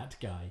the bad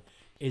guy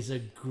is a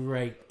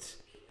great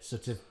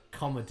sort of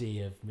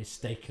comedy of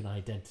mistaken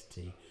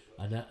identity,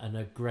 and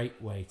a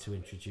great way to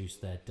introduce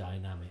their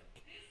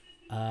dynamic.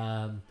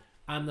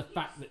 And the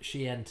fact that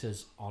she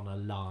enters on a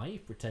lie,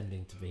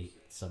 pretending to be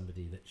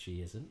somebody that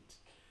she isn't.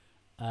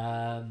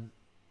 I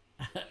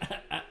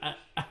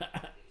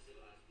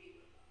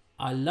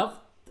love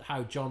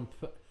how John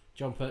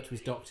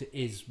Pertwee's Doctor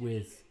is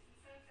with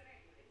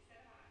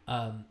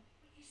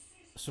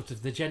sort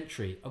of the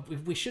gentry.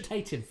 We should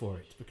hate him for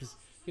it because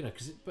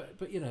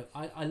but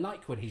I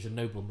like when he's a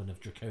nobleman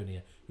of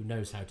Draconia who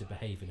knows how to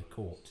behave in a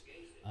court,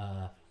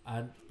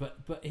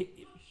 but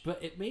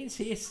it means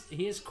he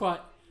is quite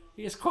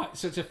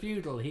sort of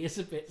feudal. He is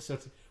a bit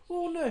sort of,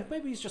 oh no,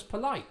 maybe he's just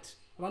polite.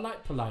 And I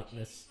like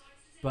politeness,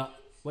 but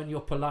when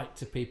you're polite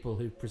to people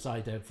who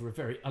preside over a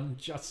very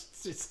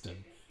unjust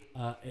system,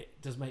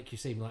 it does make you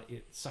seem like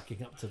you're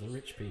sucking up to the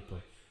rich people.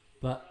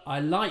 But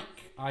I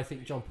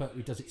think John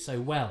Pertwee does it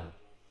so well,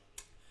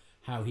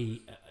 how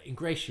he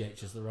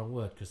ingratiates is the wrong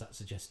word because that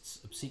suggests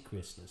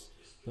obsequiousness,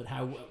 but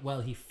how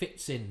well he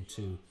fits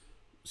into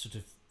sort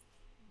of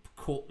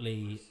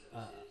courtly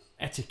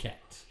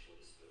etiquette.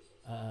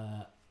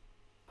 I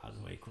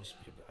don't know, of course,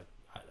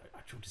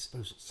 actual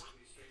disposals.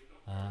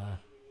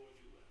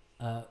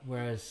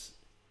 Whereas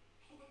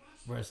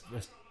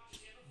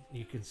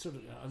you can sort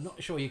of, I'm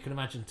not sure you can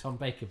imagine Tom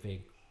Baker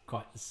being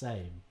quite the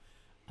same.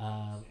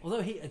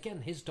 Although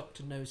his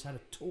Doctor knows how to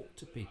talk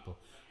to people.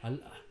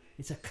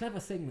 It's a clever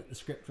thing that the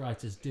script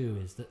writers do,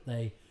 is that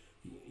they,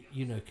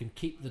 can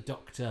keep the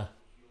Doctor.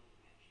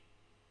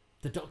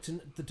 The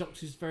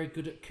Doctor is very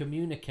good at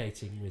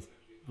communicating with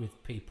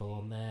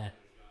people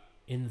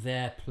in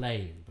their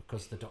plane,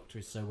 because the Doctor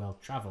is so well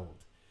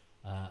travelled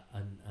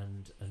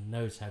and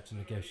knows how to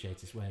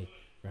negotiate his way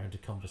around a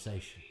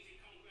conversation.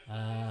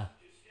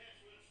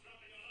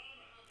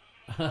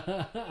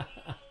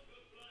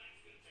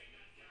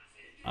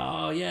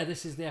 Oh yeah,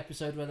 this is the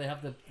episode where they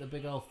have the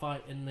big old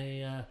fight in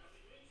the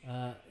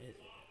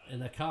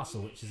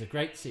castle, which is a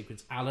great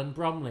sequence. Alan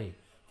Bromley,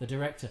 the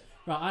director.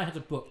 Right, I had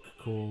a book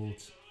called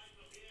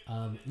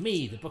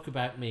Me, the book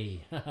about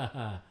me.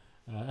 And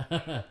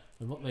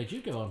what made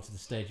you go onto the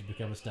stage and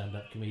become a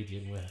stand-up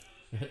comedian, where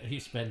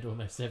you spend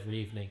almost every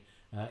evening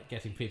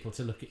getting people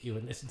to look at you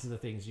and listen to the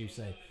things you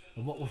say?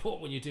 And what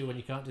will you do when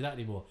you can't do that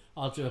anymore?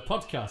 I'll do a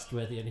podcast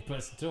where the only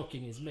person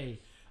talking is me.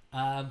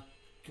 God,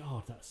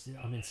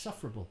 I'm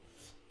insufferable.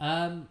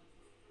 But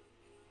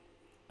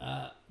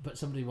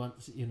somebody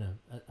once,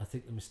 I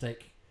think the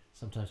mistake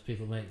sometimes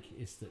people make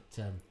is that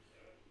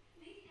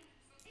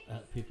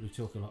people who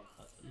talk a lot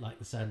like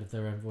the sound of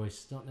their own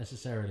voice, not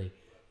necessarily.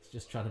 It's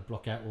just trying to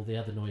block out all the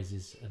other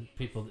noises. And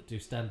people that do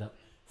stand up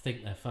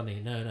think they're funny.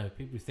 No,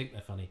 people who think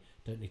they're funny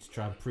don't need to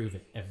try and prove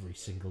it every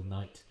single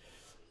night.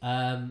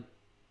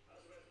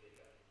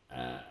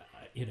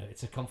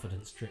 It's a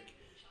confidence trick.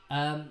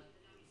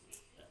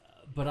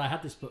 But I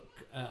had this book.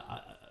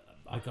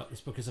 I got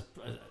this book as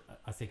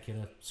I think in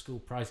a school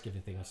prize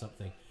giving thing or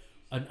something.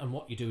 And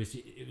what you do is,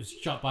 it was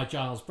by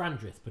Giles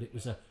Brandreth, but it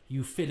was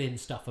you fill in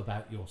stuff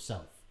about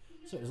yourself.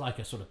 So it was like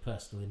a sort of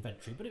personal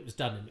inventory, but it was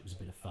done and it was a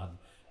bit of fun.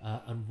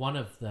 And one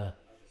of the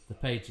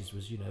pages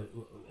was,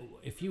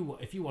 if you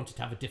wanted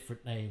to have a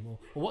different name, or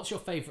what's your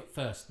favourite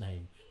first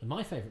name? And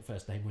my favourite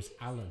first name was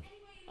Alan.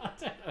 I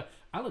don't know.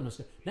 Alan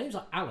was names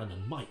like Alan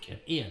and Mike and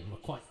Ian were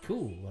quite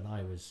cool when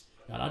I was.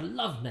 And I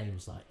love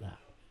names like that.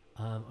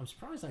 I'm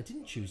surprised I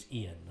didn't choose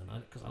Ian,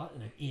 because I like the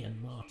name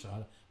Ian Martyr.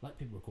 I like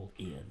people who are called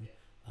Ian,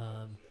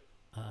 and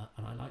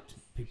I liked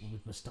people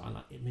with moustache. I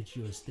like Image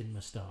Ewer's thin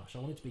moustache. I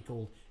wanted to be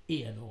called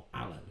Ian or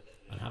Alan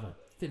and have a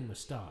thin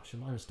moustache,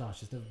 and my moustache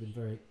has never been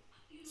very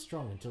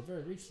strong until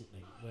very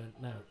recently, where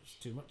now it's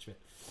too much of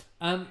it.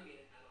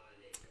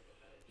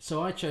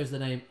 So I chose the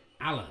name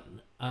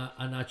Alan,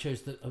 and I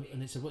chose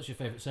and it said, "What's your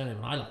favourite surname?"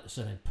 And I like the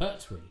surname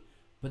Pertwee.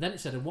 But then it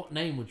said, "And what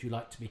name would you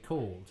like to be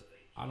called?"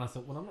 And I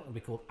thought, well, I'm not going to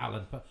be called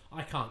Alan.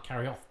 I can't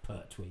carry off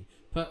Pertwee.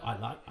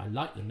 I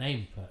like the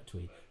name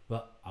Pertwee,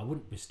 but I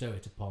wouldn't bestow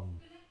it upon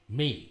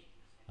me.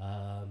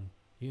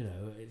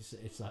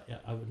 It's like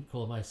I wouldn't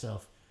call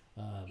myself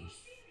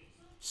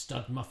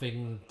Stud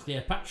Muffing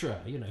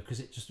Cleopatra,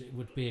 because it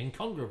would be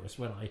incongruous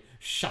when I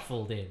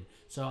shuffled in.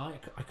 So I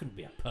couldn't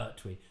be a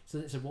Pertwee. So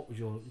then it said, what was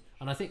your...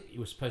 And I think you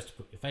were supposed to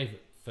put your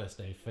favourite first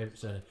name, favourite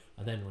surname,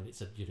 and then when it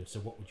said,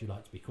 so what would you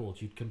like to be called,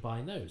 you'd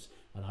combine those.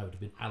 And I would have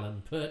been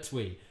Alan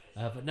Pertwee.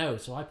 But no,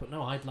 so I put,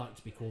 no, I'd like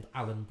to be called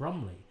Alan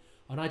Bromley.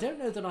 And I don't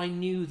know that I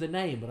knew the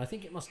name, but I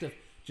think it must have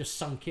just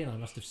sunk in. I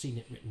must have seen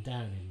it written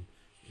down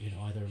in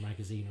either a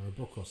magazine or a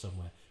book or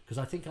somewhere, because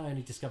I think I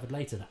only discovered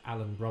later that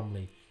Alan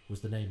Bromley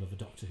was the name of a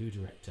Doctor Who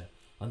director,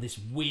 and this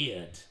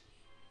weird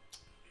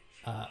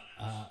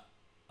that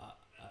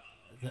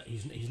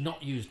he's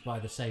not used by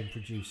the same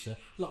producer.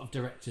 A lot of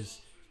directors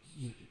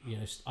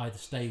either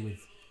stay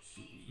with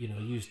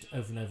used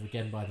over and over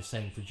again by the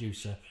same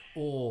producer,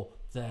 or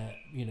they're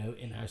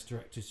in-house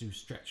directors who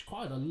stretch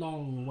quite a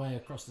long way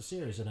across the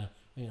series, and a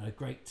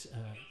great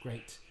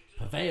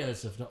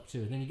purveyors of Doctor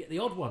Who, and then you get the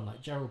odd one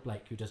like Gerald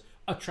Blake, who does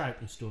a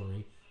Troughton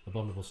story,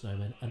 Abominable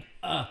Snowmen, and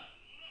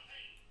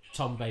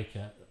Tom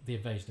Baker, The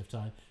Invasion of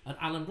Time, and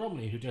Alan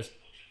Bromley, who does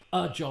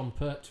a John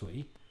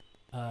Pertwee,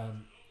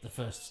 the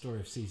first story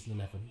of season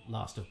 11,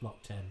 last of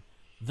Block 10,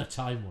 The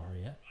Time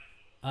Warrior,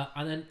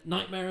 and then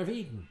Nightmare of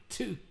Eden,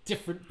 two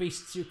different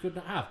beasts you could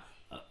not have,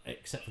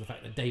 except for the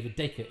fact that David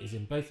Dacre is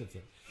in both of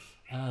them.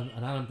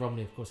 And Alan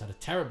Bromley, of course, had a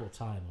terrible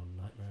time on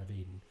Nightmare of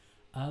Eden.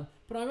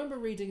 But I remember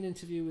reading an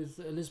interview with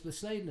Elizabeth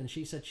Sladen, and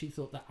she said she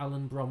thought that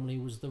Alan Bromley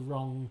was the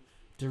wrong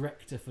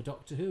director for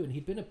Doctor Who, and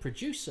he'd been a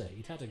producer.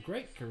 He'd had a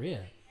great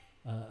career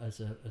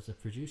as a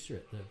producer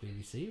at the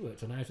BBC,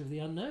 worked on Out of the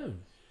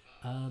Unknown.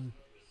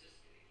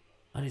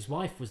 And his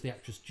wife was the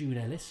actress June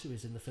Ellis, who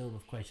is in the film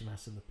of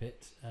Quatermass and the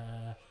Pit.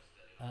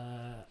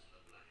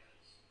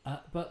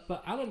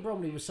 But Alan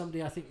Bromley was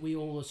somebody I think we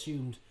all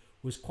assumed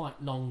was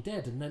quite long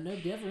dead, and then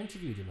nobody ever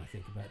interviewed him, I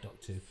think, about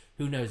Doctor Who.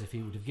 Who knows if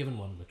he would have given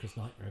one, because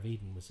Nightmare of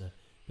Eden was a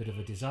bit of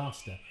a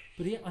disaster.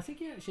 But I think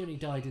he actually only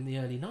died in the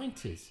early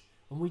 90s,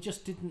 and we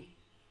just didn't...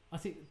 I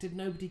think, did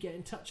nobody get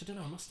in touch? I don't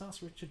know, I must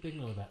ask Richard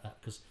Bignell about that,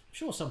 because I'm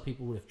sure some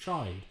people would have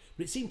tried,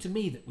 but it seemed to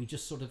me that he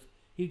just sort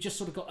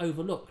of got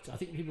overlooked. I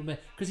think people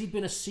because he'd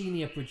been a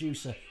senior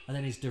producer, and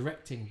then his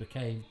directing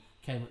came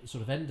at the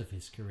sort of end of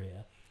his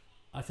career.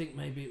 I think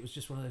maybe it was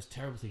just one of those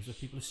terrible things where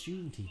people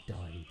assumed he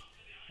died.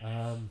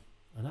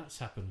 And that's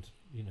happened,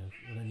 and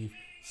then you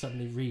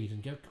suddenly read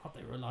and go, God,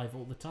 they were alive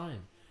all the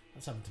time.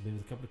 That's happened to me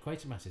with a couple of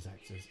Quatermass's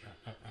actors.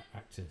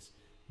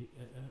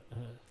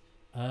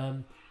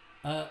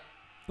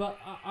 But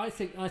I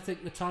think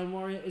the Time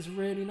Warrior is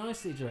really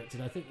nicely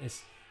directed. I think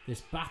this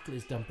battle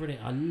is done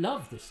brilliant. I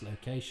love this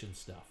location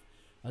stuff,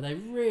 and they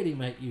really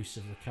make use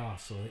of the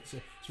castle. It's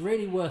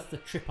really worth the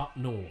trip up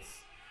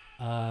north.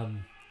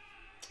 And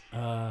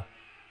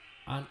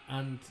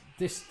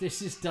this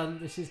is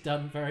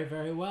done very,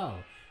 very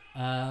well.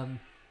 And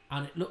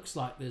it looks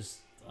like there's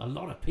a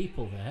lot of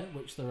people there,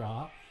 which there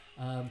are.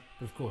 But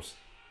of course,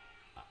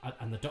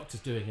 and the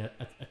Doctor's doing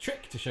a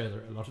trick to show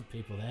there are a lot of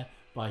people there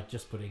by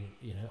just putting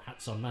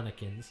hats on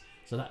mannequins.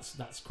 So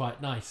that's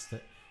quite nice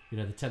that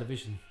the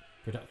television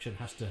production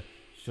has to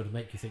sort of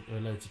make you think there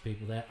are loads of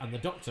people there, and the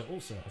Doctor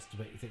also has to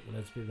make you think there are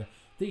loads of people there.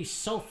 These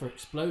sulphur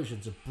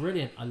explosions are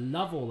brilliant. I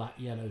love all that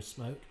yellow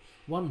smoke.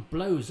 One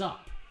blows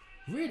up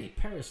really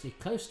perilously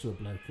close to a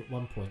bloke at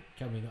one point,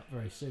 coming up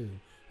very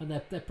soon. And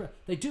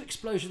they do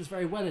explosions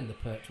very well in the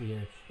Pertwee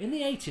era. In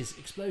the 80s,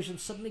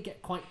 explosions suddenly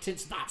get quite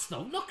tense.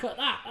 Look at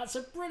that! That's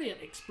a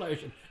brilliant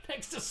explosion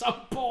next to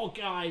some poor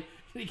guy.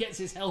 He gets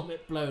his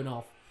helmet blown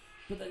off.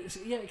 But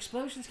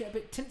explosions get a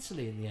bit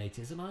tinsely in the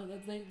 80s, and I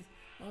think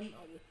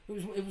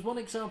it was one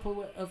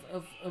example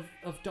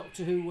of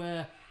Doctor Who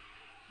where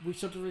we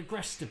sort of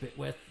regressed a bit,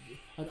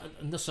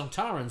 and the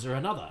Sontarans are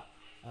another.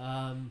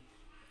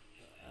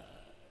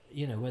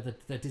 Where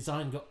the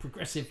design got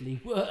progressively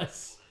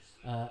worse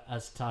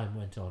as time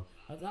went on.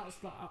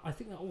 I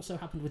think that also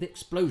happened with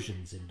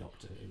explosions in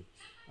Doctor Who.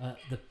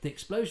 The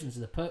explosions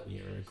in the Pertwee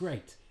era are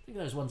great. I think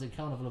those ones in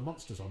Carnival of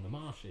Monsters on the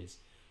marshes.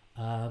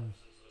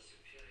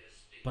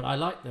 But I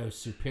like those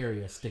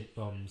superior stink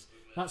bombs.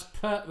 That's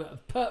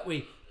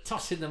Pertwee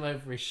tossing them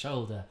over his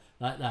shoulder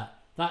like that.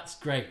 That's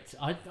great.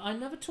 I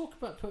never talk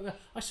about Pertwee.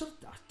 I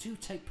do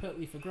take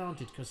Pertwee for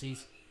granted because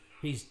he's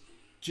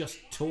just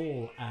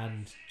tall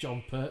and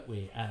John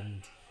Pertwee,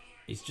 and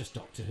he's just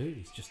Doctor Who.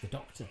 He's just the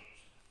Doctor.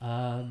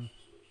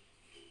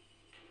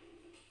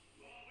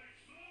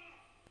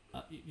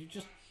 You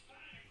just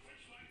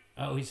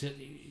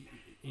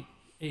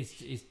he's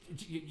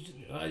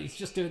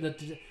just doing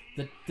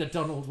the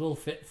Donald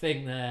Wolfett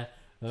thing there.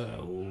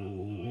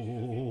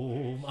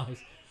 Oh my!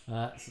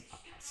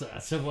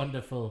 That's a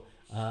wonderful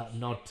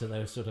nod to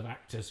those sort of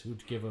actors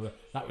who'd give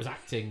that was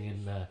acting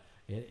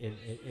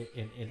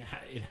in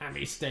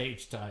hammy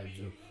stage times.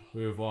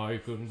 If I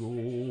can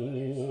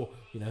go,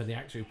 the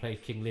actor who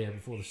played King Lear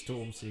before the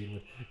storm scene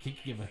would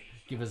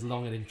give as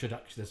long an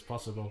introduction as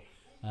possible.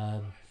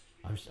 I'm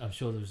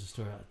sure there was a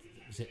story.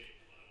 Was it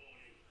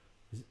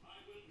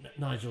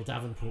Nigel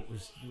Davenport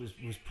was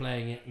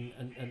playing it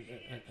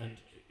and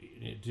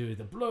do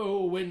the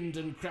blow wind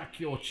and crack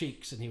your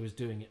cheeks, and he was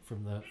doing it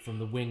from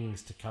the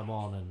wings to come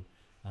on,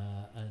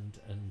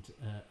 and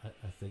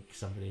I think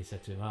somebody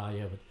said to him,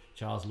 but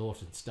Charles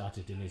Lawton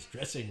started in his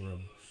dressing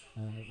room.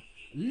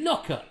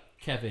 Look at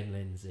Kevin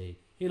Lindsay.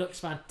 He looks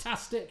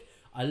fantastic.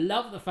 I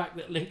love the fact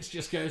that Lynx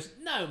just goes,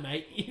 no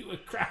mate, you were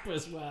crap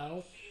as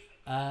well.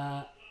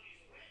 And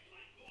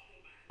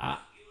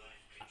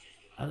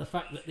the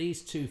fact that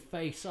these two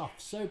face off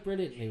so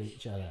brilliantly with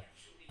each other.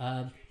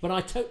 But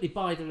I totally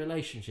buy the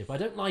relationship. I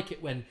don't like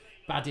it when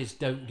baddies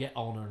don't get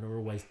on and are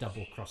always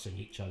double-crossing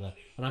each other.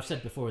 And I've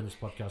said before in this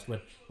podcast,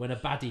 when a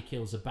baddie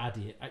kills a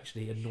baddie, it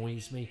actually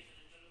annoys me.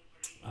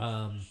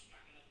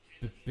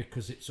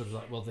 Because it's sort of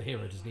like, well, the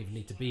hero doesn't even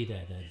need to be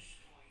there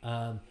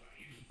then.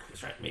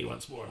 Threaten me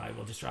once more and I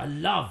will destroy. I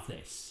love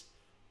this.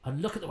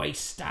 And look at the way he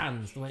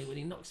stands, the way when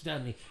he knocks it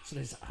down, he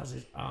sort of has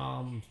his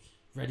arms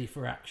ready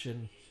for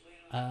action.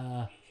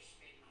 But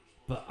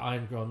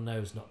Irongron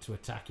knows not to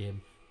attack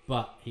him.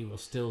 but he will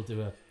still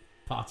do a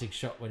parting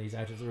shot when he's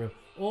out of the room.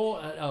 Or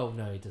oh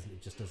no, he doesn't. He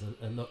just does a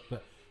look.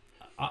 But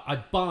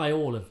I buy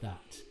all of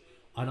that,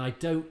 and I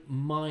don't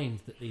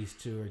mind that these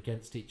two are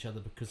against each other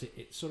because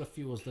it sort of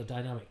fuels the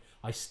dynamic.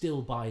 I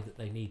still buy that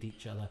they need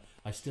each other.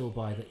 I still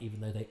buy that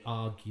even though they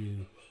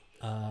argue,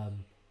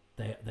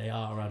 they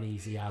are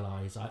uneasy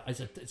allies.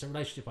 It's a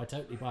relationship I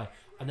totally buy,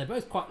 and they're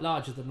both quite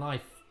larger than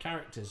life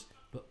characters,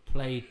 but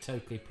played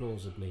totally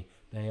plausibly.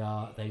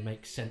 They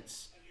make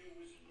sense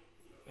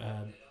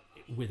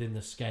within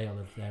the scale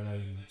of their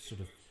own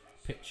sort of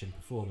pitch and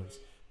performance.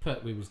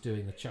 Pertwee was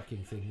doing the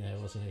chucking thing there,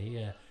 wasn't he?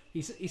 Yeah, he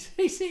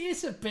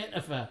is a bit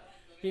of a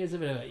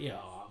yeah.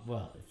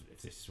 Well,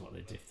 if this is what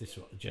the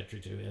gentry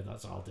do here,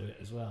 I'll do it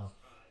as well.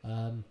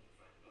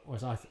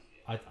 Whereas I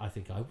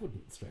think I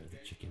wouldn't throw the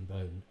chicken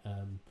bone.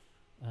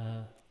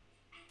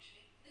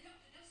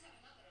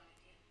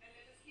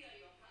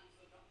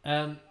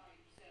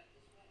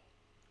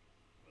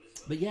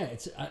 But yeah,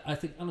 I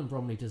think Alan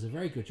Bromley does a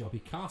very good job. He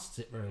casts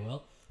it very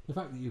well. The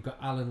fact that you've got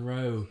Alan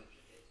Rowe,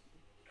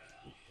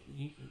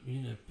 you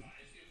know,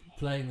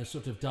 playing the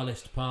sort of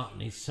dullest part,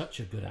 and he's such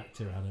a good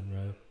actor, Alan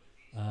Rowe.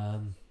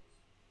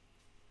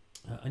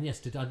 And yes,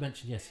 did I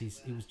mention? Yes, he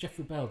was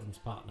Geoffrey Belden's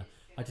partner.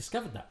 I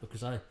discovered that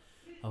because I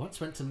once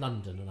went to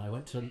London and I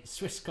went to a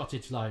Swiss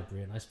Cottage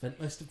Library, and I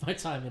spent most of my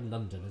time in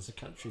London as a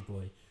country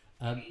boy,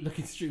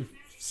 looking through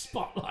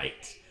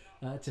Spotlight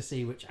to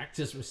see which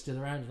actors were still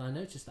around, and I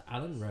noticed that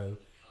Alan Rowe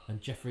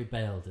and Geoffrey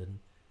Belden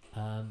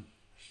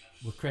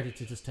were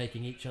credited as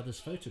taking each other's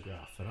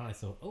photograph, and I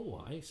thought,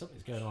 oh,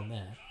 something's going on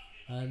there.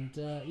 And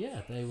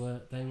yeah, they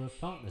were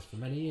partners for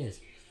many years.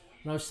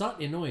 And I was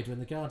slightly annoyed when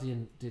the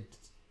Guardian did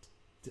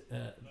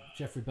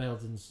Geoffrey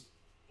Belden's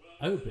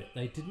obit.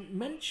 They didn't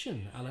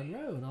mention Alan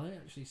Rowe, and I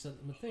actually sent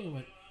them a thing and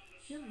went,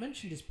 "You haven't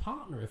mentioned his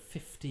partner of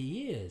 50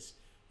 years."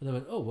 And they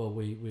went, "Oh well,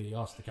 we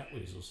asked the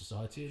Catweasel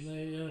Society,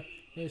 and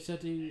they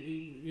said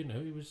he you know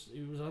he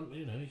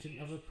didn't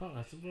have a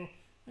partner." I said, "Well,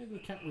 maybe the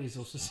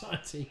Catweasel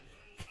Society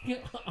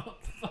are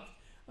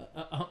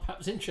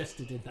perhaps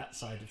interested in that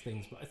side of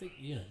things, but I think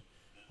yeah,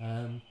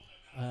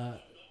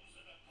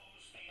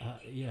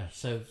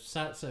 so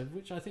sad. So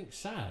which I think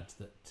sad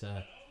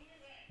that."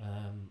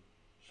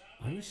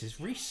 And this is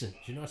recent.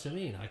 Do you know what I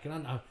mean?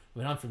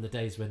 I'm from the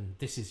days when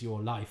This Is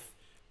Your Life,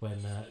 when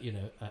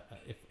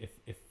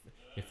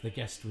if the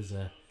guest was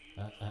an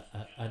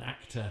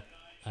actor,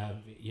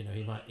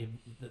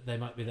 they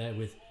might be there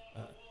with.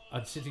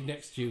 I'm sitting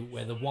next to you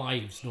where the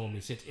wives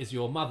normally sit is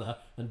your mother,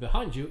 and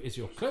behind you is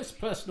your close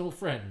personal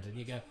friend, and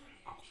you go,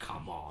 oh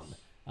come on,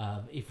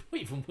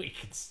 even we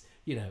could,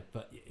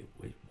 but it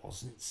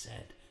wasn't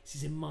said. This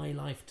is in my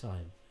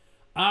lifetime.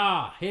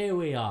 Here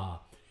we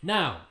are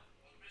now.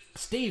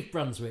 Steve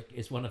Brunswick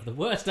is one of the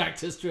worst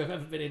actors to have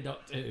ever been in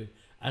Doctor Who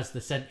as the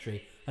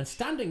Sentry, and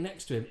standing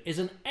next to him is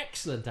an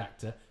excellent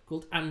actor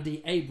called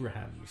Andy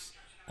Abrahams,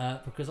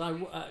 because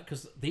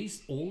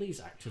all these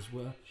actors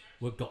were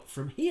got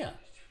from here,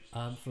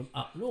 from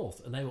up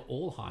north, and they were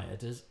all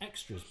hired as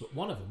extras, but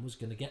one of them was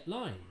going to get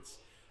lines,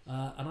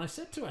 and I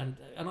said to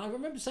Andy, and I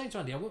remember saying to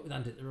Andy, I worked with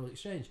Andy at the Royal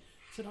Exchange,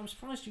 I said, I'm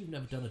surprised you've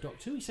never done a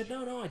Doctor Who. He said,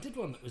 no, I did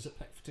one that was at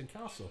Peckforton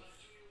Castle.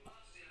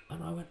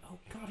 And I went, oh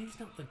God, he's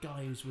not the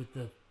guy who's with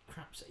the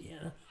craps,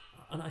 yeah.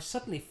 And I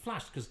suddenly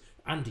flashed, because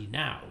Andy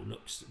now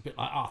looks a bit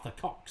like Arthur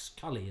Cox,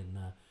 Cully in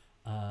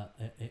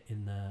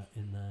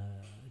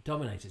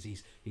Dominators.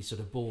 He's sort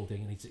of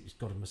balding, and he's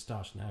got a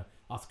moustache now.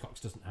 Arthur Cox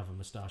doesn't have a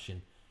moustache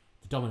in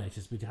the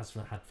Dominators, but he has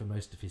had for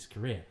most of his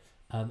career.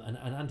 And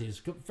Andy has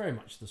got very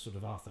much the sort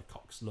of Arthur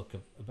Cox look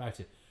about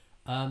it.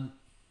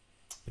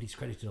 But he's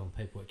credited on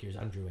paperwork here as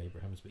Andrew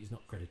Abrahams, but he's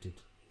not credited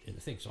in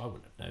the thing, so I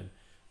wouldn't have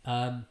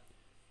known.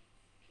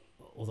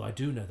 Although I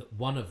do know that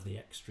one of the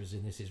extras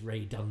in this is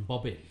Ray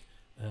Dunbobbin,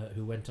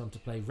 who went on to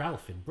play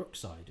Ralph in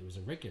Brookside, who was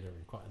a regular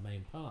and quite a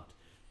main part.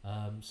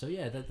 So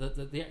yeah,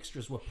 the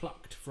extras were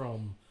plucked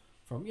from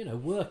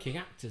working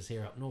actors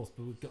here up north,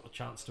 but we've got a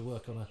chance to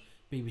work on a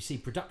BBC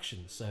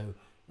production. So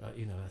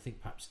I think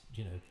perhaps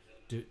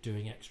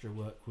doing extra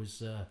work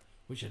was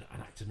which an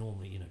actor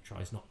normally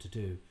tries not to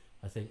do.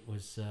 I think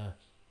was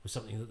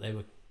something that they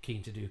were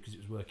keen to do because it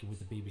was working with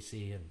the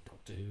BBC and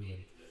Doctor Who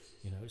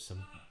and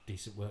some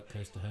decent work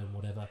close to home,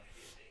 whatever.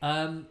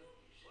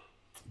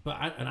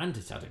 But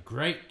Andy's had a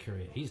great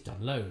career. He's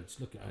done loads.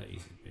 Look at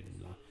he's been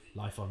in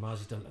Life on Mars.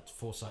 He's done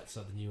Foresight,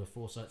 the newer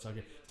Foresight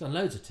Saga. He's done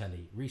loads of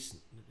telly,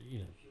 recent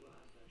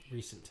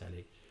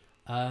telly.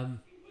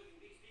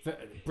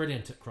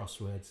 Brilliant at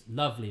crosswords,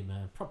 lovely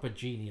man, proper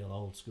genial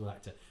old school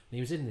actor. And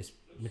he was in this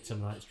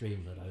Midsummer Night's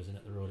Dream that I was in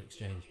at the Royal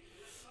Exchange,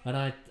 and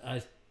I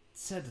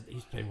said that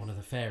he's playing one of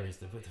the fairies.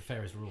 The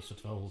fairies were all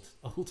sort of old,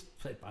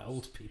 played by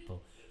old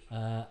people.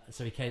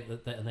 So he came,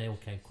 and they all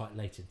came quite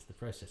late into the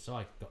process. So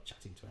I got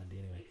chatting to Andy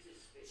anyway.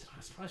 So I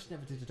was surprised you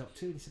never did a Doctor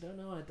Who. And he said, "Oh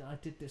no, I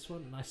did this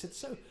one." And I said,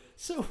 "So,"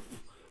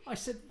 I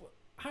said,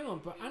 "Hang on,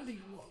 but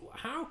Andy,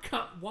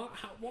 what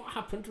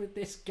happened with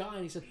this guy?"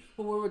 And he said,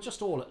 "Well, we were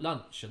just all at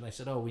lunch, and they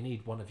said, oh, we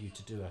need one of you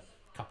to do a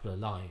couple of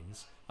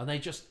lines, and they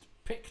just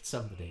picked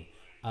somebody."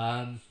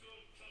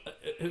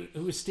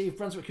 who was Steve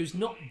Brunswick, who's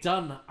not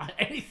done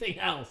anything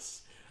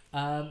else.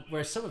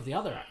 Whereas some of the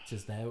other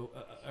actors there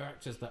are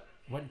actors that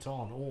went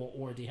on or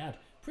already had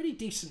pretty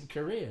decent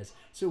careers.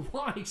 So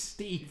why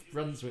Steve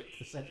Brunswick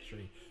the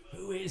Sentry,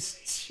 who is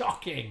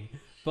shocking,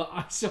 but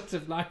I sort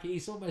of like it.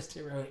 He's almost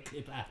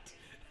heroically bad.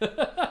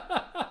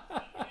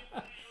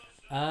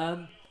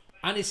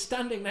 And is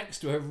standing next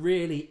to a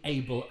really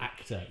able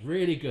actor,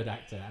 really good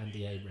actor,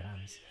 Andy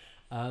Abrahams.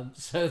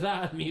 So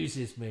that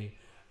amuses me.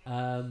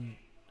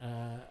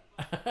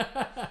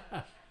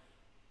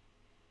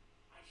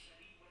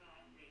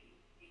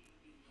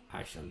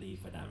 I shall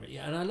leave when I'm ready.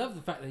 Yeah, and I love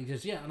the fact that he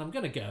goes, yeah, and I'm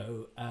going to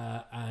go,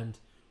 and I'm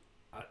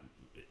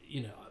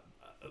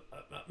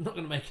not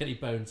going to make any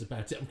bones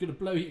about it. I'm going to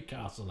blow your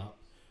castle up,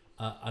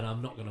 and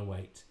I'm not going to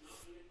wait.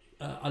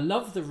 I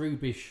love the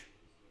Rubish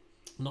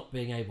not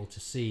being able to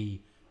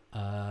see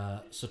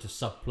sort of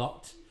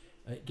subplot.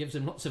 It gives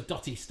him lots of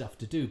dotty stuff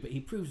to do, but he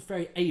proves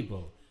very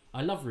able.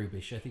 I love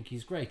Rubish. I think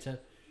he's great.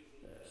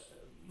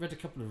 Read a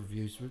couple of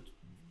reviews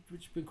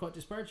which have been quite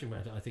disparaging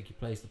about it. I think he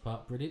plays the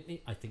part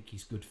brilliantly. I think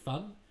he's good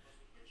fun.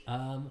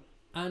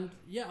 And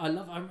yeah, I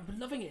remember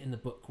loving it in the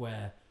book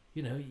where,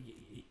 you know,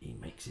 he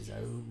makes his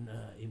own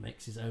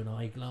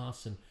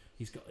eyeglass, and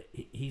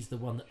he's the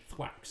one that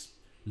thwacks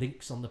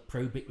Lynx on the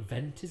probic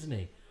vent, isn't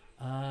he?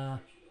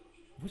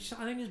 Which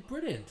I think is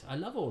brilliant. I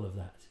love all of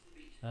that.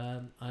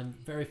 I'm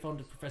very fond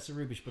of Professor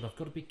Rubish, but I've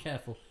got to be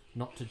careful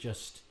not to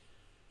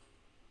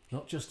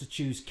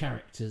choose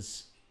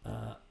characters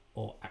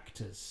or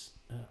actors.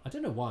 I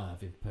don't know why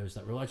I've imposed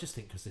that rule. I just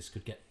think because this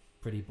could get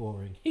pretty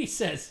boring. He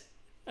says,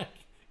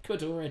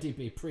 could already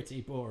be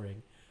pretty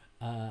boring.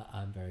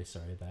 I'm very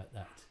sorry about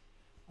that.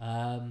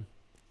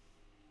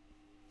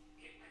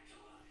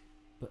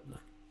 But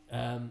look,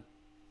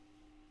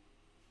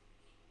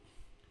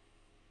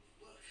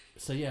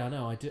 so yeah, I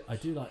know I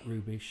do like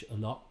Rubish a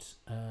lot.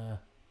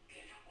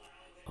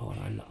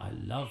 And I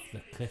love the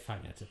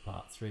cliffhanger to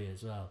part 3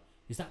 as well.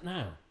 Is that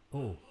now?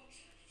 Oh,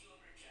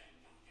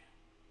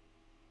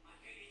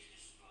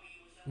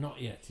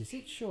 not yet. Is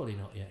it? Surely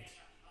not yet.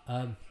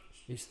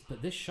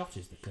 But this shot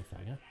is the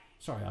cliffhanger.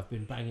 Sorry, I've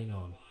been banging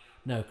on.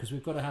 No, because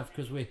we've got to have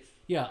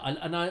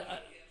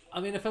I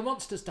mean, if a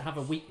monster's to have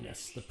a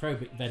weakness, the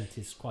probic vent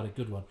is quite a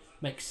good one.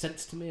 Makes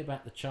sense to me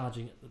about the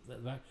charging at the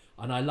back,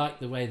 and I like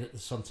the way that the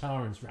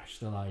Sontarans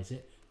rationalise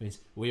it. Means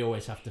we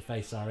always have to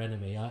face our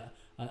enemy. I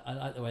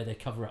like the way they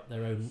cover up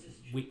their own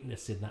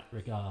weakness in that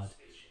regard,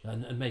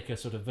 and make a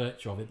sort of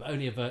virtue of it, but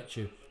only a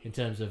virtue in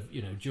terms of,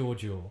 you know,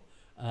 Giorgio.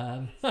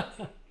 I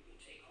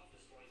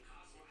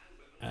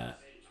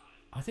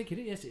think it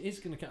is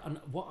going to. And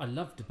what I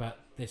loved about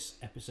this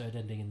episode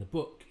ending in the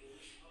book,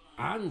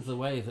 and the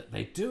way that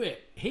they do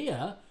it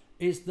here,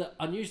 is that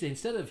unusually,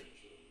 instead of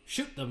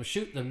shoot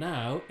them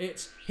now,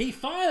 it's he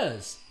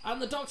fires,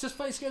 and the Doctor's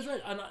face goes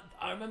red. And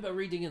I remember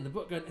reading in the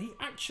book going, he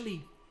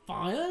actually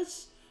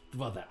fires.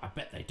 Well, I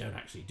bet they don't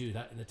actually do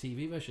that in the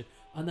TV version,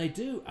 and they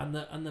do, and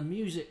the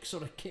music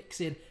sort of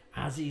kicks in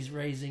as he's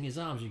raising his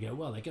arms. You go,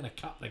 well, they're going to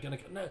cut.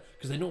 No,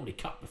 because they normally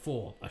cut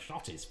before a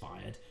shot is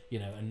fired, you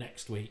know. And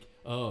next week,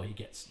 he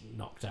gets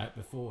knocked out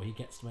before he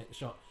gets to make the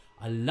shot.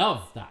 I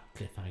love that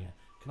cliffhanger.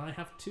 Can I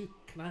have two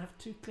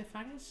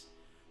cliffhangers?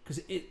 Because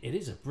it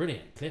is a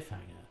brilliant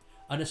cliffhanger,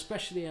 and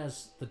especially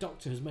as the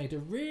Doctor has made a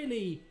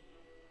really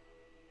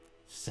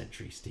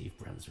Sentry Steve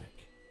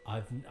Brunswick.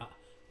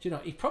 Do you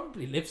know, he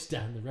probably lives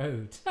down the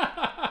road.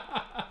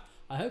 I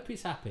hope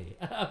he's happy.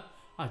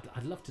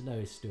 I'd love to know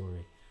his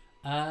story.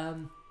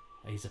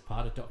 He's a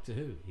part of Doctor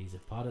Who. He's a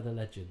part of the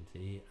legend.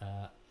 He,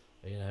 I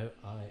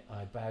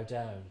bow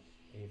down,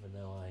 even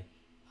though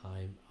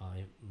I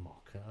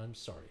mock. I'm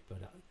sorry,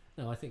 but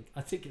no, I think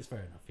it's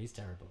fair enough. He's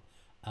terrible.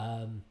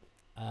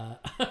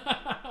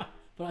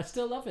 But I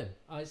still love him.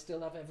 I still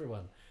love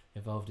everyone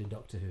involved in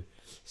Doctor Who.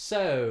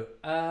 So,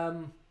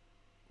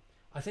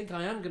 I think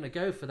I am going to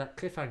go for that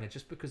cliffhanger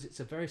just because it's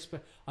a very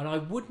and I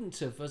wouldn't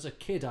have, as a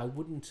kid, I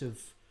wouldn't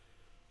have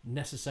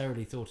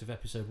necessarily thought of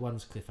episode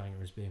 1's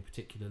cliffhanger as being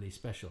particularly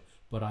special,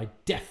 but I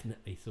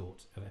definitely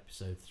thought of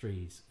episode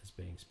 3's as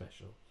being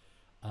special.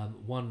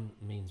 1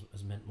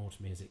 has meant more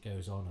to me as it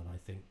goes on, and I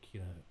think,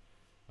 you know,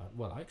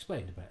 I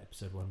explained about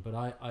episode 1, but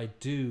I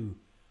do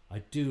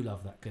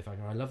love that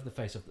cliffhanger. I love the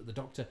face-off that the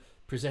Doctor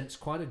presents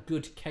quite a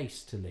good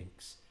case to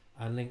Lynx,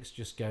 and Lynx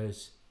just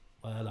goes,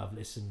 well, I've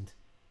listened,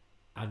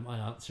 and my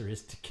answer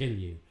is to kill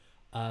you.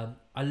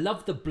 I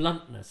love the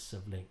bluntness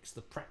of Lynx,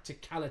 the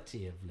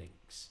practicality of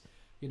Lynx.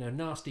 You know,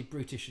 nasty,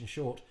 brutish, and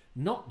short.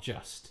 Not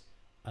just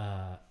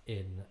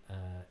in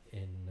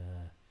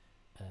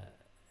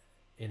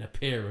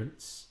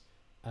appearance.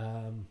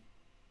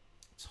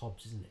 It's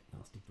Hobbes, isn't it?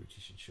 Nasty,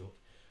 brutish, and short.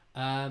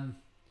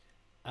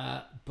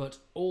 But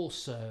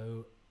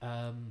also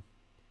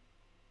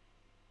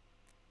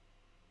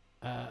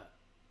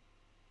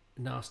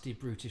nasty,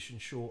 brutish,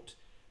 and short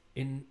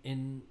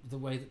in the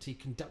way that he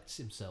conducts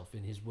himself,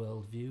 in his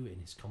worldview, in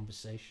his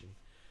conversation.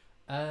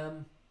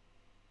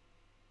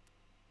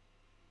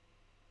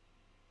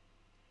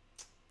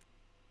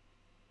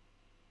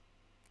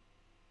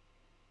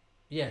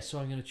 Yeah, so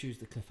I'm going to choose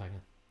the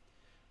cliffhanger.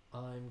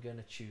 I'm going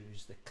to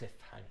choose the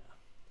cliffhanger.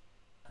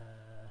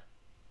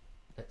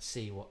 Let's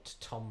see what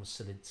Tom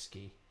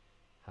Salinsky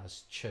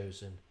has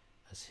chosen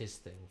as his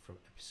thing from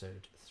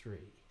episode 3.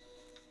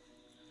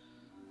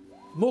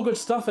 More good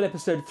stuff in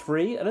episode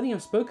 3. I don't think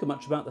I've spoken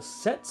much about the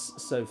sets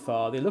so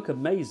far. They look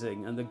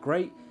amazing, and the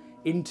great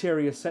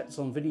interior sets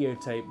on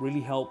videotape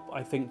really help,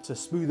 I think, to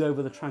smooth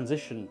over the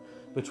transition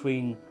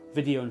between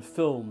video and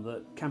film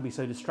that can be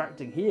so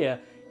distracting. Here,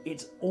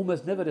 it's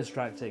almost never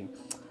distracting.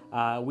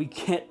 We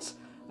get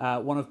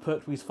one of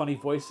Pertwee's funny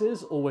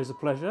voices, always a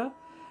pleasure.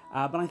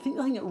 But I think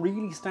the thing that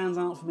really stands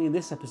out for me in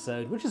this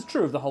episode, which is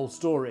true of the whole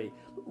story,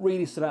 but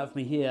really stood out for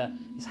me here,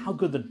 is how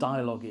good the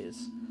dialogue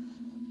is.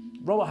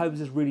 Robert Holmes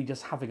is really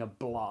just having a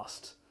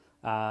blast.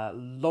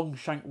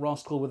 Longshank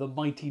Rascal with a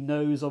mighty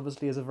nose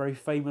obviously is a very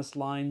famous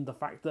line. The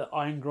fact that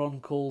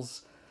Irongron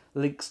calls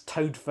Link's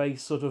Toadface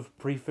sort of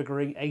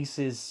prefiguring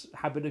Ace's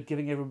habit of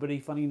giving everybody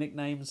funny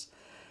nicknames.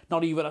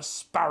 Not even a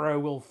sparrow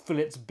will fill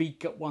its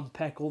beak at one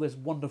peck, all this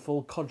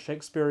wonderful Cod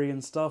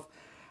Shakespearean stuff.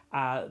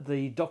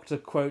 The Doctor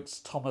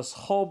quotes Thomas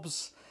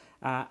Hobbes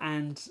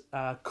and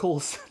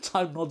calls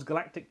Time Lords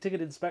galactic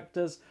ticket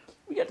inspectors.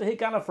 We get to hear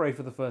Gallifrey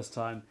for the first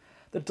time.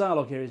 The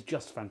dialogue here is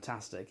just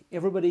fantastic.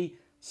 Everybody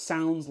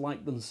sounds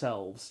like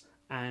themselves,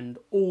 and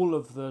all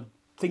of the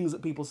things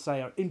that people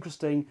say are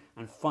interesting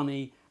and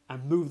funny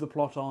and move the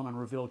plot on and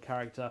reveal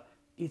character.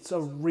 It's a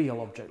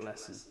real object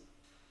lesson.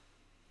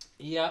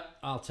 Yeah,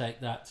 I'll take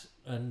that.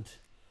 And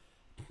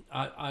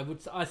I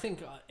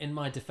think in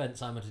my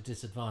defence I'm at a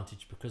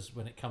disadvantage because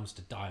when it comes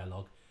to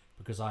dialogue,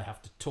 because I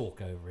have to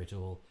talk over it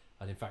all.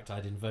 And in fact,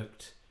 I'd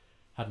invoked,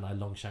 hadn't I,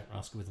 Longshank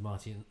Rascal with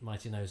the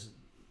Mighty Nose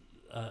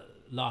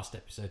last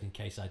episode in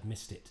case I'd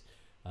missed it,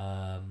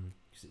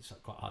 because it's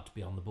quite hard to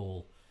be on the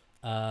ball.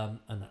 And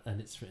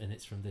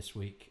it's from this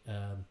week.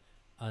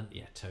 And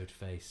yeah,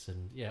 Toadface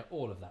and yeah,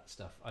 all of that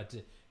stuff. I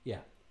did,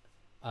 yeah,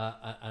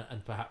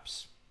 and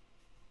perhaps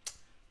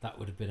that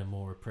would have been a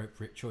more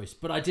appropriate choice,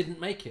 but I didn't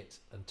make it,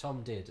 and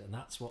Tom did, and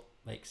that's what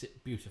makes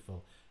it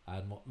beautiful,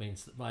 and what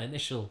means that my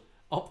initial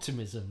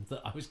optimism that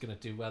I was going to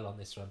do well on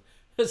this one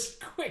has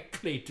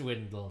quickly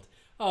dwindled.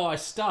 Oh, I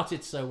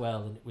started so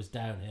well, and it was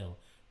downhill,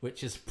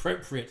 which is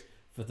appropriate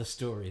for the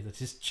story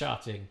that is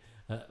charting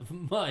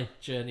my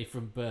journey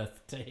from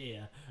birth to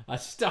here. I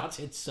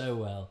started so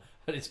well,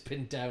 and it's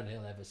been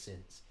downhill ever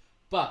since.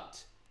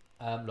 But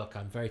look,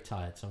 I'm very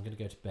tired, so I'm going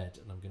to go to bed,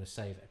 and I'm going to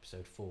save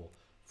episode 4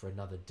 for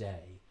another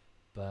day,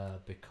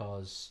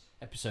 because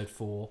episode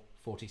 4,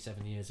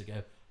 47 years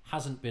ago,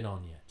 hasn't been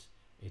on yet.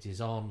 It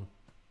is on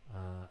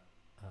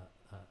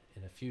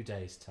in a few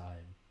days'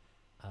 time,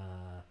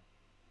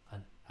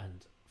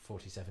 and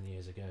 47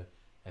 years ago,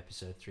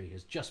 episode 3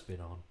 has just been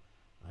on,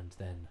 and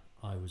then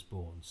I was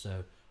born.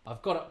 So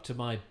I've got up to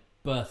my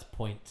birth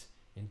point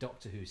in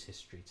Doctor Who's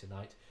history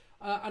tonight.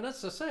 And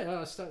as I say,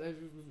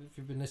 if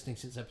you've been listening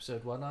since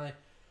episode 1, I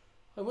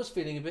was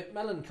feeling a bit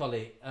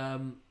melancholy.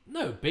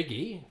 No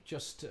biggie,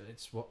 just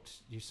it's what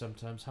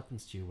sometimes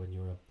happens to you when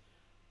you're a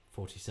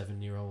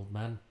 47-year-old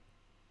man.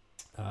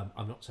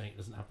 I'm not saying it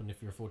doesn't happen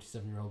if you're a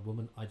 47-year-old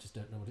woman. I just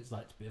don't know what it's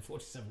like to be a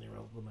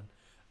 47-year-old woman.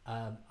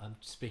 I'm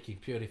speaking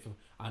purely from,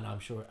 and I'm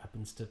sure it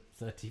happens to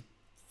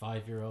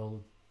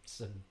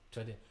 35-year-olds and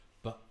 20.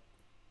 But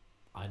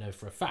I know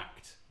for a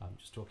fact, I'm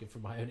just talking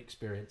from my own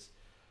experience.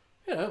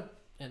 You know,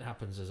 it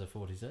happens as a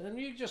 47, and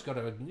you just got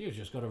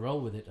to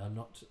roll with it. I'm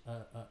not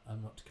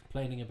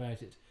complaining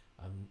about it.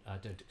 I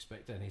don't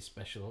expect any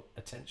special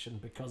attention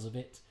because of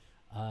it.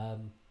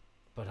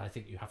 But I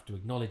think you have to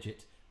acknowledge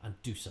it and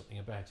do something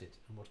about it.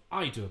 And what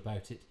I do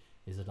about it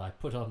is that I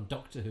put on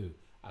Doctor Who,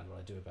 and what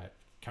I do about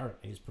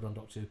currently is put on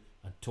Doctor Who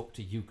and talk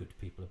to you good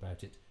people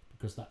about it,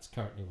 because that's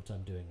currently what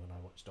I'm doing when I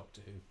watch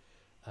Doctor Who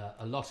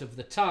a lot of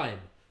the time.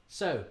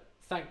 So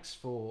thanks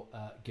for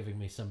giving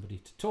me somebody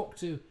to talk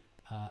to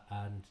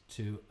and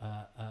to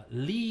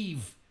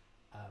leave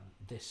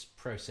this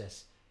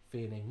process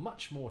feeling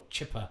much more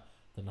chipper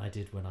than I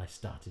did when I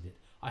started it.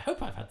 I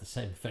hope I've had the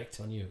same effect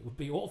on you. It would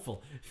be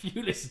awful if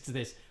you listen to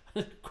this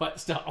and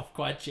start off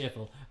quite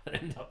cheerful and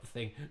end up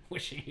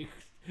wishing you...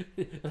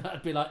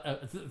 That'd be like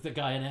the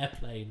guy in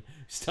Airplane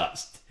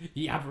starts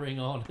yabbering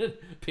on, and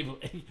people,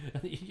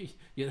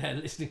 you're there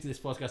listening to this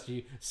podcast,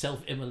 you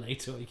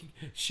self-immolate or you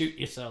shoot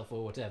yourself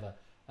or whatever.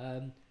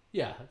 The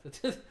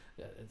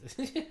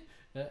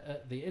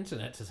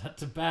internet has had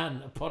to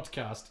ban a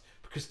podcast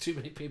because too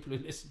many people who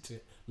listen to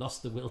it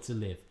lost the will to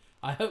live.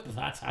 I hope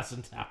that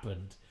hasn't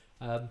happened.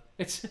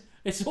 It's a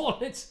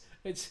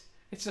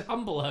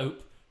humble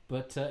hope,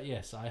 but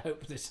yes, I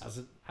hope this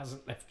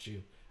hasn't left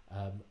you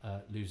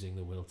losing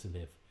the will to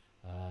live.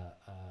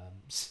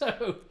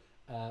 So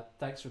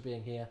thanks for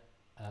being here.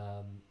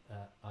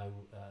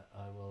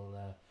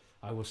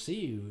 I will see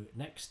you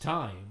next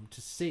time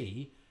to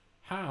see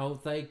how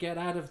they get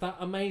out of that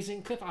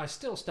amazing cliff. I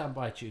still stand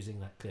by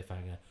choosing that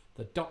cliffhanger.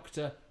 The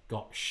Doctor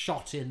got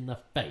shot in the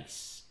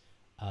face.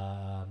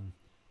 I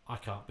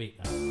can't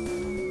beat that.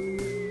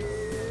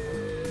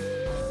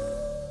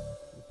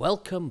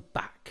 Welcome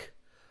back.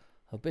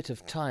 A bit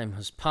of time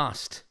has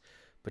passed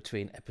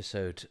between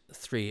episode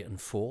 3 and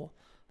 4.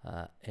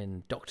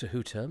 In Doctor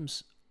Who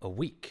terms, a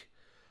week.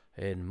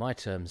 In my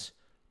terms,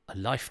 a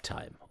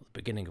lifetime, or the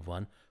beginning of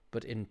one.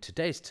 But in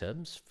today's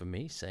terms, for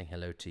me, saying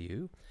hello to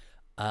you,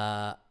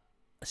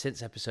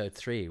 since episode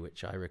 3,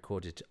 which I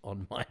recorded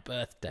on my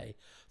birthday,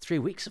 3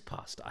 weeks have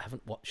passed. I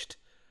haven't watched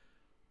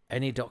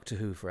any Doctor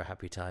Who for a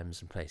Happy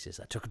Times and Places.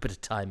 I took a bit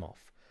of time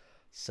off.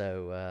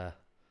 So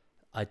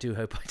I do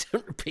hope I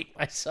don't repeat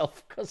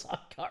myself, because I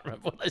can't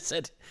remember what I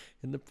said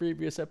in the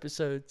previous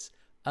episodes.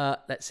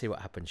 Let's see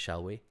what happens,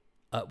 shall we?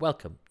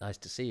 Welcome. Nice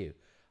to see you.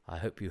 I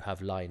hope you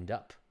have lined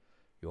up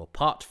your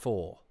part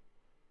 4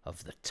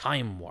 of The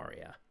Time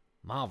Warrior.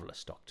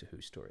 Marvellous Doctor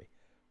Who story,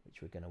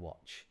 which we're going to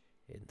watch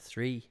in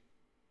 3,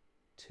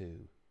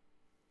 2,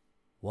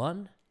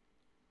 1,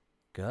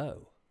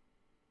 go.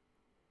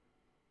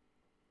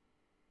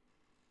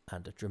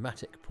 And a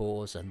dramatic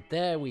pause, and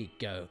there we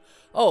go.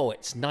 Oh,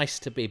 it's nice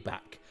to be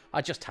back.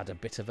 I just had a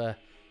bit of a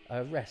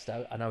rest,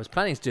 and I was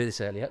planning to do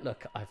this earlier.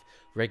 Look, I've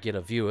regular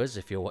viewers,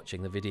 if you're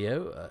watching the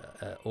video,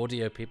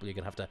 audio people, you're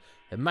going to have to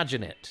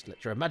imagine it.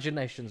 Let your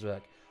imaginations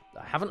work.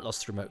 I haven't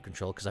lost the remote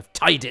control because I've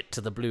tied it to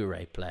the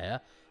Blu-ray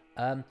player.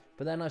 But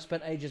then I've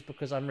spent ages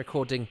because I'm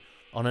recording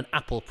on an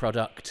Apple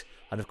product.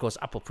 And of course,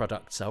 Apple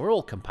products are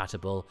all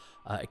compatible,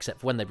 except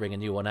for when they bring a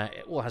new one out.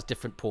 It all has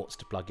different ports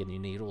to plug in. You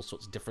need all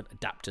sorts of different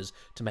adapters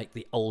to make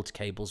the old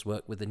cables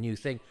work with the new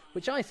thing,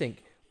 which I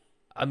think,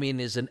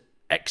 is an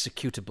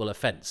executable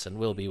offence and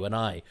will be when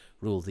I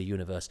rule the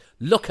universe.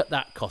 Look at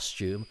that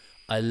costume.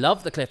 I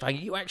love the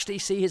cliffhanger. You actually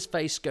see his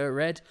face go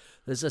red.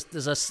 There's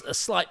a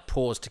slight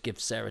pause to give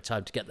Sarah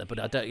time to get there,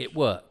 but it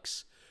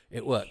works.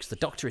 It works. The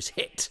Doctor is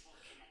hit.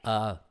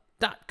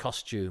 That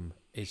costume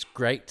is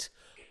great.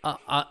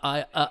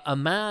 A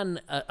man,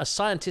 a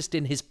scientist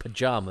in his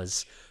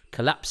pyjamas,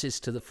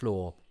 collapses to the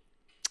floor.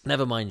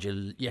 Never mind your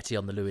Yeti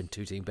on the Lewin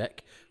tooting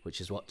Beck,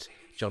 which is what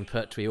John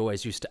Pertwee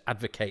always used to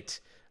advocate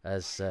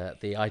as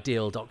the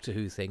ideal Doctor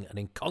Who thing, an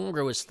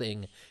incongruous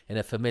thing in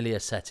a familiar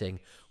setting.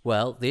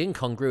 Well, the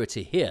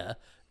incongruity here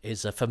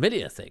is a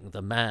familiar thing.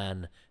 The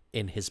man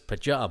in his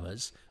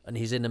pyjamas, and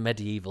he's in a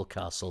medieval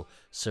castle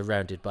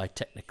surrounded by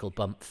technical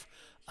bumf.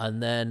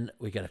 And then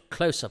we get a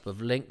close-up of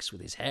Linx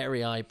with his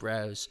hairy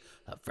eyebrows,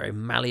 that very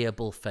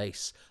malleable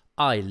face.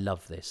 I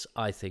love this.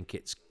 I think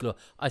it's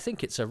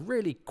a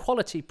really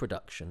quality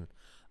production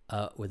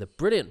with a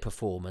brilliant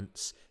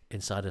performance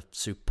inside a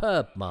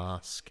superb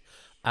mask.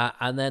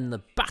 And then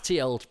the batty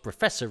old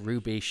Professor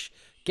Rubish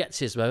gets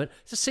his moment.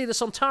 To see the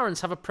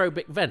Sontarans have a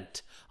Probic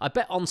vent. I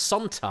bet on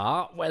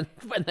Sontar, when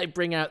they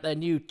bring out their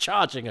new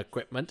charging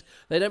equipment,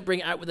 they don't bring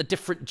it out with a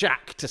different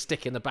jack to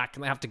stick in the back,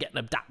 and they have to get an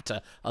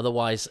adapter,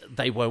 otherwise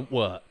they won't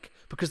work.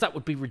 Because that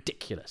would be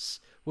ridiculous,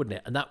 wouldn't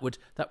it? And that would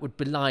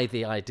belie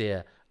the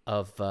idea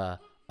of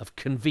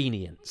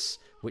convenience,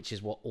 which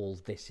is what all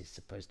this is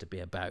supposed to be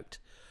about.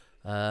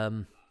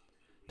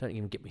 Don't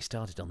even get me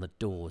started on the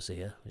doors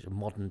here. These are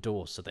modern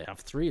doors, so they have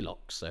 3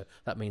 locks, so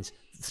that means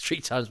 3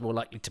 times more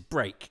likely to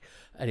break.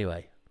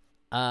 Anyway,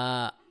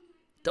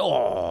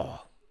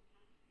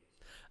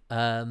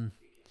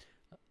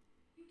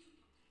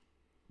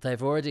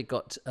 they've already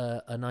got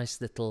a nice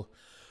little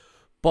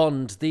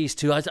bond, these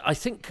two. I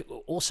think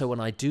also when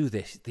I do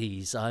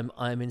these,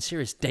 I'm in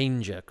serious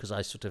danger, because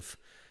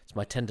it's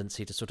my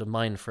tendency to sort of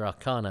mine for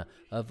arcana.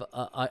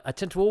 I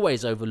tend to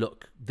always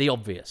overlook the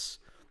obvious.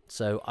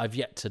 So I've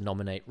yet to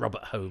nominate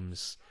Robert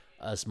Holmes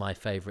as my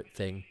favourite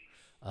thing,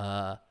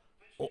 or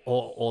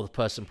the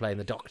person playing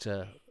the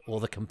Doctor, or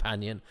the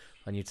companion.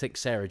 And you'd think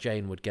Sarah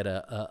Jane would get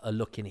a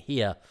look in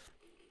here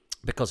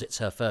because it's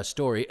her first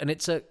story, and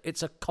it's a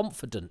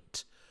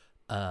confident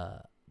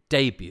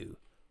debut.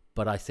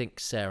 But I think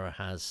Sarah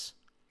has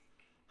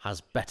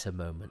better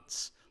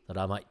moments that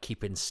I might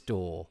keep in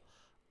store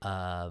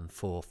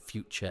for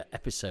future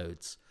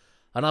episodes.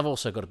 And I've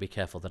also got to be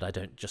careful that I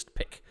don't just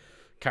pick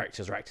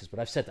characters or actors, but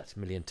I've said that a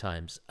million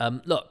times.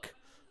 Look,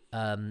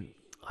 I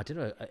don't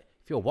know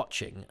if you're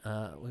watching.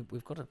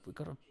 We've got a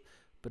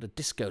bit of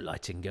disco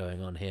lighting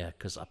going on here,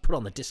 because I put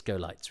on the disco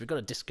lights. We've got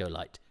a disco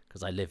light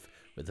because I live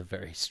with a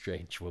very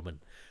strange woman.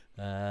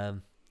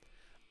 There's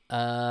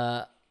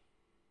a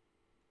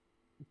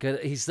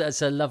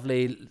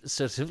lovely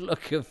sort of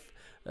look of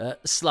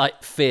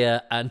slight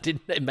fear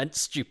and immense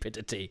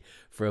stupidity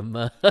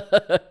from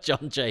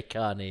John J.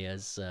 Carney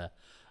as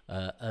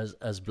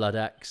Blood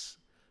Axe.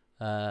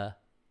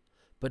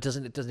 But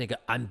doesn't he go,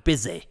 "I'm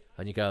busy,"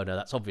 and you go, "Oh, no,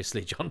 that's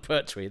obviously John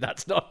Pertwee.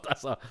 That's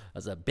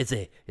a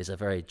busy is a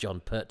very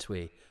John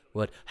Pertwee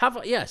word."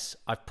 Yes,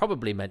 I've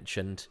probably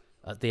mentioned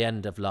at the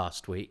end of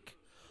last week,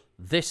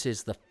 this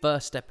is the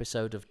first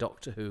episode of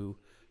Doctor Who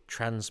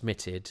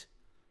transmitted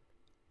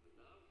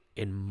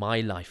in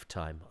my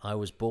lifetime. I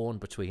was born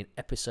between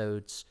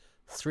episodes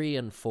 3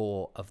 and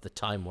 4 of The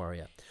Time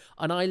Warrior,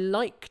 and I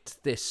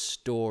liked this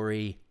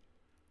story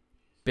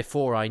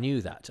before I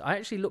knew that. I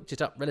actually looked it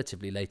up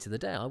relatively late in the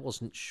day. I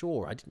wasn't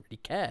sure. I didn't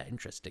really care,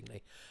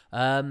 interestingly.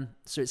 So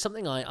it's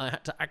something I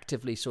had to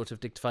actively sort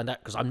of dig to find out,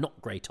 because I'm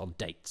not great on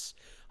dates.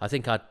 I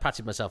think I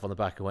patted myself on the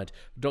back and went,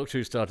 "Doctor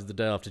Who started the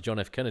day after John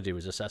F. Kennedy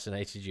was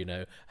assassinated, you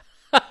know."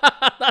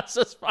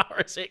 That's as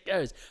far as it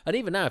goes. And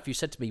even now, if you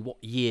said to me,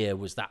 what year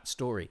was that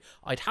story,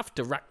 I'd have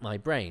to rack my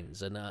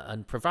brains.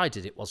 And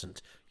provided it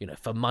wasn't,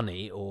 for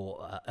money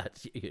or,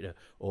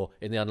 or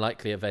in the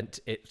unlikely event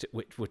it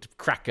would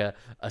crack a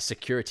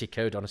security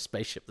code on a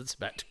spaceship that's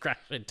about to crash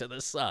into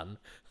the sun,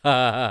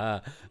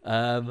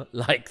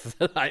 like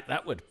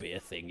that would be a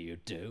thing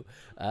you'd do.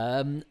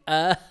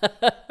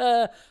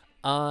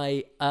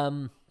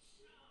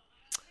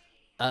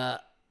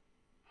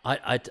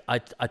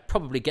 I'd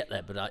probably get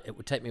there, but it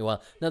would take me a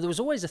while. Now, there was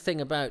always a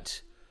thing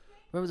about...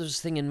 Remember there was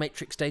a thing in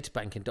Matrix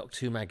Databank in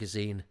Doctor Who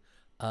magazine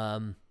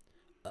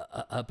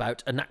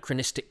about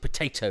anachronistic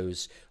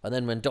potatoes. And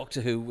then when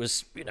Doctor Who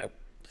was,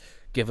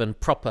 given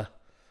proper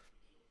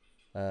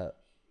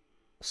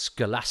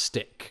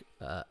scholastic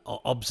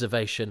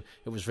observation,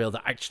 it was revealed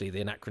that actually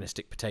the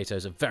anachronistic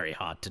potatoes are very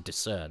hard to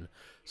discern.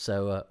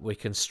 So we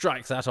can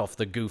strike that off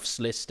the goofs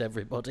list,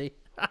 everybody.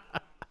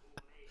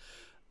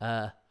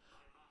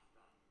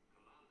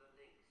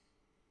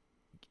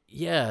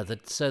 Yeah,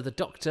 so the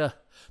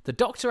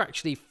Doctor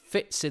actually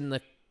fits in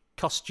the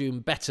costume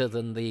better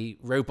than the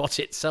robot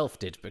itself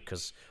did,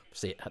 because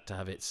obviously it had to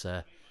have its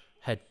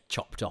head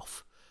chopped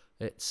off.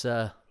 It's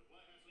I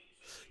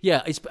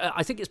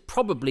think it's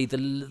probably the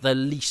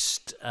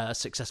least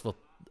successful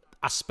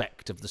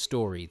aspect of the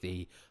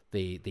story,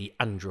 the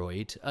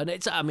android, and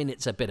it's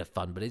a bit of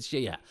fun, but it's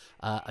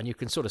and you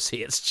can sort of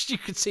see you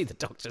can see the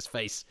Doctor's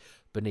face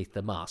beneath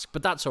the mask,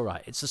 but that's all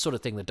right. It's the sort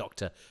of thing the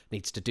Doctor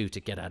needs to do to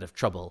get out of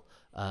trouble.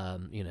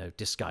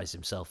 Disguise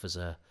himself as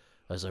a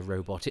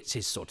robot. It's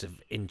his sort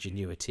of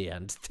ingenuity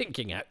and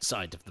thinking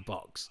outside of the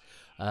box.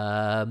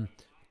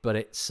 But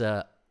it's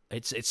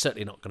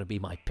certainly not going to be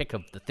my pick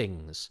of the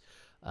things.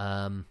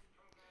 I've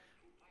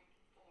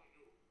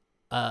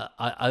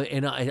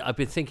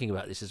been thinking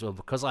about this as well,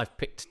 because I've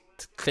picked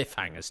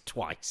cliffhangers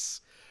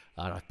twice,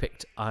 and I've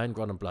picked Iron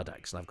Gron and Blood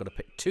Axe, and I've got to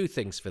pick two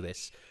things for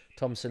this.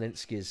 Tom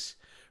Salinsky's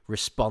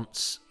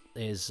response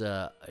is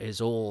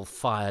all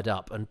fired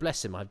up, and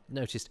bless him, I've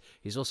noticed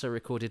he's also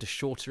recorded a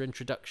shorter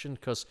introduction,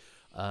 because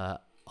on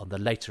the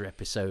later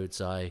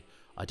episodes I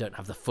don't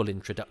have the full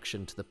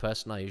introduction to the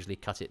person. I usually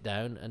cut it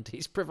down, and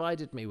he's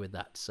provided me with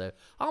that. So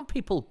aren't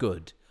people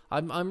good?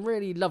 I'm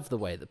really love the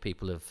way that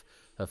people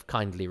have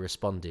kindly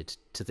responded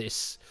to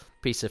this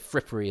piece of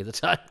frippery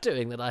that I'm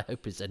doing, that I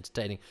hope is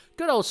entertaining.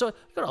 Good old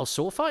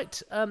sword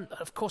fight.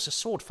 Of course, a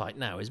sword fight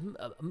now is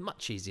a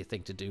much easier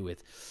thing to do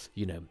with,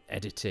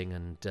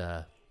 editing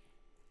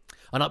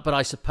but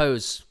I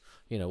suppose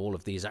all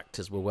of these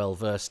actors were well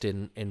versed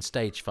in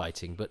stage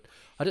fighting. But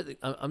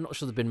I'm not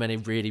sure there've been many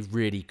really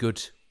really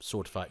good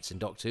sword fights in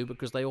Doctor Who,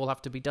 because they all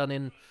have to be done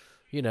in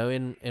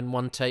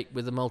one take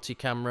with a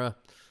multi-camera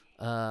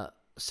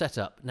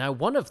setup. Now,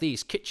 one of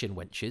these kitchen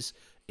wenches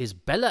is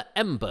Bella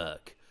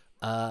Emberg,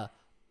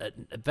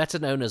 better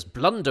known as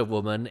Blunder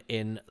Woman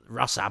in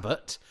Russ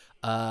Abbott.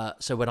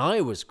 So when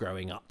I was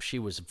growing up, she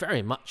was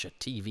very much a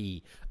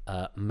TV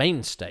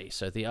mainstay.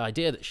 So the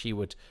idea that she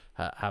would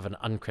have an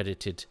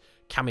uncredited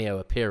cameo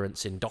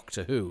appearance in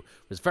Doctor Who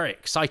was very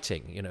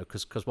exciting,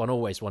 because one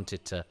always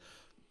wanted to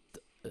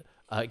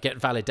get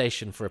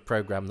validation for a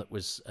program that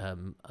was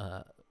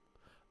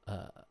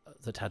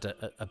that had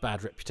a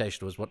bad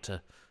reputation, was want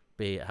to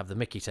have the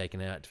mickey taken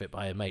out of it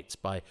by her mates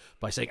by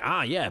saying,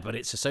 yeah, but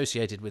it's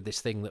associated with this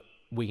thing that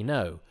we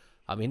know.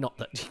 I mean, not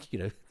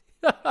that,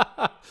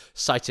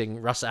 citing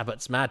Russ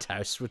Abbott's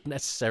Madhouse would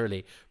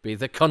necessarily be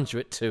the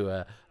conduit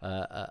to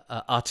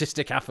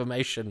artistic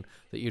affirmation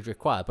that you'd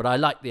require. But I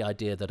like the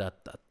idea that a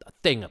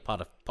thing, a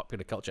part of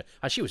popular culture,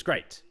 and she was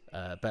great.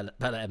 Bella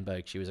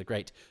Emberg, she was a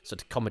great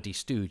sort of comedy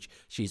stooge.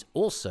 She's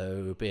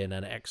also been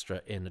an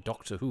extra in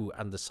Doctor Who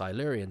and the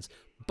Silurians.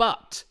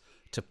 But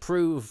to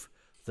prove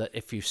that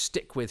if you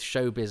stick with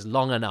showbiz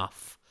long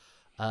enough,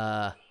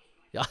 I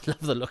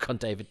love the look on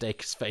David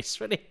Dacre's face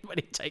when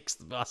he takes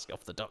the mask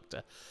off the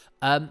Doctor.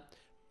 Bella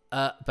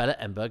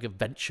Emberg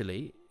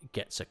eventually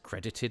gets a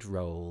credited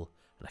role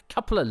and a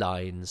couple of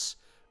lines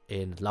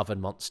in Love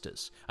and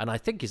Monsters, and I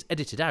think is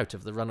edited out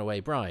of The Runaway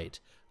Bride.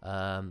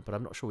 But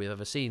I'm not sure we've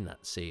ever seen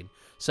that scene.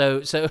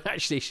 So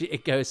actually,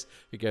 it goes.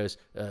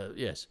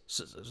 Yes,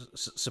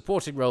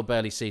 supporting role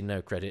barely seen,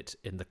 no credit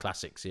in the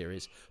classic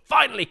series.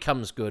 Finally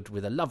comes good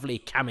with a lovely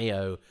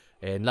cameo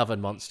in Love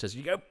and Monsters.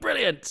 You go,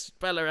 brilliant!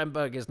 Bella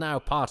Emberg is now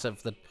part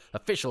of the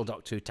official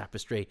Doctor Who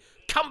tapestry.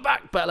 Come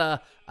back,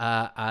 Bella!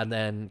 And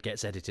then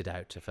gets edited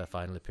out of her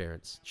final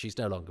appearance. She's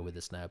no longer with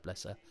us now,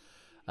 bless her.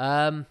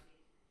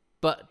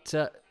 But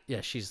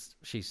she's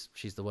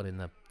the one in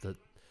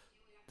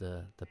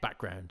the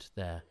background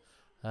there.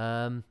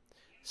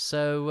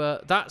 So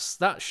that's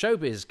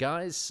showbiz,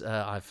 guys.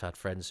 I've had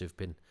friends who've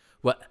been...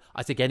 Well,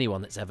 I think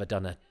anyone that's ever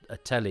done a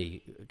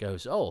telly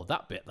goes,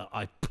 that bit that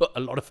I put a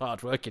lot of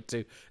hard work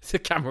into, the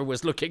camera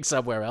was looking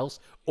somewhere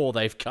else, or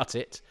they've cut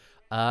it.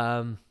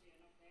 I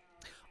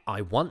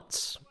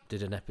once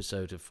did an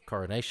episode of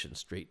Coronation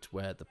Street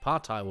where the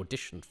part I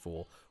auditioned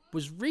for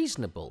was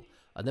reasonable.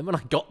 And then when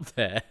I got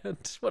there,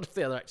 one of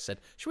the other actors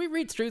said, should we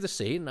read through the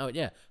scene? And I went,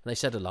 yeah. And they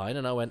said a line,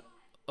 and I went,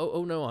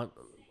 oh no,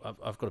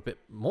 I've got a bit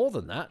more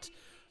than that.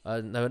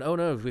 And they went, oh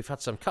no, we've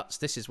had some cuts.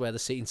 This is where the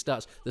scene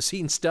starts. The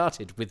scene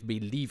started with me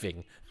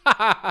leaving.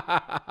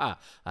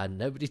 And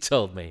nobody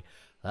told me.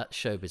 That's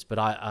showbiz. But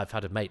I've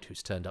had a mate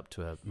who's turned up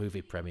to a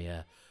movie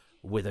premiere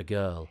with a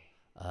girl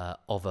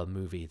of a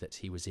movie that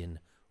he was in,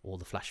 all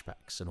the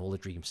flashbacks and all the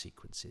dream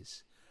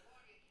sequences.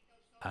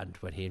 And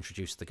when he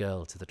introduced the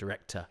girl to the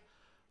director,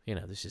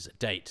 this is a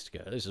date to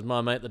go, this is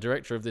my mate, the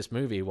director of this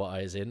movie, what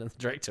I was in. And the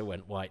director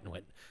went white and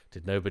went,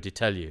 did nobody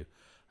tell you?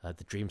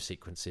 The dream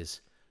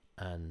sequences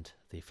and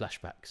the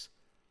flashbacks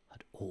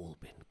had all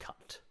been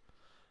cut.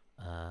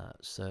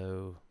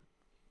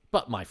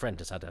 But my friend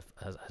has had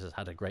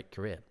a great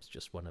career. It's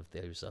just one of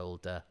those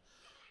old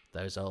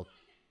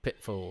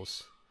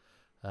pitfalls.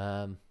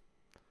 Good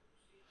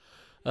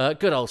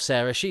old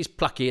Sarah, she's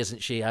plucky,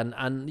 isn't she? And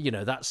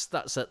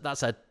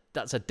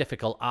that's a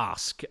difficult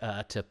ask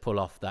to pull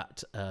off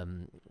that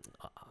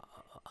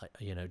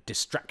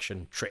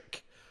distraction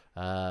trick.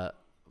 But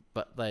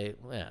they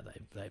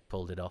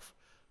pulled it off.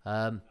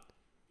 And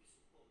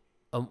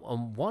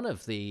one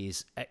of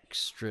these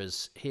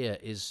extras here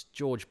is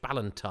George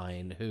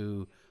Ballantyne,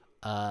 who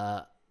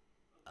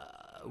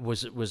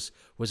was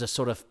a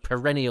sort of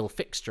perennial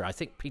fixture. I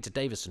think Peter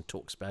Davison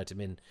talks about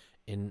him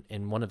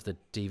in one of the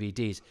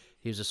DVDs.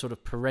 He was a sort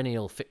of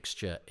perennial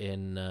fixture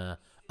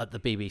at the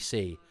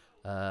BBC.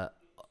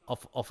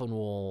 Often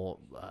wore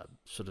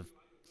sort of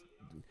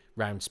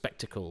round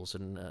spectacles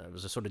and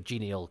was a sort of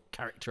genial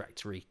character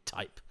actory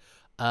type.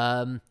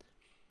 There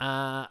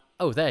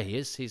he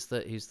is. He's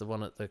the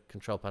one at the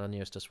control panel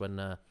nearest us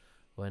when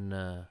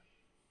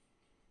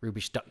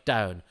Ruby stuck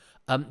down.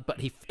 But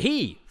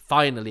he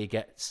finally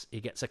gets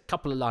a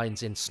couple of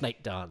lines in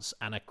Snake Dance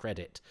and a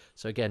credit.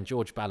 So again,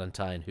 George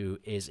Ballantyne, who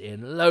is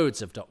in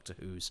loads of Doctor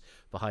Who's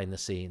behind the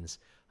scenes.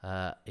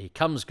 He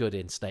comes good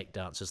in Snake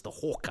Dance as the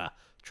hawker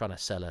trying to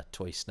sell a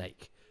toy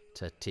snake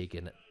to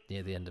Tegan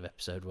near the end of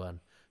episode 1.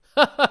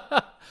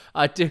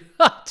 I do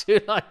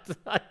like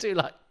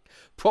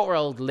poor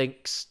old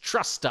Lynx,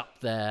 trussed up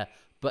there,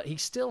 but he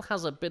still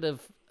has a bit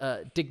of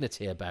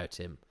dignity about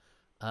him.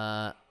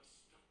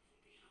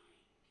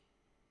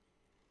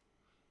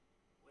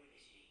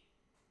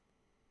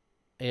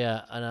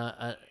 Yeah,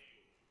 and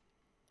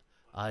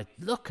I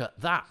look at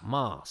that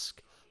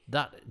mask.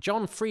 That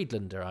John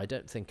Friedlander, I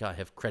don't think I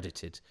have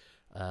credited,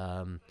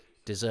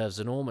 deserves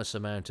an enormous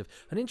amount of...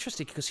 And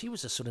interesting, because he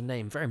was a sort of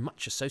name very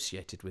much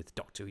associated with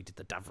Doctor Who. He did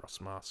the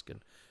Davros mask and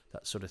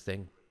that sort of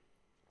thing.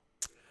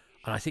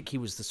 And I think he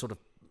was the sort of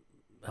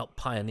helped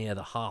pioneer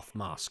the half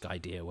mask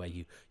idea, where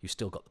you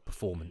still got the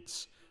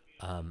performance,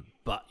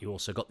 but you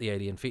also got the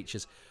alien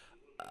features.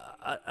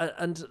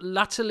 And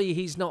latterly,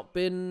 he's not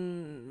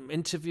been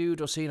interviewed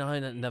or seen. I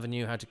never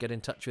knew how to get in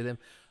touch with him.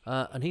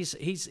 And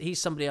he's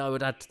somebody I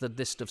would add to the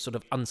list of sort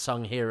of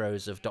unsung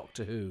heroes of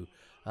Doctor Who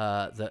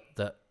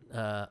that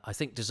I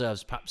think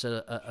deserves perhaps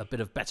a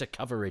bit of better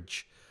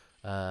coverage.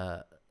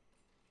 That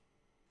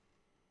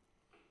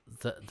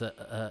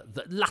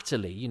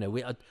latterly,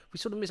 we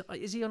sort of miss.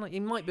 Is he on? He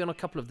might be on a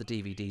couple of the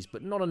DVDs,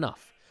 but not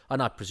enough.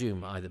 And I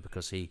presume either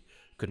because he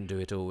couldn't do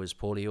it, or was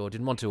poorly, or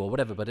didn't want to, or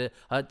whatever. But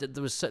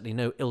there was certainly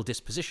no ill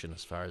disposition,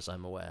 as far as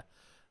I'm aware.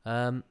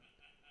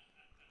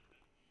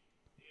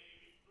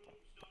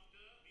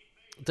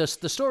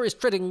 The story is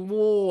treading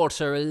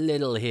water a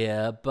little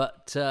here,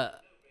 but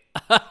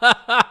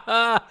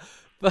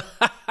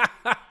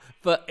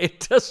but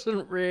it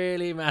doesn't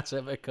really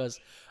matter, because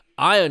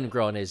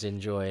Irongron is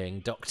enjoying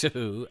Doctor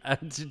Who,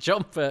 and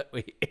John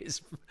Pertwee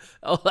is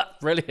all that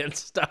brilliant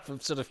stuff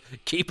of sort of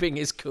keeping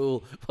his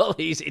cool while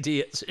these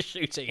idiots are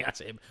shooting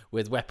at him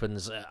with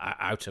weapons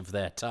out of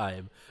their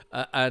time.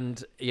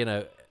 And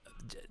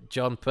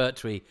John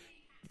Pertwee's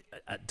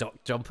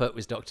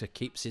Doctor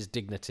keeps his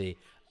dignity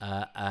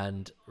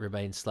and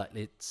remains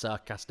slightly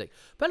sarcastic.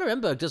 Bella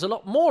Emberg does a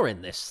lot more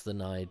in this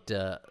than I'd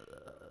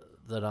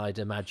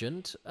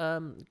imagined.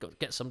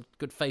 Get some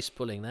good face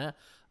pulling there.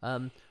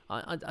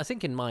 I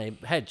think in my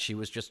head she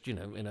was just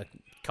in a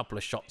couple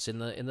of shots in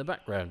the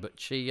background, but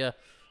she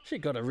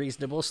got a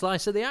reasonable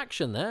slice of the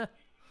action there.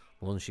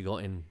 One she got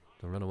in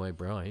The Runaway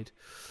Bride.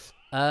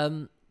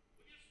 But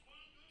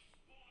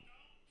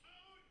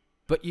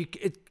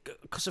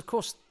because of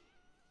course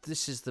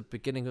this is the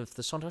beginning of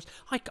the Sondheim.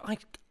 I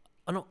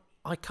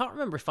can't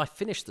remember if I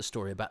finished the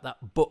story about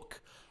that book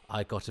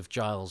I got of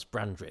Giles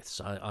Brandreth's.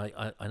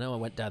 I know I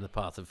went down the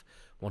path of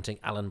wanting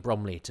Alan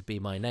Bromley to be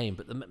my name,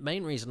 but the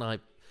main reason I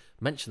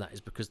mention that is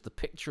because the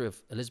picture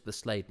of Elizabeth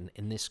Sladen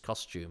in this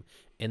costume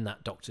in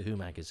that Doctor Who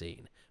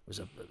magazine was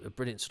a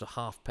brilliant sort of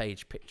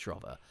half-page picture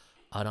of her,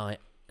 and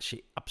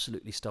she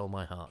absolutely stole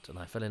my heart, and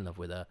I fell in love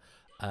with her.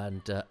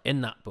 And in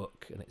that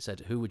book, and it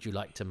said, "Who would you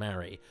like to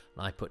marry?"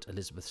 And I put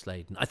Elizabeth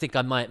Sladen. I think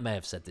I may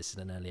have said this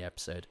in an earlier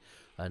episode,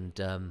 and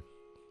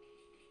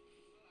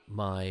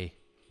my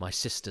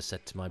sister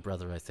said to my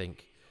brother, I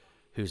think,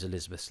 "Who's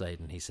Elizabeth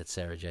Sladen?" He said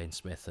Sarah Jane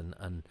Smith,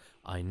 and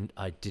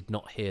I did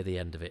not hear the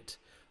end of it.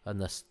 And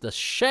the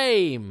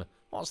shame,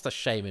 what's the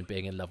shame in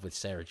being in love with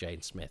Sarah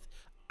Jane Smith?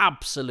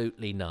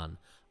 Absolutely none.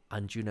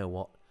 And you know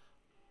what?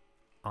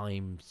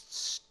 I'm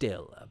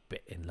still a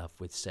bit in love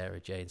with Sarah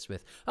Jane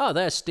Smith. Oh,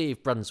 there's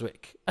Steve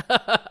Brunswick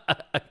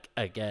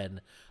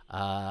again.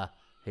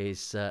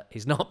 He's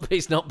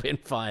not been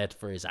fired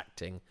for his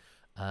acting,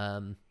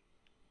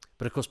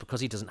 but of course, because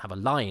he doesn't have a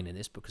line in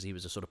this, because he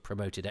was a sort of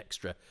promoted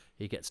extra,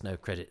 he gets no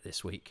credit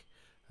this week.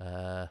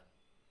 And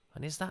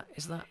is that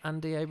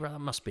Andy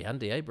Abraham? Must be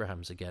Andy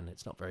Abrahams again.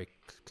 It's not very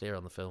clear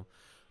on the film.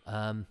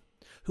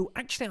 Who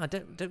actually, I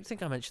don't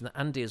think I mentioned that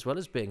Andy, as well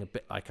as being a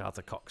bit like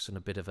Arthur Cox and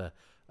a bit of a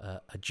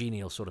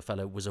genial sort of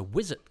fellow, was a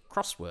whiz at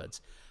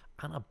crosswords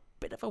and a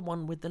bit of a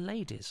one with the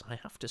ladies, I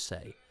have to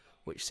say.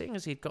 Which, seeing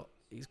as he's got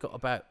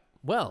about,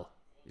 well,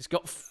 he's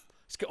got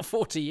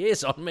 40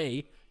 years on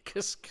me,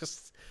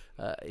 because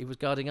he was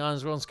guarding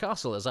Ironsworth's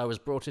castle as I was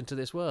brought into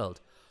this world.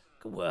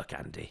 Good work,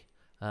 Andy.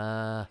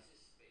 And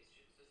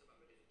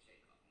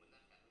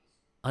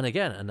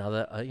again,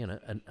 another,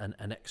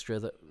 an extra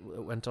that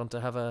went on to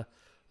have a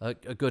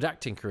good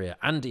acting career.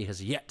 Andy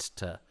has yet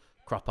to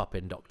crop up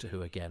in Doctor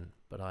Who again,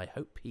 but I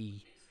hope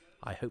he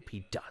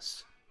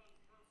does.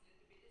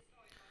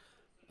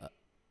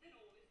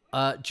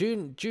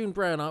 June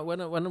Brown.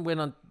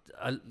 When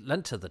I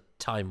lent her the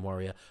Time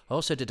Warrior, I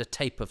also did a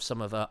tape of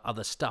some of her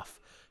other stuff.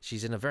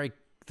 She's in the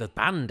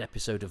banned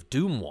episode of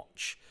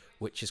Doomwatch,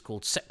 which is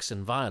called Sex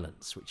and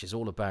Violence, which is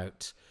all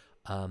about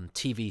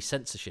TV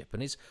censorship,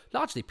 and it's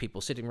largely people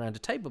sitting around a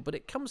table, but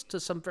it comes to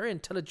some very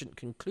intelligent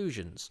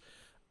conclusions.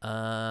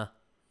 And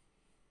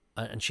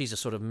she's a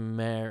sort of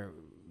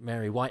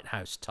Mary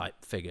Whitehouse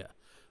type figure,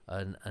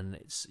 and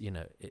it's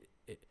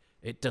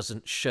it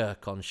doesn't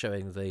shirk on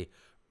showing the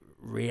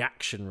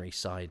reactionary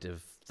side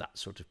of that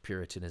sort of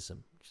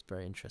Puritanism, which is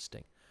very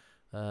interesting.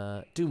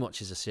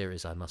 Doomwatch is a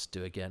series I must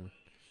do again.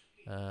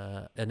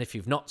 And if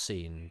you've not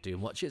seen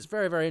Doomwatch, it's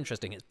very, very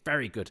interesting. It's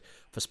very good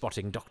for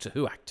spotting Doctor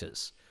Who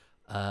actors.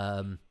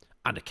 And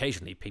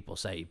occasionally people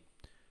say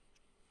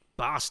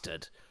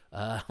bastard,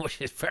 which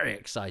is very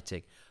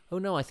exciting. Oh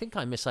no, I think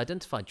I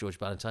misidentified George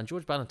Ballantyne.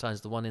 George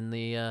Ballantyne's the one in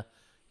the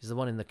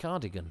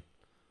Cardigan.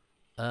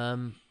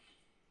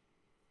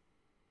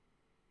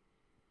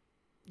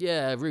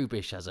 Yeah,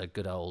 Rubish has a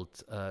good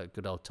old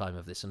time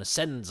of this and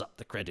ascends up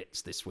the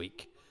credits this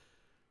week.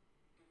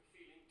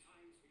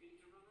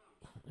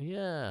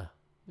 Yeah.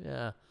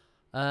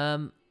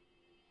 And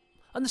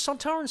the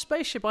Sontaran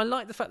spaceship, I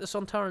like the fact the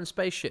Sontaran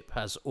spaceship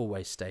has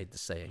always stayed the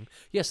same.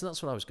 Yes, and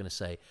that's what I was going to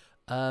say.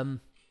 I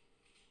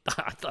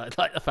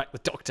like the fact the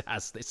Doctor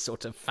has this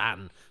sort of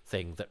fan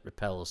thing that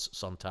repels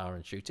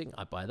Sontaran shooting.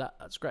 I buy that.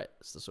 That's great.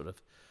 That's the sort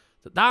of...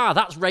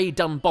 that's Ray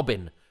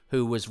Dunbobbin,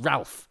 who was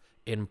Ralph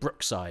in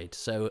Brookside.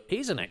 So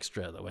he's an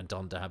extra that went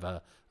on to have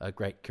a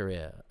great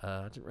career.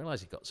 I didn't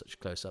realise he got such a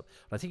close-up.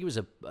 And I think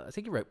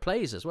he wrote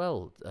plays as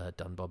well,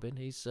 Dunbobbin.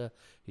 He's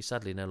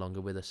sadly no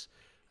longer with us.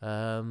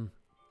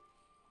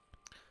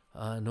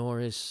 Nor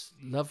is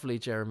lovely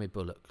Jeremy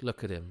Bulloch.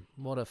 Look at him.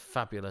 What a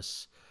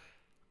fabulous...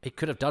 He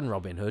could have done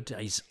Robin Hood.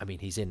 He's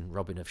in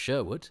Robin of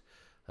Sherwood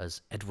as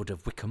Edward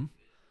of Wickham.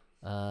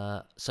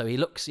 So he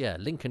looks,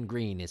 Lincoln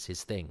Green is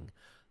his thing.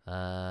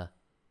 And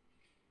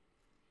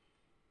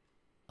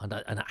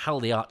Hal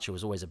the Archer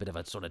was always a bit of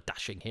a sort of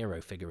dashing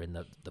hero figure in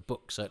the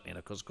book, certainly. And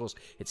of course,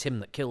 it's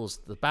him that kills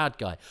the bad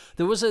guy.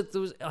 There was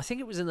I think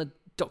it was in the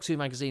Doctor Who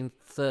magazine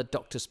Third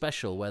Doctor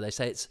special where they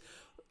say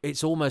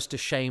it's almost a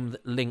shame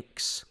that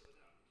Links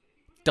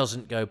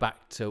doesn't go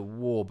back to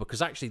war,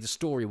 because actually the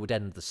story would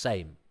end the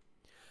same.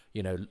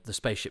 The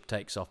spaceship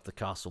takes off, the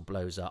castle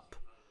blows up.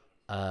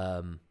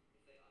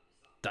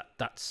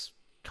 That's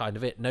kind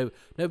of it. No,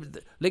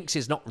 Links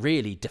is not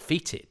really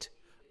defeated,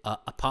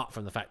 apart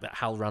from the fact that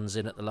Hal runs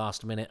in at the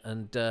last minute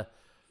and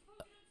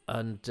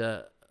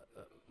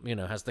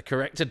has the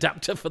correct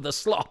adapter for the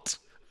slot.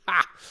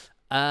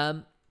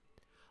 And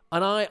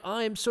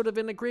I'm sort of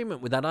in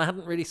agreement with that. I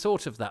hadn't really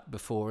thought of that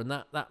before, and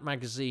that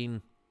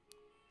magazine,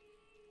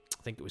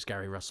 I think it was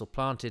Gary Russell,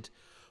 planted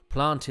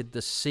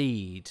the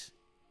seed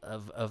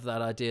of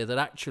that idea that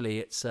actually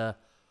it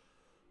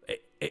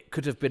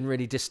could have been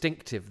really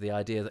distinctive, the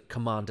idea that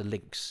Commander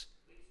Links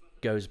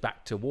goes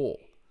back to war.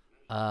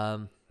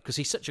 Because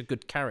he's such a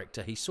good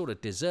character, he sort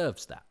of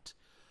deserves that.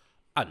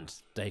 And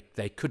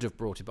they could have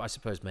brought him, I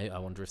suppose, maybe, I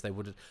wonder if they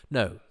would have...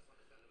 No,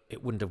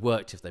 it wouldn't have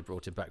worked if they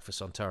brought him back for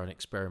Sontaran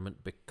Experiment,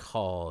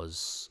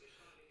 because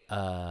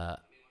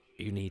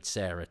you need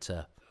Sarah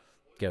to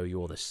go,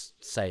 you're the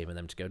same, and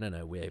them to go,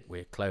 no,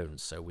 we're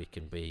clones, so we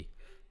can be,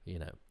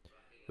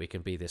 we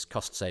can be this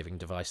cost-saving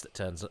device that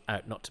turns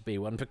out not to be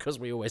one, because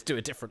we always do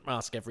a different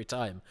mask every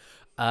time.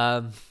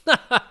 But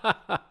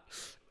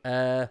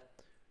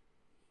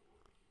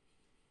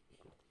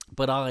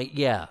I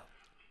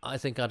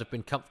think I'd have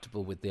been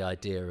comfortable with the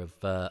idea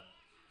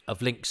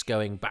of Links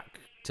going back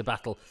to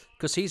battle,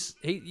 because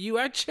you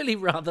actually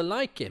rather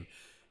like him.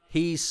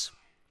 There's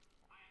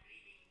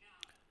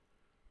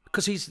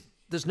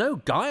no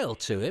guile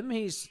to him.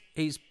 He's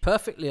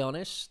perfectly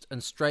honest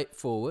and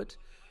straightforward.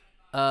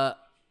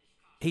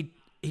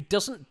 He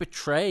doesn't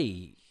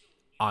betray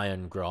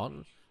Iron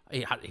Gron.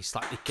 He's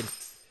slightly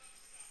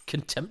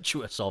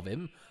contemptuous of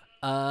him.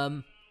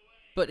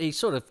 but he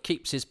sort of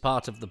keeps his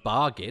part of the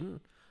bargain,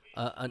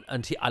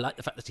 and I like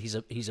the fact that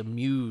he's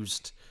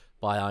amused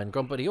by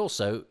Irongron, but he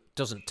also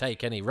doesn't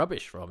take any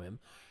rubbish from him.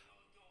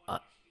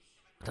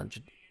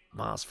 100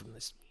 miles from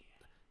this,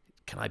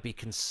 can I be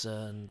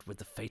concerned with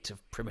the fate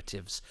of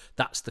primitives?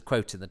 That's the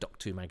quote in the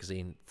Doctor Who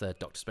magazine, third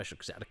Doctor special,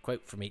 because it had a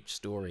quote from each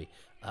story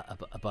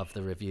above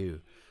the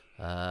review.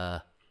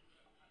 And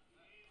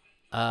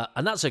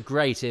that's a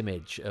great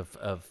image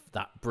of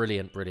that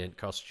brilliant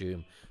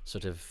costume,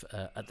 sort of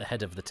at the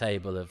head of the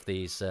table of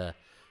these,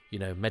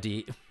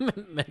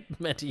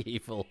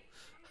 medieval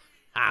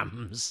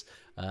hams.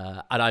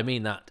 And I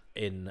mean that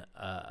in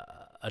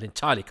an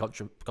entirely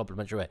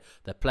complimentary way.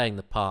 They're playing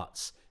the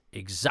parts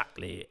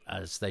exactly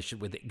as they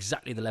should, with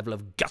exactly the level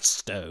of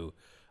gusto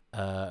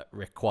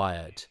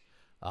required.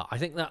 I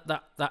think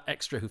that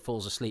extra who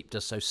falls asleep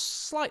does so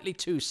slightly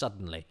too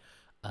suddenly,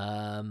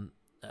 and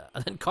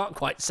then can't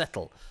quite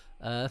settle.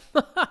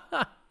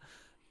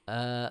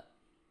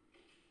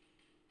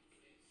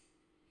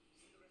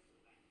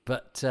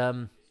 But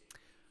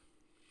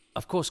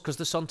of course, because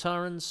the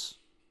Sontarans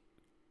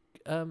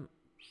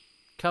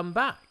come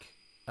back,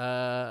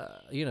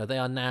 they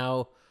are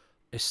now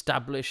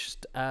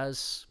established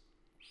as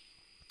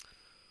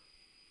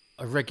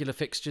regular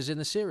fixtures in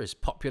the series,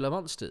 popular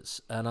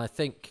monsters, and I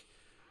think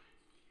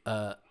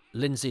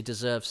Lindsay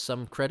deserves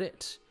some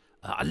credit.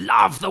 I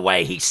love the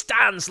way he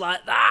stands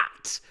like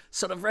that.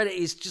 Sort of ready.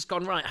 He's just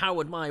gone, right, how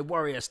would my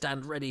warrior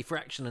stand ready for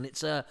action? And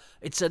it's a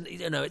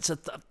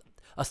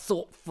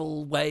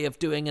thoughtful way of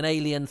doing an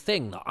alien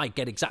thing. I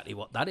get exactly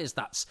what that is.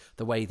 That's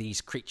the way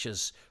these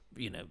creatures,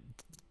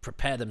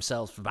 prepare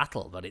themselves for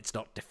battle, but it's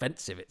not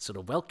defensive. It's sort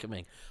of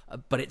welcoming,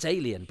 but it's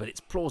alien, but it's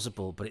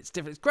plausible, but it's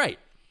different. It's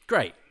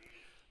great.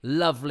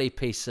 Lovely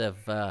piece of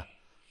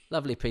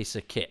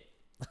kit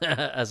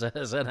as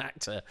an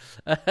actor.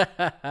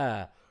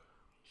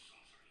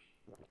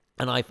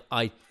 And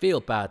I feel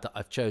bad that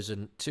I've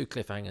chosen 2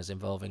 cliffhangers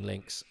involving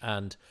Lynx,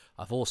 and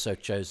I've also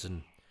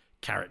chosen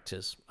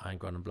characters,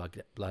 Irongron and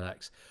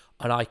Bloodaxe,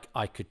 and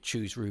I could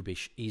choose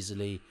Rubish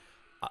easily.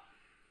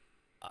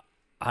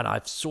 And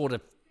I've sort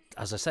of,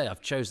 as I say,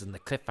 I've chosen the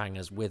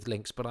cliffhangers with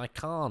Lynx, but I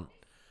can't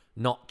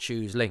not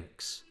choose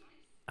Lynx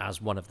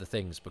as one of the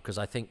things, because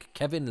I think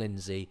Kevin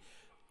Lindsay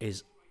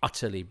is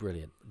utterly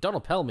brilliant.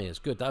 Donald Pelmy is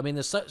good. I mean,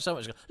 there's so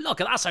much. Look,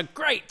 that's a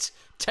great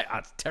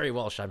Terry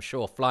Walsh, I'm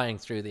sure, flying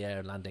through the air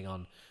and landing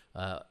on.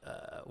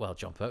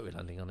 John Pertwee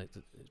landing on it.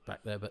 It's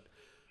back there, but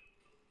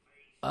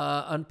So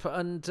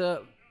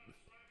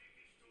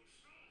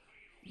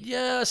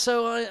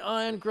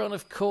Irongron,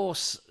 of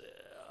course.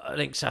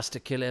 Lynx has to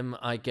kill him,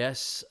 I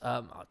guess.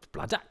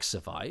 Bloodaxe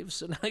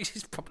survives, and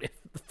he's probably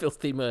a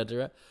filthy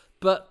murderer.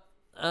 But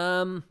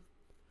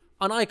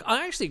and I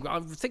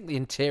think the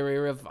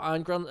interior of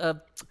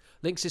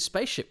Lynx's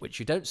spaceship, which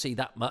you don't see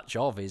that much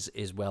of,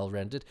 is well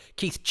rendered.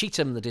 Keith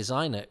Cheetham, the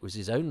designer, it was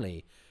his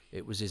only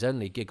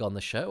gig on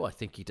the show. I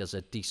think he does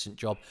a decent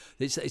job.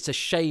 It's a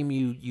shame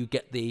you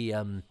get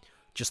the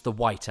just the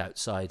white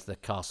outside the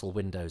castle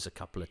windows a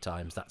couple of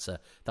times. That's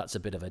a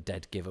bit of a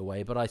dead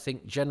giveaway. But I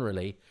think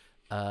generally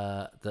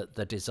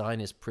the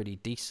design is pretty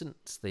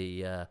decent.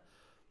 The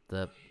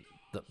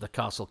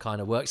castle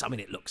kind of works. I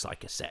mean, it looks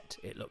like a set.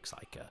 It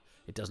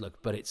does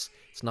look, but it's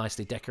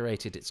nicely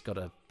decorated. It's got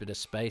a bit of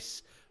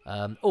space.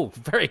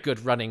 Very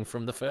good running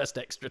from the first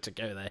extra to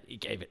go there. He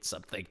gave it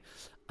something.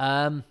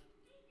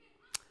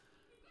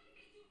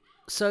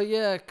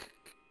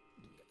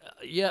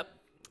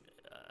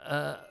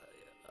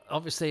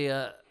 Obviously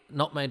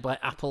not made by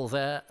Apple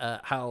there.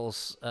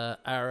 Hal's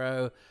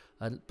Arrow,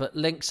 but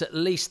Lynx at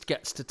least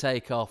gets to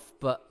take off.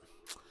 But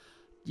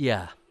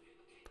yeah.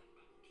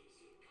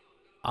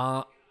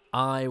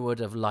 I would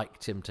have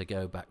liked him to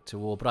go back to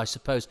war, but I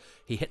suppose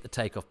he hit the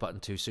takeoff button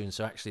too soon,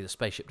 so actually the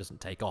spaceship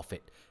doesn't take off,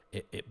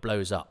 it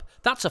blows up.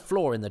 That's a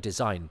flaw in the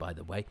design, by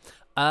the way.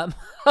 But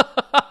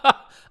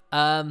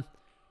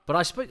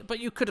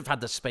you could have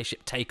had the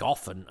spaceship take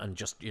off and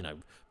just,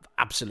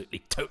 absolutely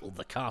total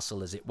the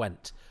castle as it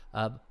went.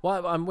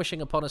 I'm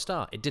wishing upon a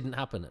star. It didn't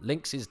happen.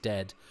 Lynx is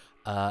dead.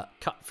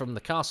 Cut from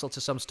the castle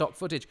to some stock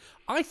footage.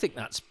 I think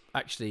that's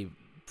actually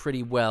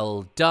pretty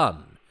well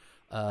done.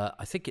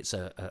 I think it's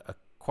a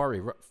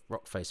quarry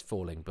rock face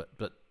falling,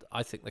 but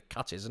I think the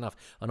cut is enough.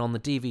 And on the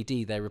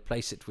DVD, they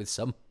replace it with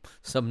some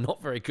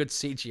not very good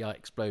CGI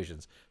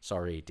explosions.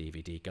 Sorry,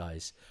 DVD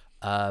guys.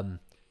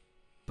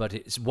 But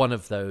it's one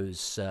of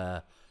those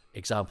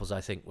examples,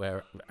 I think,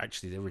 where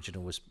actually the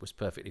original was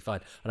perfectly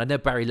fine. And I know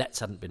Barry Letts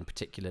hadn't been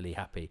particularly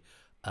happy.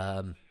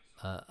 And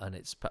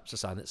it's perhaps a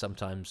sign that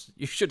sometimes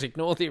you should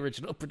ignore the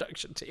original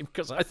production team,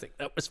 because I think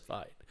that was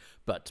fine.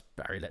 But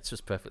Barry Letts was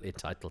perfectly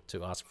entitled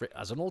to ask for it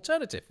as an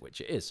alternative,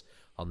 which it is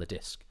on the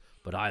disc.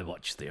 But I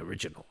watched the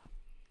original.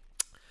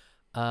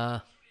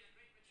 That's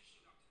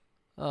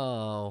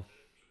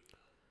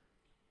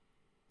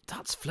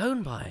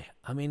flown by.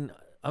 I mean,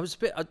 I was a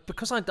bit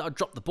because I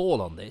dropped the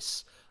ball on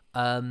this.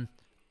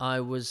 I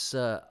was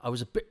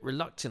a bit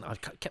reluctant. I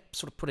kept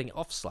sort of putting it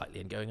off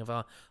slightly and going, as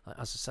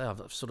I say,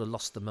 I've sort of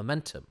lost the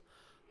momentum.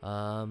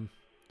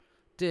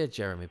 dear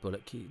Jeremy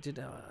Bullock, he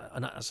did.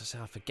 And as I say,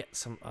 I forget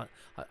some.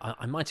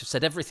 I might have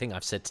said everything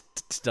I've said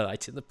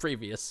tonight in the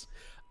previous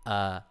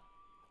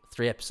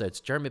 3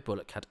 episodes. Jeremy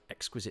Bullock had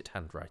exquisite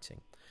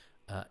handwriting.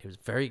 It was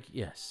very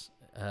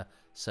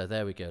so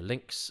there we go.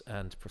 Links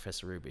and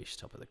Professor Rubish,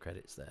 top of the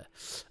credits there.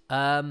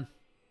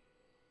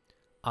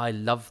 I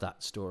love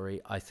that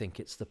story. I think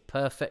it's the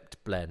perfect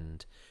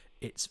blend.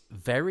 It's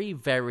very,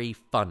 very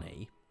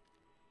funny.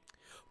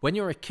 When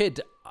you're a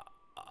kid,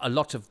 a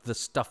lot of the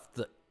stuff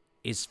that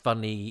is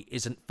funny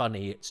isn't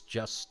funny. It's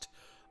just,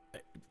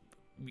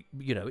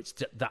 it's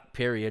that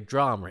period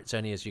drama. It's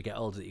only as you get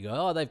older that you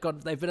go,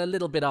 they've been a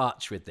little bit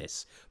arch with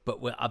this,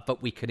 but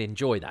we can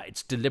enjoy that.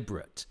 It's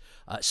deliberate,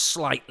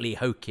 slightly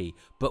hokey,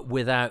 but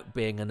without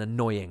being an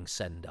annoying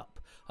send up.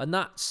 And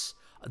that's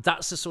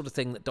the sort of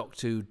thing that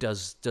Doctor Who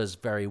does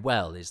very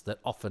well. Is that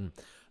often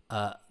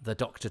the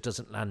Doctor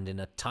doesn't land in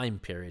a time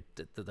period,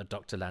 that the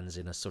Doctor lands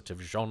in a sort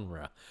of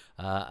genre,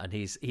 and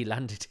he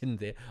landed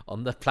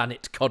on the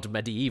planet Cod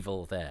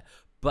Medieval there.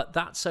 But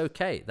that's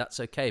okay. That's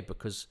okay,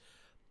 because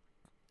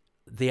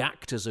the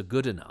actors are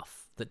good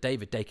enough that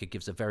David Dacre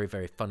gives a very,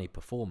 very funny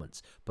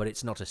performance, but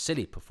it's not a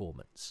silly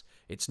performance.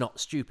 It's not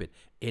stupid.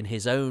 In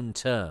his own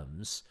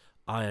terms,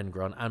 Iron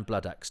Gron and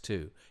Blood Axe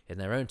 2, in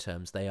their own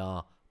terms, they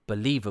are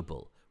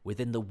believable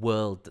within the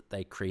world that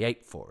they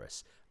create for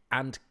us,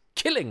 and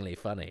killingly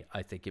funny,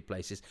 I think, in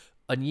places,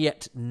 and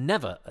yet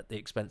never at the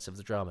expense of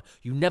the drama.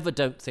 You never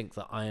don't think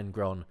that Iron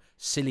Gron,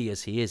 silly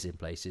as he is in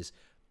places,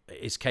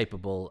 is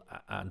capable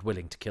and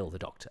willing to kill the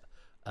Doctor.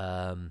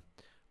 And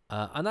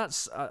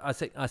that's, I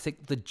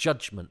think the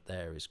judgment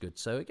there is good.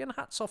 So again,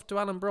 hats off to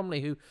Alan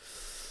Bromley, who,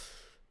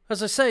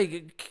 as I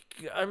say,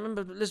 I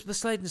remember Elizabeth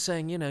Sladen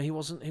saying, he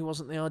wasn't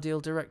the ideal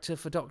director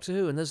for Doctor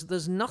Who, and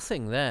there's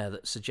nothing there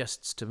that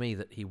suggests to me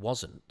that he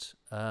wasn't.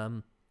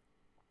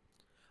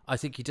 I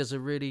think he does a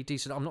really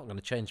decent. I'm not going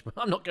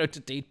to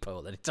deed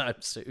poll anytime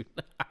soon.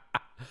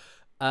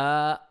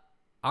 I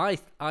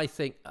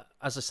think,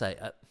 as I say,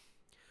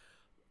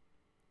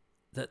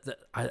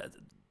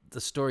 the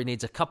story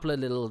needs a couple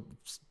of little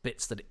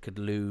bits that it could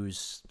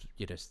lose,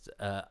 and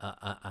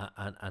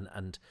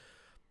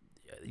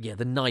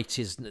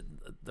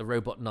the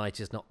robot knight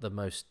is not the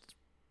most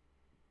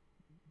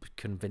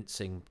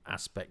convincing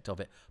aspect of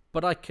it,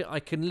 but I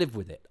can live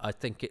with it. I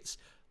think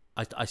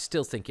I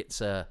still think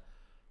it's a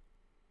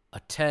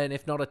 10,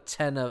 if not a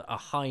 10, a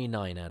high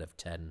 9 out of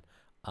 10.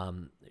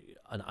 And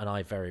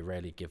I very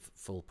rarely give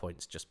full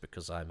points, just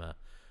because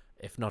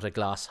if not a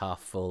glass half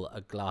full,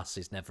 a glass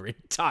is never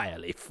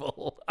entirely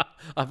full.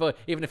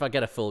 Even if I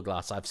get a full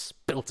glass, I've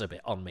spilt a bit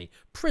on me,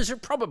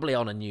 probably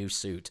on a new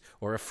suit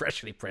or a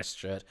freshly pressed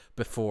shirt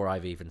before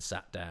I've even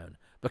sat down,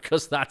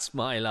 because that's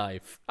my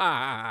life.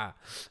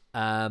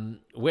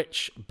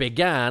 Which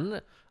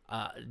began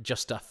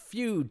just a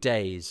few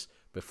days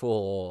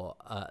before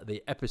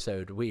the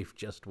episode we've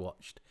just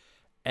watched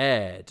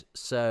aired.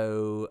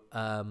 So,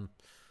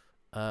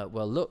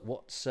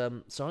 look, so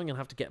I'm going to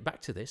have to get back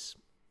to this.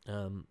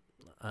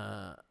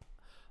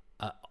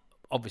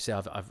 Obviously,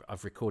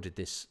 I've recorded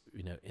this,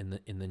 in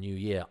the new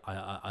year.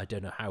 I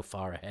don't know how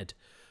far ahead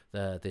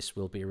this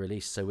will be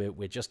released. So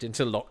we're just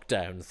into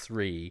lockdown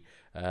 3.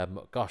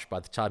 Gosh, by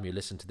the time you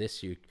listen to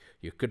this, you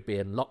could be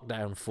in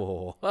lockdown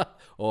 4,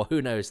 or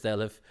who knows? They'll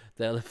have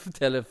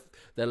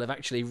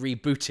actually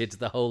rebooted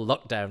the whole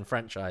lockdown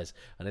franchise,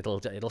 and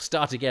it'll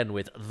start again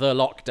with the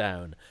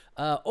lockdown.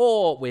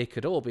 Or we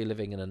could all be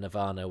living in a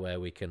nirvana where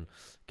we can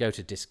go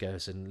to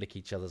discos and lick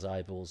each other's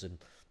eyeballs and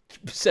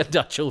send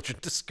our children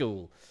to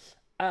school.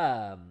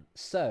 However,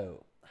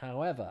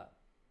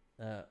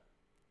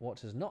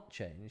 what has not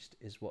changed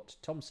is what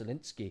Tom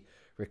Salinsky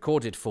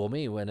recorded for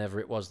me whenever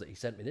it was that he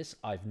sent me this.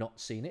 I've not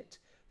seen it.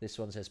 This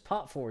one says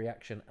Part 4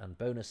 reaction and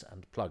bonus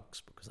and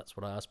plugs, because that's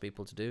what I ask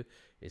people to do,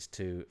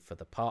 for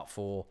the Part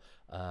 4,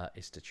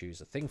 is to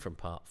choose a thing from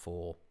Part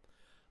 4,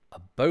 a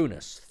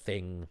bonus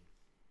thing,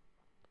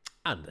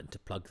 and then to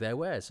plug their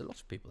wares. A lot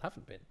of people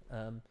haven't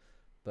been.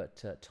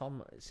 But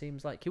Tom, it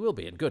seems like he will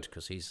be, and good,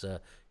 because he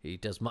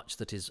does much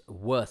that is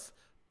worth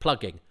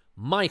plugging.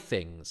 My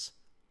things,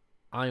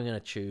 I'm going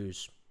to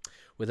choose,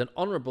 with an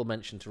honourable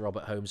mention to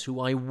Robert Holmes, who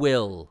I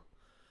will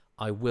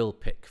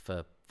pick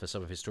for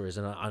some of his stories,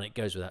 and it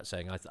goes without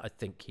saying, I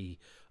think he,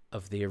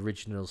 of the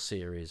original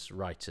series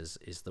writers,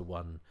 is the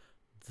one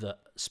that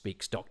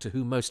speaks Doctor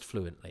Who most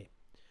fluently.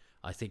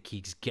 I think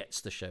he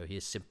gets the show. He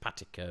is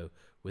simpatico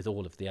with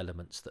all of the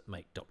elements that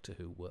make Doctor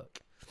Who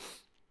work.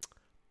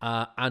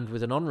 And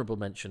with an honourable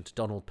mention to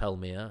Donald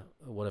Pelmier,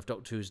 one of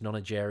Doctor Who's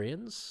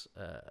nonagerians,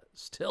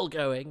 still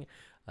going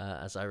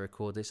as I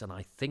record this, and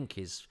I think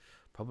is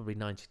probably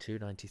 92,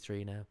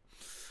 93 now.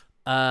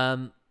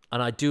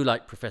 And I do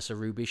like Professor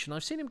Rubish, and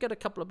I've seen him get a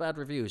couple of bad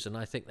reviews, and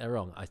I think they're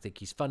wrong. I think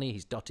he's funny,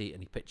 he's dotty,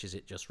 and he pitches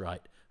it just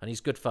right. And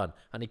he's good fun.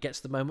 And he gets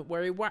the moment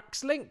where he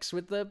whacks Links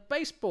with the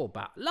baseball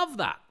bat. Love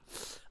that.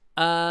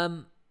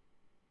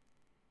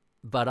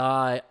 But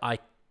I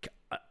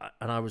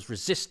was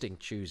resisting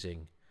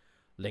choosing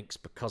Links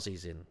because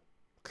he's in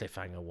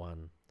Cliffhanger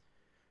 1,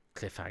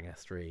 Cliffhanger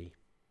 3.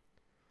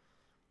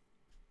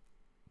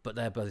 but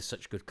they're both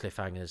such good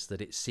cliffhangers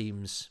that it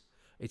seems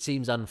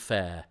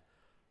unfair,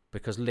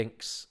 because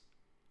Lynx,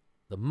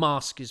 the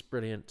mask is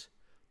brilliant,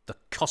 the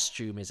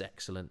costume is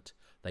excellent,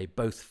 they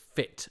both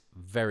fit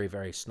very,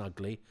 very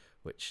snugly,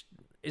 which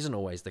isn't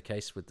always the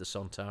case with the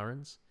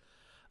Sontarans,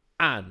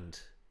 and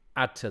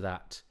add to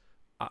that,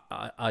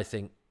 I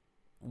think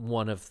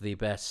one of the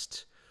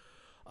best.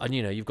 And,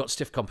 you've got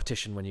stiff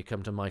competition when you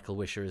come to Michael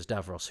Wisher as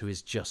Davros, who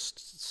is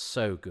just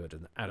so good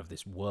and out of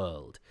this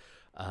world.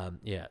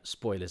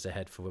 Spoilers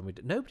ahead for when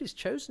nobody's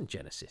chosen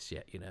Genesis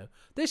yet,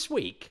 This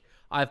week,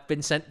 I've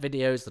been sent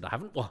videos that I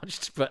haven't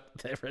watched, but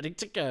they're ready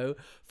to go,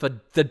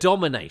 for The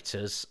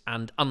Dominators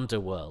and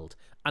Underworld.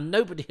 And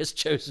nobody has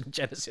chosen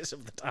Genesis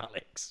of the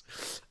Daleks.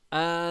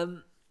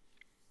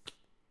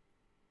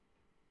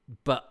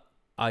 But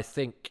I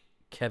think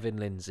Kevin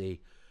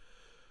Lindsay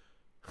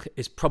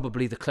is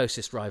probably the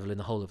closest rival in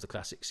the whole of the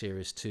classic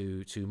series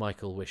to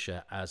Michael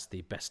Wisher as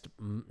the best,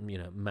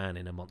 man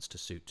in a monster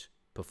suit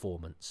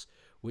performance,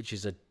 which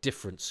is a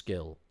different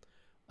skill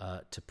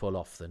to pull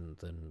off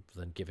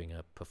than giving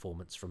a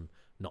performance from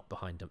not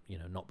behind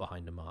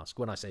a mask.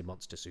 When I say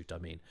monster suit, I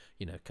mean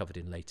covered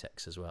in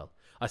latex as well.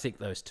 I think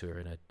those two are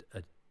in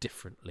a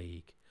different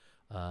league.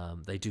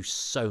 They do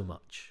so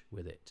much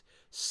with it,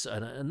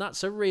 and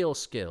that's a real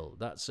skill.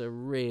 That's a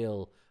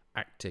real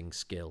acting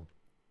skill.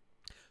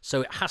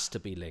 So it has to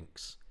be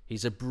Lynx.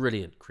 He's a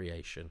brilliant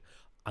creation,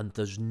 and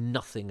there's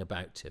nothing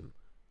about him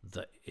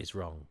that is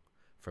wrong.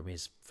 From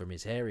his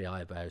hairy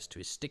eyebrows to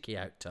his sticky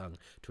out tongue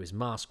to his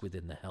mask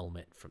within the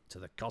helmet, to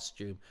the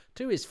costume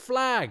to his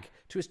flag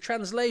to his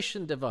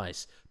translation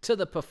device to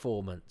the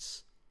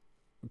performance.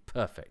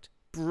 Perfect.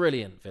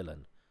 Brilliant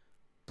villain.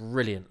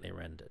 Brilliantly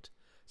rendered.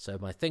 So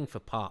my thing for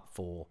part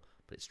 4,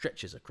 but it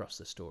stretches across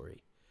the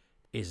story,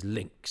 is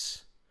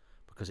Lynx.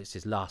 Because it's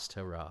his last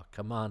hurrah.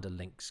 Commander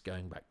Lynx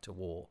going back to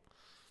war.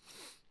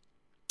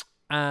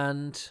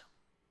 And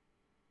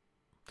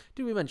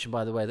did we mention,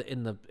 by the way, that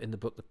in the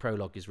book the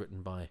prologue is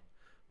written by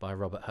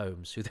Robert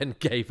Holmes, who then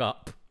gave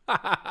up,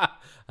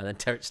 and then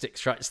Terence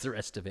Dicks writes the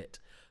rest of it.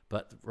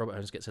 But Robert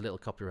Holmes gets a little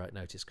copyright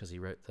notice because he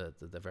wrote the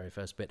very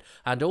first bit.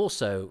 And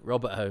also,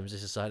 Robert Holmes,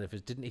 this is a sign of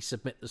his, didn't he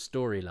submit the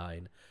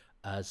storyline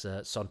as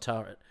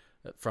Sontaran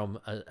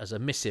as a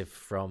missive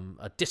from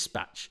a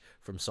dispatch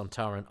from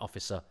Sontaran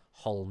officer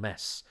Hol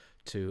Mess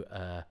to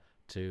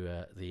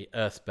the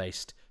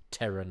Earth-based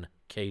Terran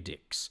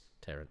Cadix,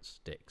 Terence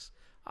Dicks.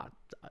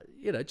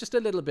 Just a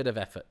little bit of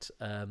effort.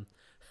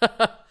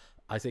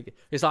 I think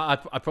it's like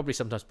I probably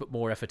sometimes put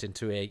more effort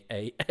into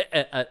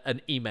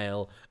an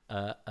email,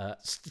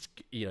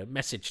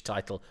 message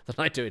title than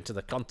I do into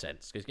the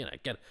contents, because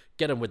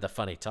get them with the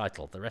funny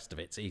title. The rest of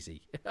it's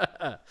easy.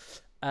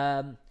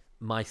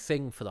 My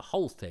thing for the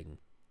whole thing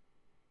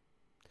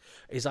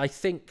is, I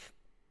think,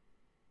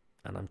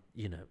 and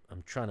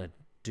I'm trying to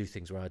do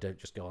things where I don't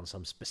just go on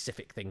some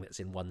specific thing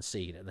that's in one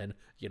scene and then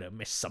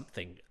miss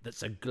something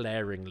that's a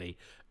glaringly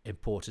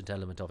important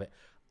element of it.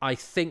 I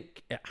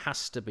think it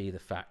has to be the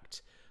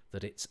fact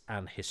that it's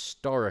an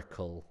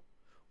historical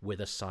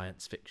with a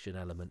science fiction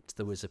element.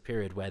 There was a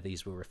period where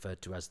these were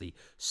referred to as the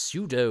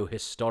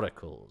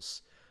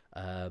pseudo-historicals.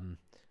 No,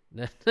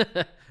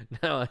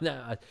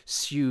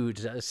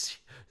 since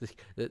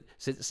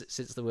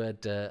the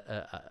word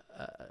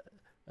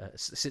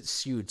since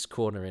Pseudo's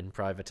corner in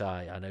Private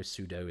Eye, I know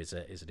pseudo is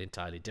an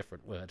entirely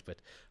different word,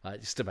 but I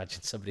just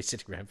imagine somebody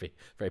sitting around being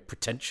very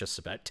pretentious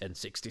about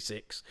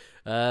 1066.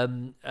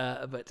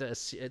 But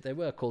they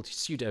were called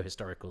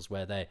pseudo-historicals,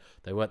 where they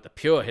weren't the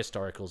pure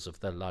historicals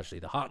of largely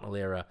the Hartnell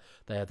era.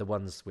 They are the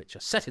ones which are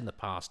set in the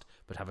past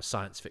but have a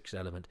science fiction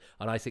element.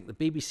 And I think the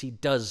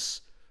BBC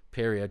does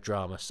period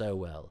drama so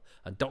well,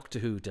 and Doctor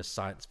Who does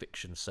science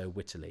fiction so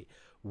wittily,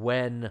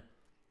 when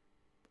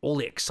all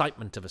the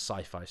excitement of a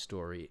sci-fi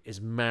story is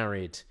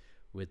married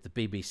with the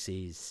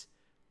BBC's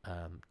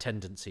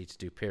tendency to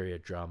do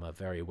period drama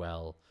very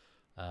well,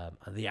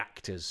 and the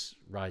actors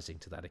rising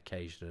to that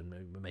occasion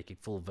and making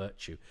full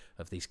virtue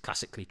of these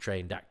classically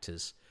trained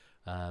actors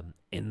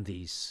in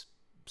these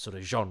sort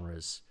of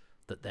genres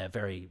that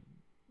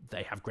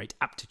they have great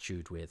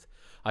aptitude with.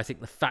 I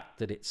think the fact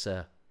that it's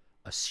a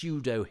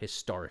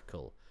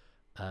pseudo-historical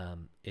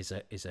is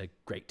a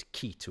great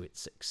key to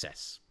its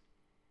success.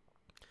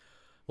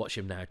 Watch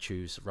him now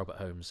choose Robert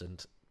Holmes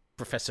and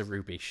Professor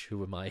Rubish, who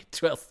were my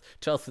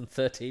 12th and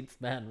 13th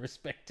man,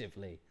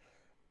 respectively.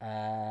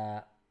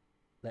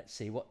 Let's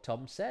see what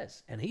Tom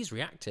says. And he's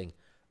reacting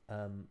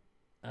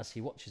as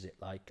he watches it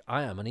like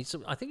I am. And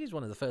I think he's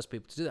one of the first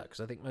people to do that, because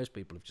I think most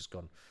people have just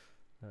gone,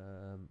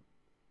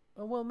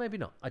 oh, well, maybe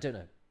not. I don't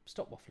know.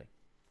 Stop waffling.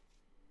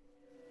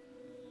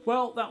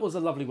 Well, that was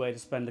a lovely way to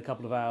spend a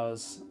couple of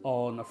hours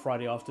on a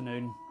Friday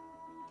afternoon.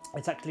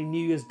 It's actually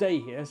New Year's Day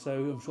here, so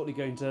I'm shortly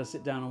going to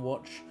sit down and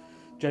watch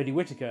Jodie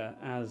Whittaker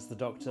as the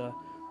Doctor.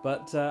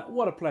 But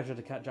what a pleasure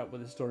to catch up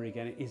with this story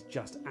again. It is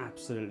just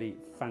absolutely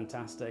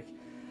fantastic.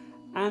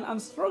 And I'm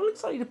struggling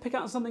slightly to pick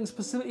out something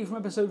specifically from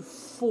episode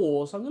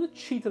 4, so I'm going to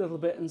cheat a little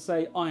bit and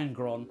say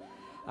Irongron.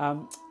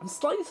 I'm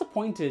slightly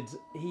disappointed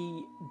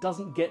he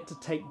doesn't get to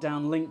take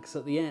down Lynx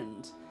at the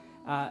end.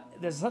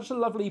 There's such a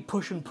lovely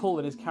push and pull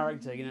in his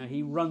character. You know,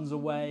 he runs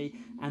away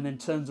and then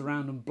turns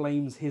around and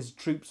blames his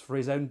troops for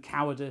his own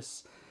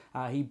cowardice.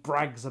 He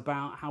brags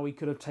about how he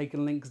could have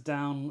taken Lynx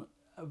down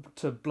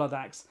to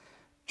Bloodaxe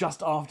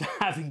just after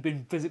having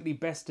been physically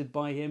bested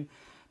by him.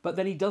 But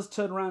then he does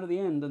turn around at the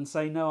end and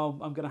say, no,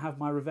 I'm going to have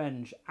my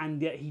revenge.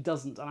 And yet he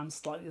doesn't. And I'm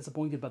slightly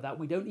disappointed by that.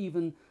 We don't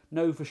even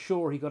know for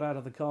sure he got out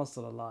of the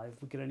castle alive.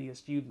 We can only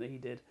assume that he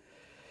did.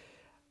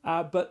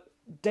 But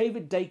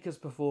David Dacre's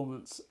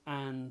performance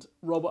and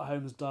Robert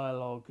Holmes'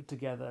 dialogue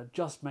together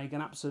just make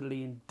an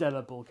absolutely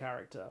indelible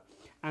character.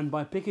 And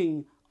by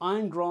picking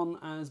Irongron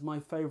as my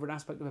favourite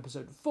aspect of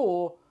episode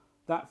 4,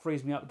 that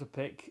frees me up to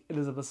pick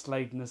Elizabeth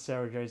Sladen as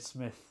Sarah J.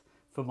 Smith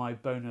for my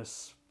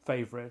bonus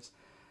favourite.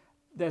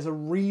 There's a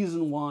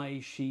reason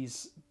why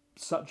she's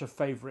such a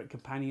favourite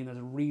companion. There's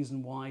a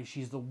reason why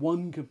she's the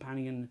one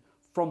companion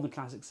from the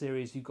classic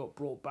series who got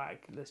brought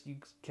back, unless you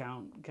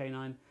count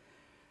K9.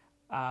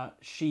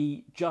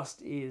 She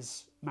just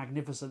is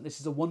magnificent.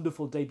 This is a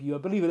wonderful debut. I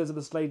believe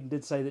Elizabeth Sladen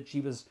did say that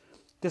she was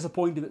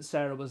disappointed that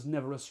Sarah was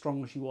never as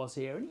strong as she was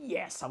here. And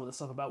yes, some of the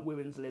stuff about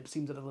women's lib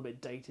seems a little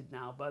bit dated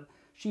now, but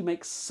she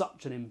makes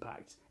such an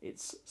impact.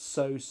 It's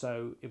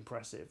so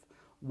impressive.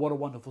 What a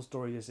wonderful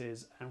story this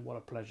is, and what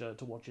a pleasure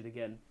to watch it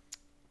again.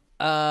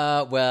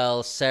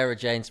 Well, Sarah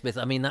Jane Smith,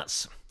 I mean,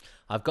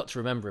 I've got to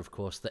remember, of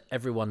course, that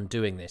everyone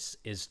doing this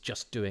is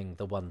just doing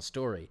the one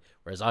story,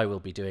 whereas I will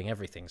be doing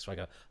everything. So I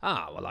go,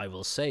 well, I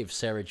will save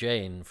Sarah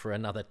Jane for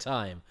another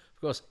time.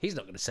 Of course, he's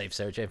not going to save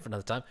Sarah Jane for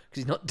another time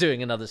because he's not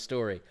doing another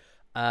story.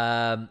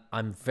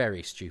 I'm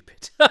very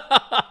stupid.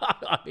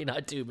 I mean, I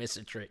do miss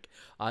a trick.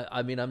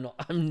 I'm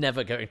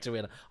never going to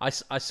win. I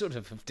sort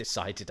of have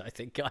decided, I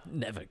think I'm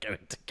never going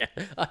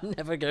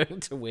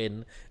to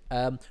win.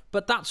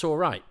 But that's all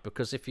right,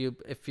 because if you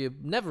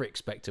never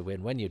expect to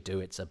win, when you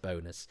do, it's a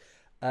bonus.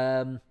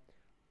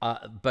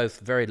 Both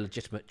very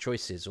legitimate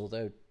choices,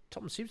 although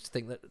Tom seems to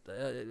think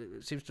that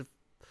seems to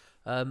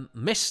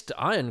missed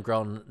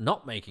Irongron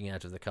not making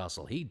out of the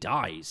castle. He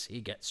dies.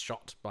 He gets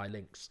shot by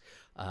Lynx,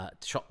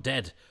 shot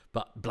dead.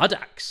 But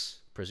Bloodaxe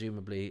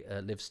presumably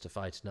lives to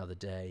fight another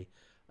day,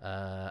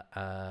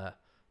 as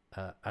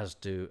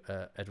do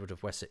Edward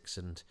of Wessex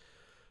and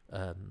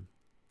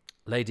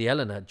Lady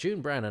Eleanor.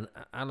 June Brown and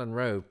Alan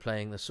Rowe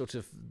playing the sort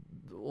of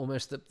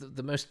almost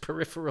the most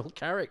peripheral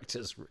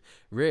characters,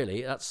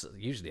 really. That's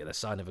usually the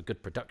sign of a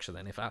good production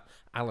then, if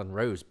Alan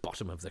Rowe's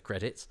bottom of the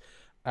credits.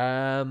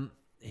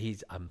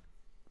 He's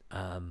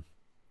I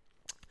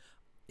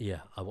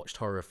watched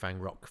Horror of Fang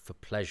Rock for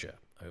pleasure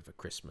over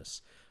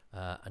Christmas,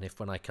 and if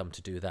when I come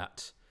to do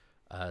that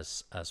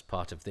as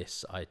part of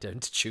this, I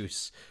don't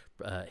choose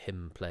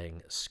him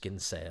playing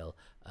Skinsale,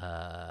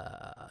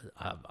 I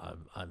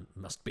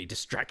must be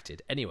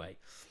distracted. Anyway,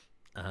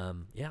 I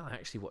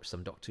actually watched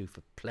some Doctor Who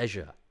for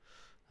pleasure,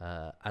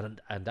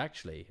 and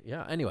actually,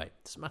 anyway,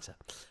 doesn't matter.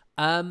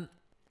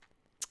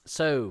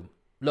 So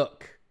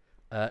look,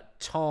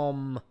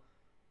 Tom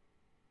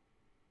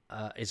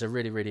is a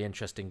really, really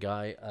interesting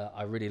guy.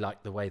 I really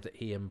like the way that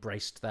he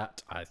embraced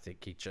that. I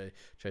think he chose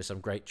some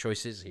great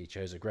choices. He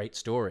chose a great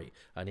story,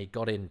 and he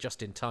got in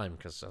just in time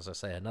because, as I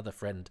say, another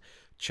friend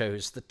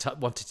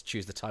wanted to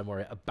choose the Time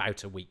Warrior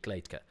about a week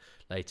later,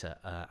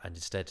 and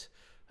instead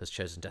has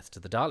chosen Death to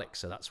the Daleks.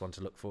 So that's one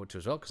to look forward to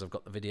as well, because I've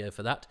got the video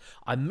for that.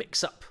 I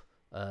mix up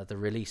the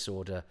release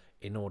order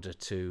in order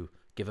to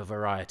give a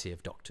variety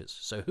of Doctors.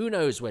 So who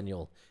knows when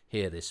you'll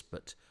hear this,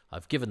 but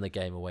I've given the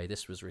game away.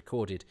 This was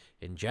recorded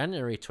in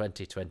January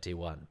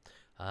 2021.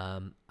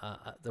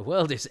 The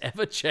world is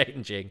ever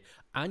changing,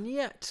 and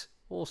yet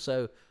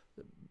also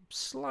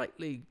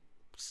slightly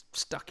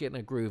stuck in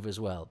a groove as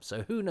well.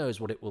 So who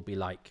knows what it will be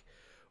like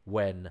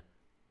when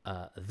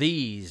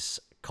these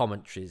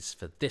commentaries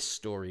for this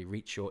story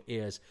reach your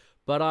ears.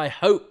 But I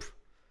hope,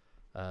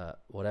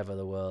 whatever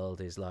the world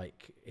is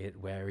like,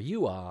 where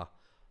you are,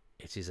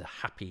 it is a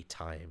happy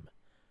time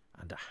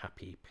and a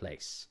happy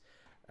place.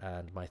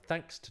 And my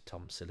thanks to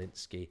Tom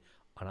Salinsky,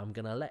 and I'm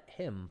going to let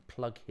him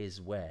plug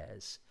his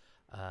wares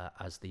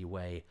as the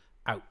way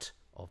out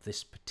of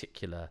this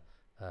particular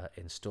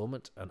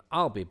instalment. And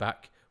I'll be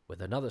back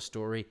with another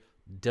story,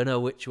 don't know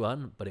which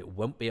one, but it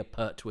won't be a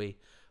Pertwee,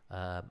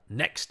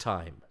 next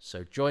time.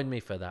 So join me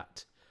for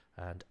that.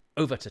 And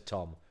over to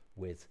Tom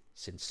with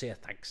sincere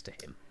thanks to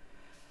him.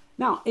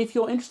 Now, if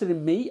you're interested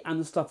in me and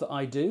the stuff that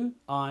I do,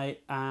 I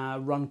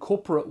run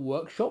corporate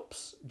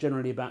workshops,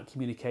 generally about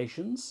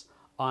communications.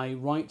 I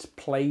write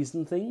plays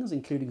and things,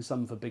 including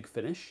some for Big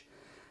Finish.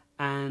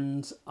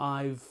 And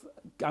I'm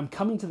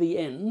coming to the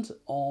end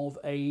of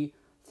a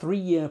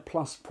 3-year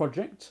plus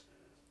project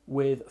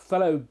with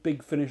fellow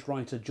Big Finish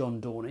writer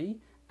John Dorney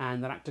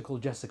and an actor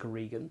called Jessica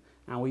Regan.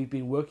 And we've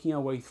been working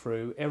our way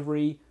through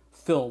every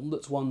film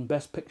that's won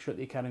Best Picture at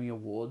the Academy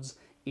Awards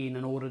in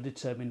an order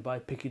determined by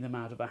picking them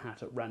out of a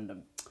hat at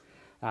random.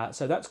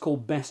 So that's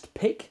called Best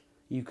Pick.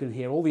 You can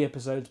hear all the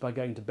episodes by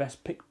going to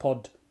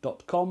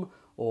bestpickpod.com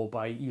or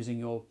by using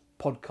your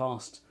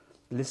podcast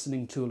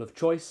listening tool of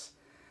choice.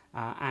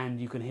 And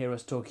you can hear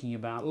us talking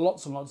about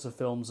lots and lots of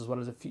films, as well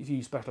as a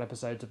few special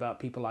episodes about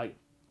people like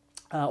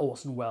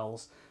Orson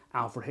Welles,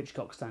 Alfred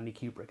Hitchcock, Stanley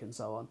Kubrick, and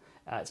so on.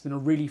 It's been a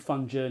really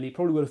fun journey.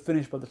 Probably would have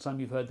finished by the time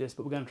you've heard this,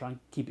 but we're going to try and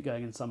keep it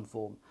going in some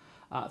form.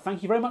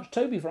 Thank you very much,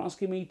 Toby, for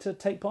asking me to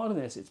take part in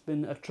this. It's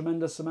been a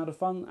tremendous amount of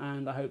fun,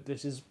 and I hope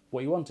this is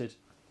what you wanted.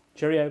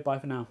 Cheerio, bye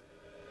for now.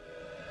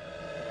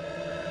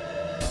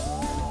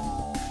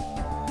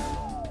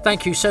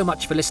 Thank you so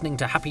much for listening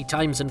to Happy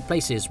Times and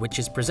Places, which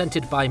is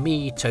presented by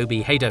me,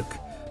 Toby Haydock.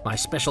 My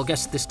special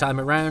guest this time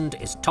around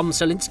is Tom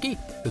Salinsky,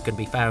 who can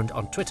be found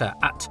on Twitter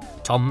at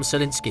Tom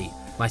Salinsky.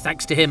 My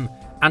thanks to him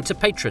and to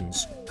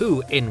patrons,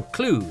 who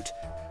include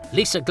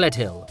Lisa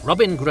Gledhill,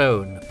 Robin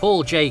Groan,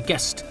 Paul J.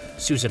 Guest,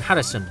 Susan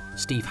Harrison,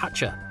 Steve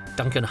Hatcher,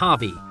 Duncan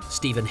Harvey,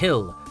 Stephen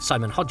Hill,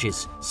 Simon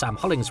Hodges, Sam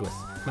Hollingsworth,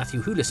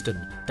 Matthew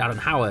Hooliston, Darren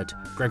Howard,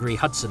 Gregory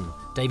Hudson,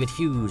 David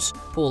Hughes,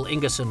 Paul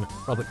Ingerson,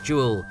 Robert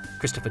Jewell,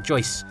 Christopher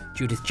Joyce,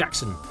 Judith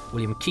Jackson,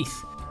 William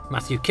Keith,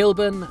 Matthew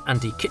Kilburn,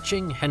 Andy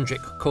Kitching,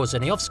 Hendrik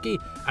Korzeniowski,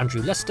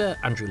 Andrew Lester,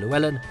 Andrew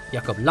Llewellyn,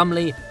 Jacob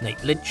Lumley,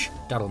 Nate Lynch,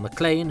 Darryl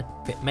McLean,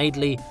 Pip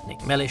Madeley,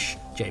 Nick Mellish,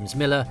 James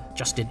Miller,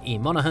 Justin E.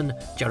 Monaghan,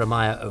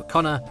 Jeremiah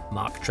O'Connor,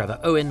 Mark Trevor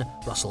Owen,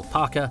 Russell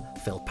Parker,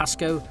 Phil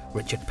Pascoe,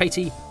 Richard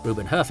Patey,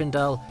 Ruben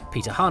Herfindahl,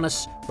 Peter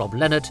Harness, Rob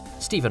Leonard,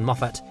 Stephen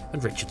Moffat,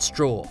 and Richard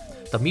Straw.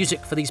 The music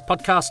for these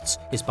podcasts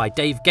is by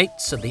Dave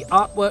Gates and the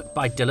artwork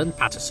by Dylan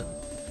Patterson.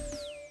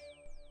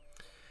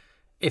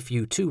 If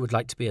you too would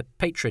like to be a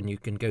patron, you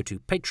can go to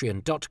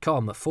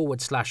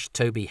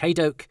patreon.com/Toby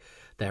Haydock.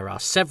 There are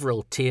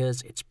several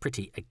tiers. It's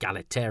pretty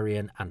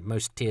egalitarian, and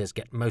most tiers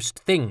get most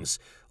things,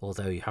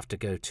 although you have to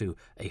go to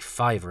a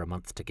 £5 a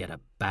month to get a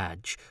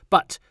badge.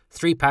 But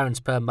 £3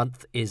 per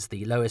month is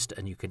the lowest,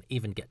 and you can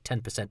even get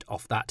 10%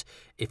 off that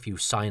if you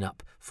sign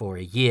up for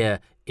a year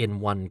in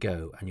one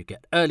go, and you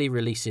get early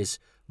releases,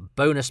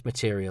 bonus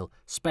material,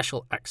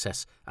 special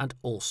access, and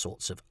all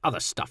sorts of other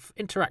stuff.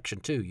 Interaction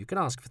too. You can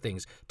ask for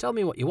things. Tell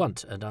me what you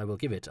want, and I will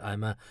give it.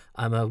 I'm a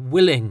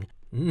willing,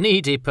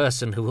 needy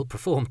person who will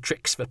perform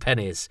tricks for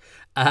pennies.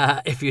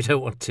 If you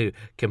don't want to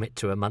commit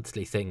to a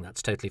monthly thing,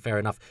 that's totally fair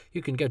enough.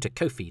 You can go to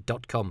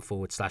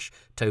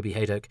ko-fi.com/Toby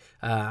Haydock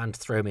and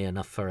throw me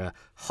enough for a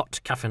hot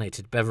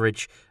caffeinated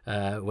beverage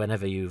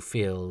whenever you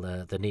feel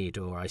the need,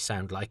 or I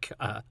sound like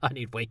I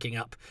need waking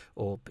up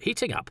or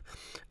heating up.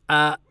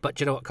 But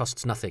you know what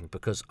costs nothing,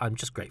 because I'm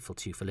just grateful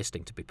to you for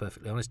listening, to be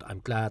perfectly honest. I'm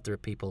glad there are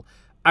people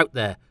out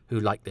there who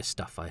like this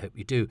stuff. I hope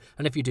you do.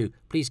 And if you do,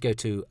 please go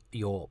to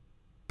your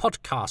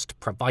podcast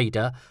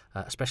provider,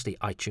 especially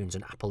iTunes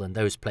and Apple and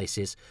those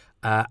places,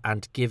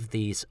 and give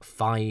these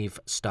 5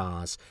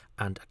 stars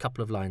and a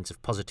couple of lines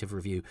of positive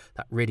review.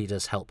 That really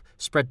does help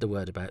spread the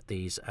word about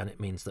these, and it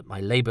means that my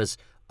labours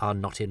are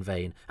not in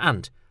vain,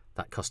 and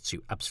that costs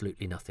you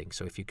absolutely nothing.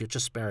 So if you could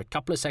just spare a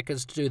couple of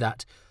seconds to do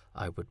that,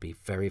 I would be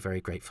very,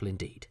 very grateful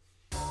indeed.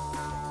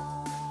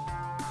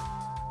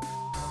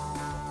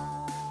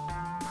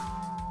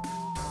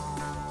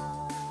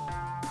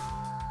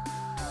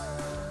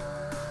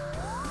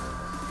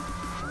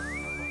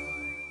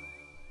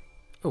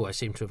 Oh, I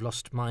seem to have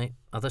lost my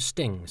other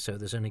sting, so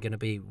there's only going to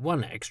be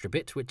one extra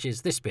bit, which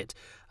is this bit.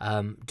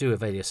 Do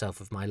avail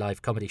yourself of my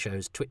live comedy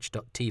shows,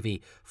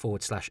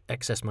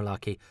 twitch.tv/Excess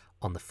Malarkey,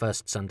 on the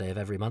first Sunday of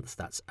every month.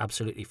 That's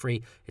absolutely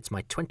free. It's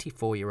my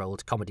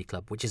 24-year-old comedy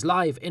club, which is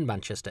live in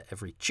Manchester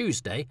every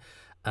Tuesday.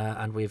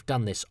 And we've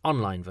done this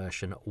online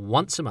version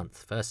once a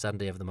month, first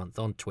Sunday of the month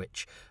on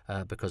Twitch,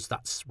 because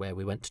that's where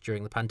we went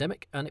during the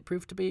pandemic, and it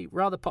proved to be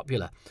rather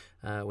popular.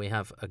 We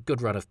have a good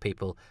run of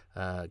people,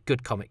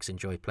 good comics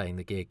enjoy playing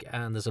the gig,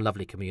 and there's a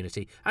lovely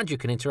community, and you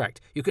can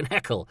interact. You can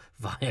heckle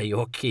via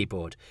your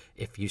keyboard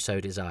if you so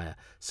desire.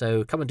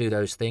 So come and do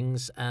those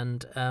things,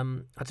 and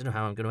I don't know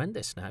how I'm going to end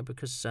this now,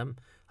 because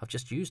I've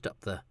just used up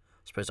I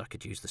suppose I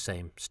could use the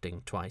same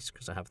sting twice,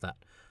 because I have that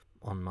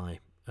on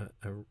my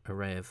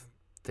array of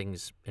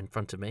things in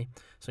front of me.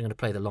 So I'm going to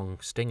play the long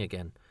sting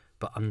again,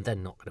 but I'm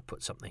then not going to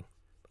put something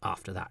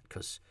after that,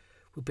 because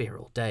we'll be here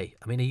all day.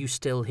 I mean, are you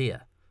still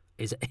here?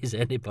 Is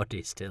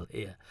anybody still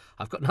here?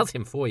 I've got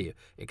nothing for you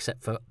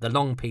except for the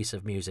long piece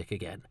of music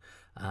again.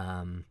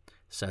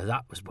 So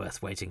that was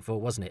worth waiting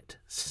for, wasn't it?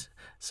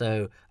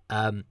 So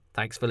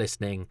thanks for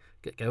listening.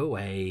 Go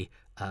away.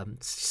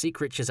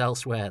 Seek riches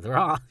elsewhere. There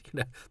are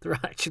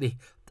actually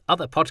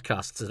other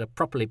podcasts that are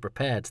properly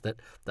prepared that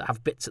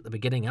have bits at the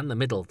beginning and the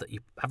middle that you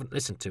haven't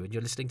listened to, and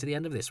you're listening to the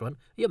end of this one.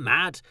 You're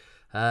mad.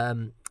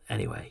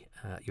 Anyway,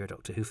 you're a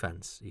Doctor Who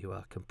fans. You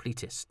are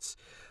completists.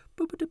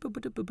 That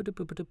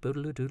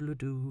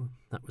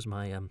was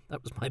my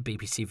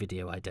BBC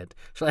video ident.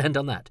 Shall I end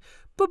on that?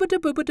 And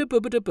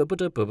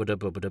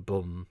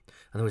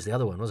there was the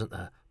other one, wasn't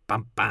there?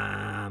 Bam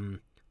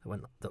bam.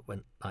 That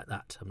went like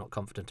that. I'm not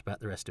confident about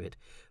the rest of it.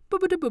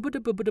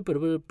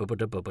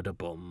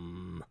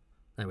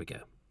 There we go.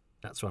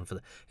 That's one for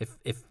the.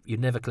 If you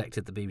never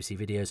collected the BBC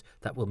videos,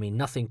 that will mean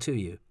nothing to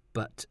you.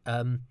 But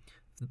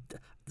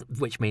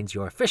which means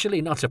you're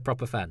officially not a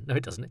proper fan. No,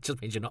 it doesn't. It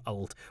just means you're not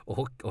old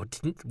or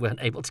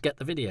weren't able to get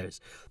the videos.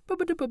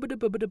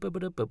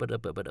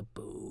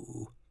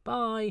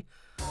 Bye.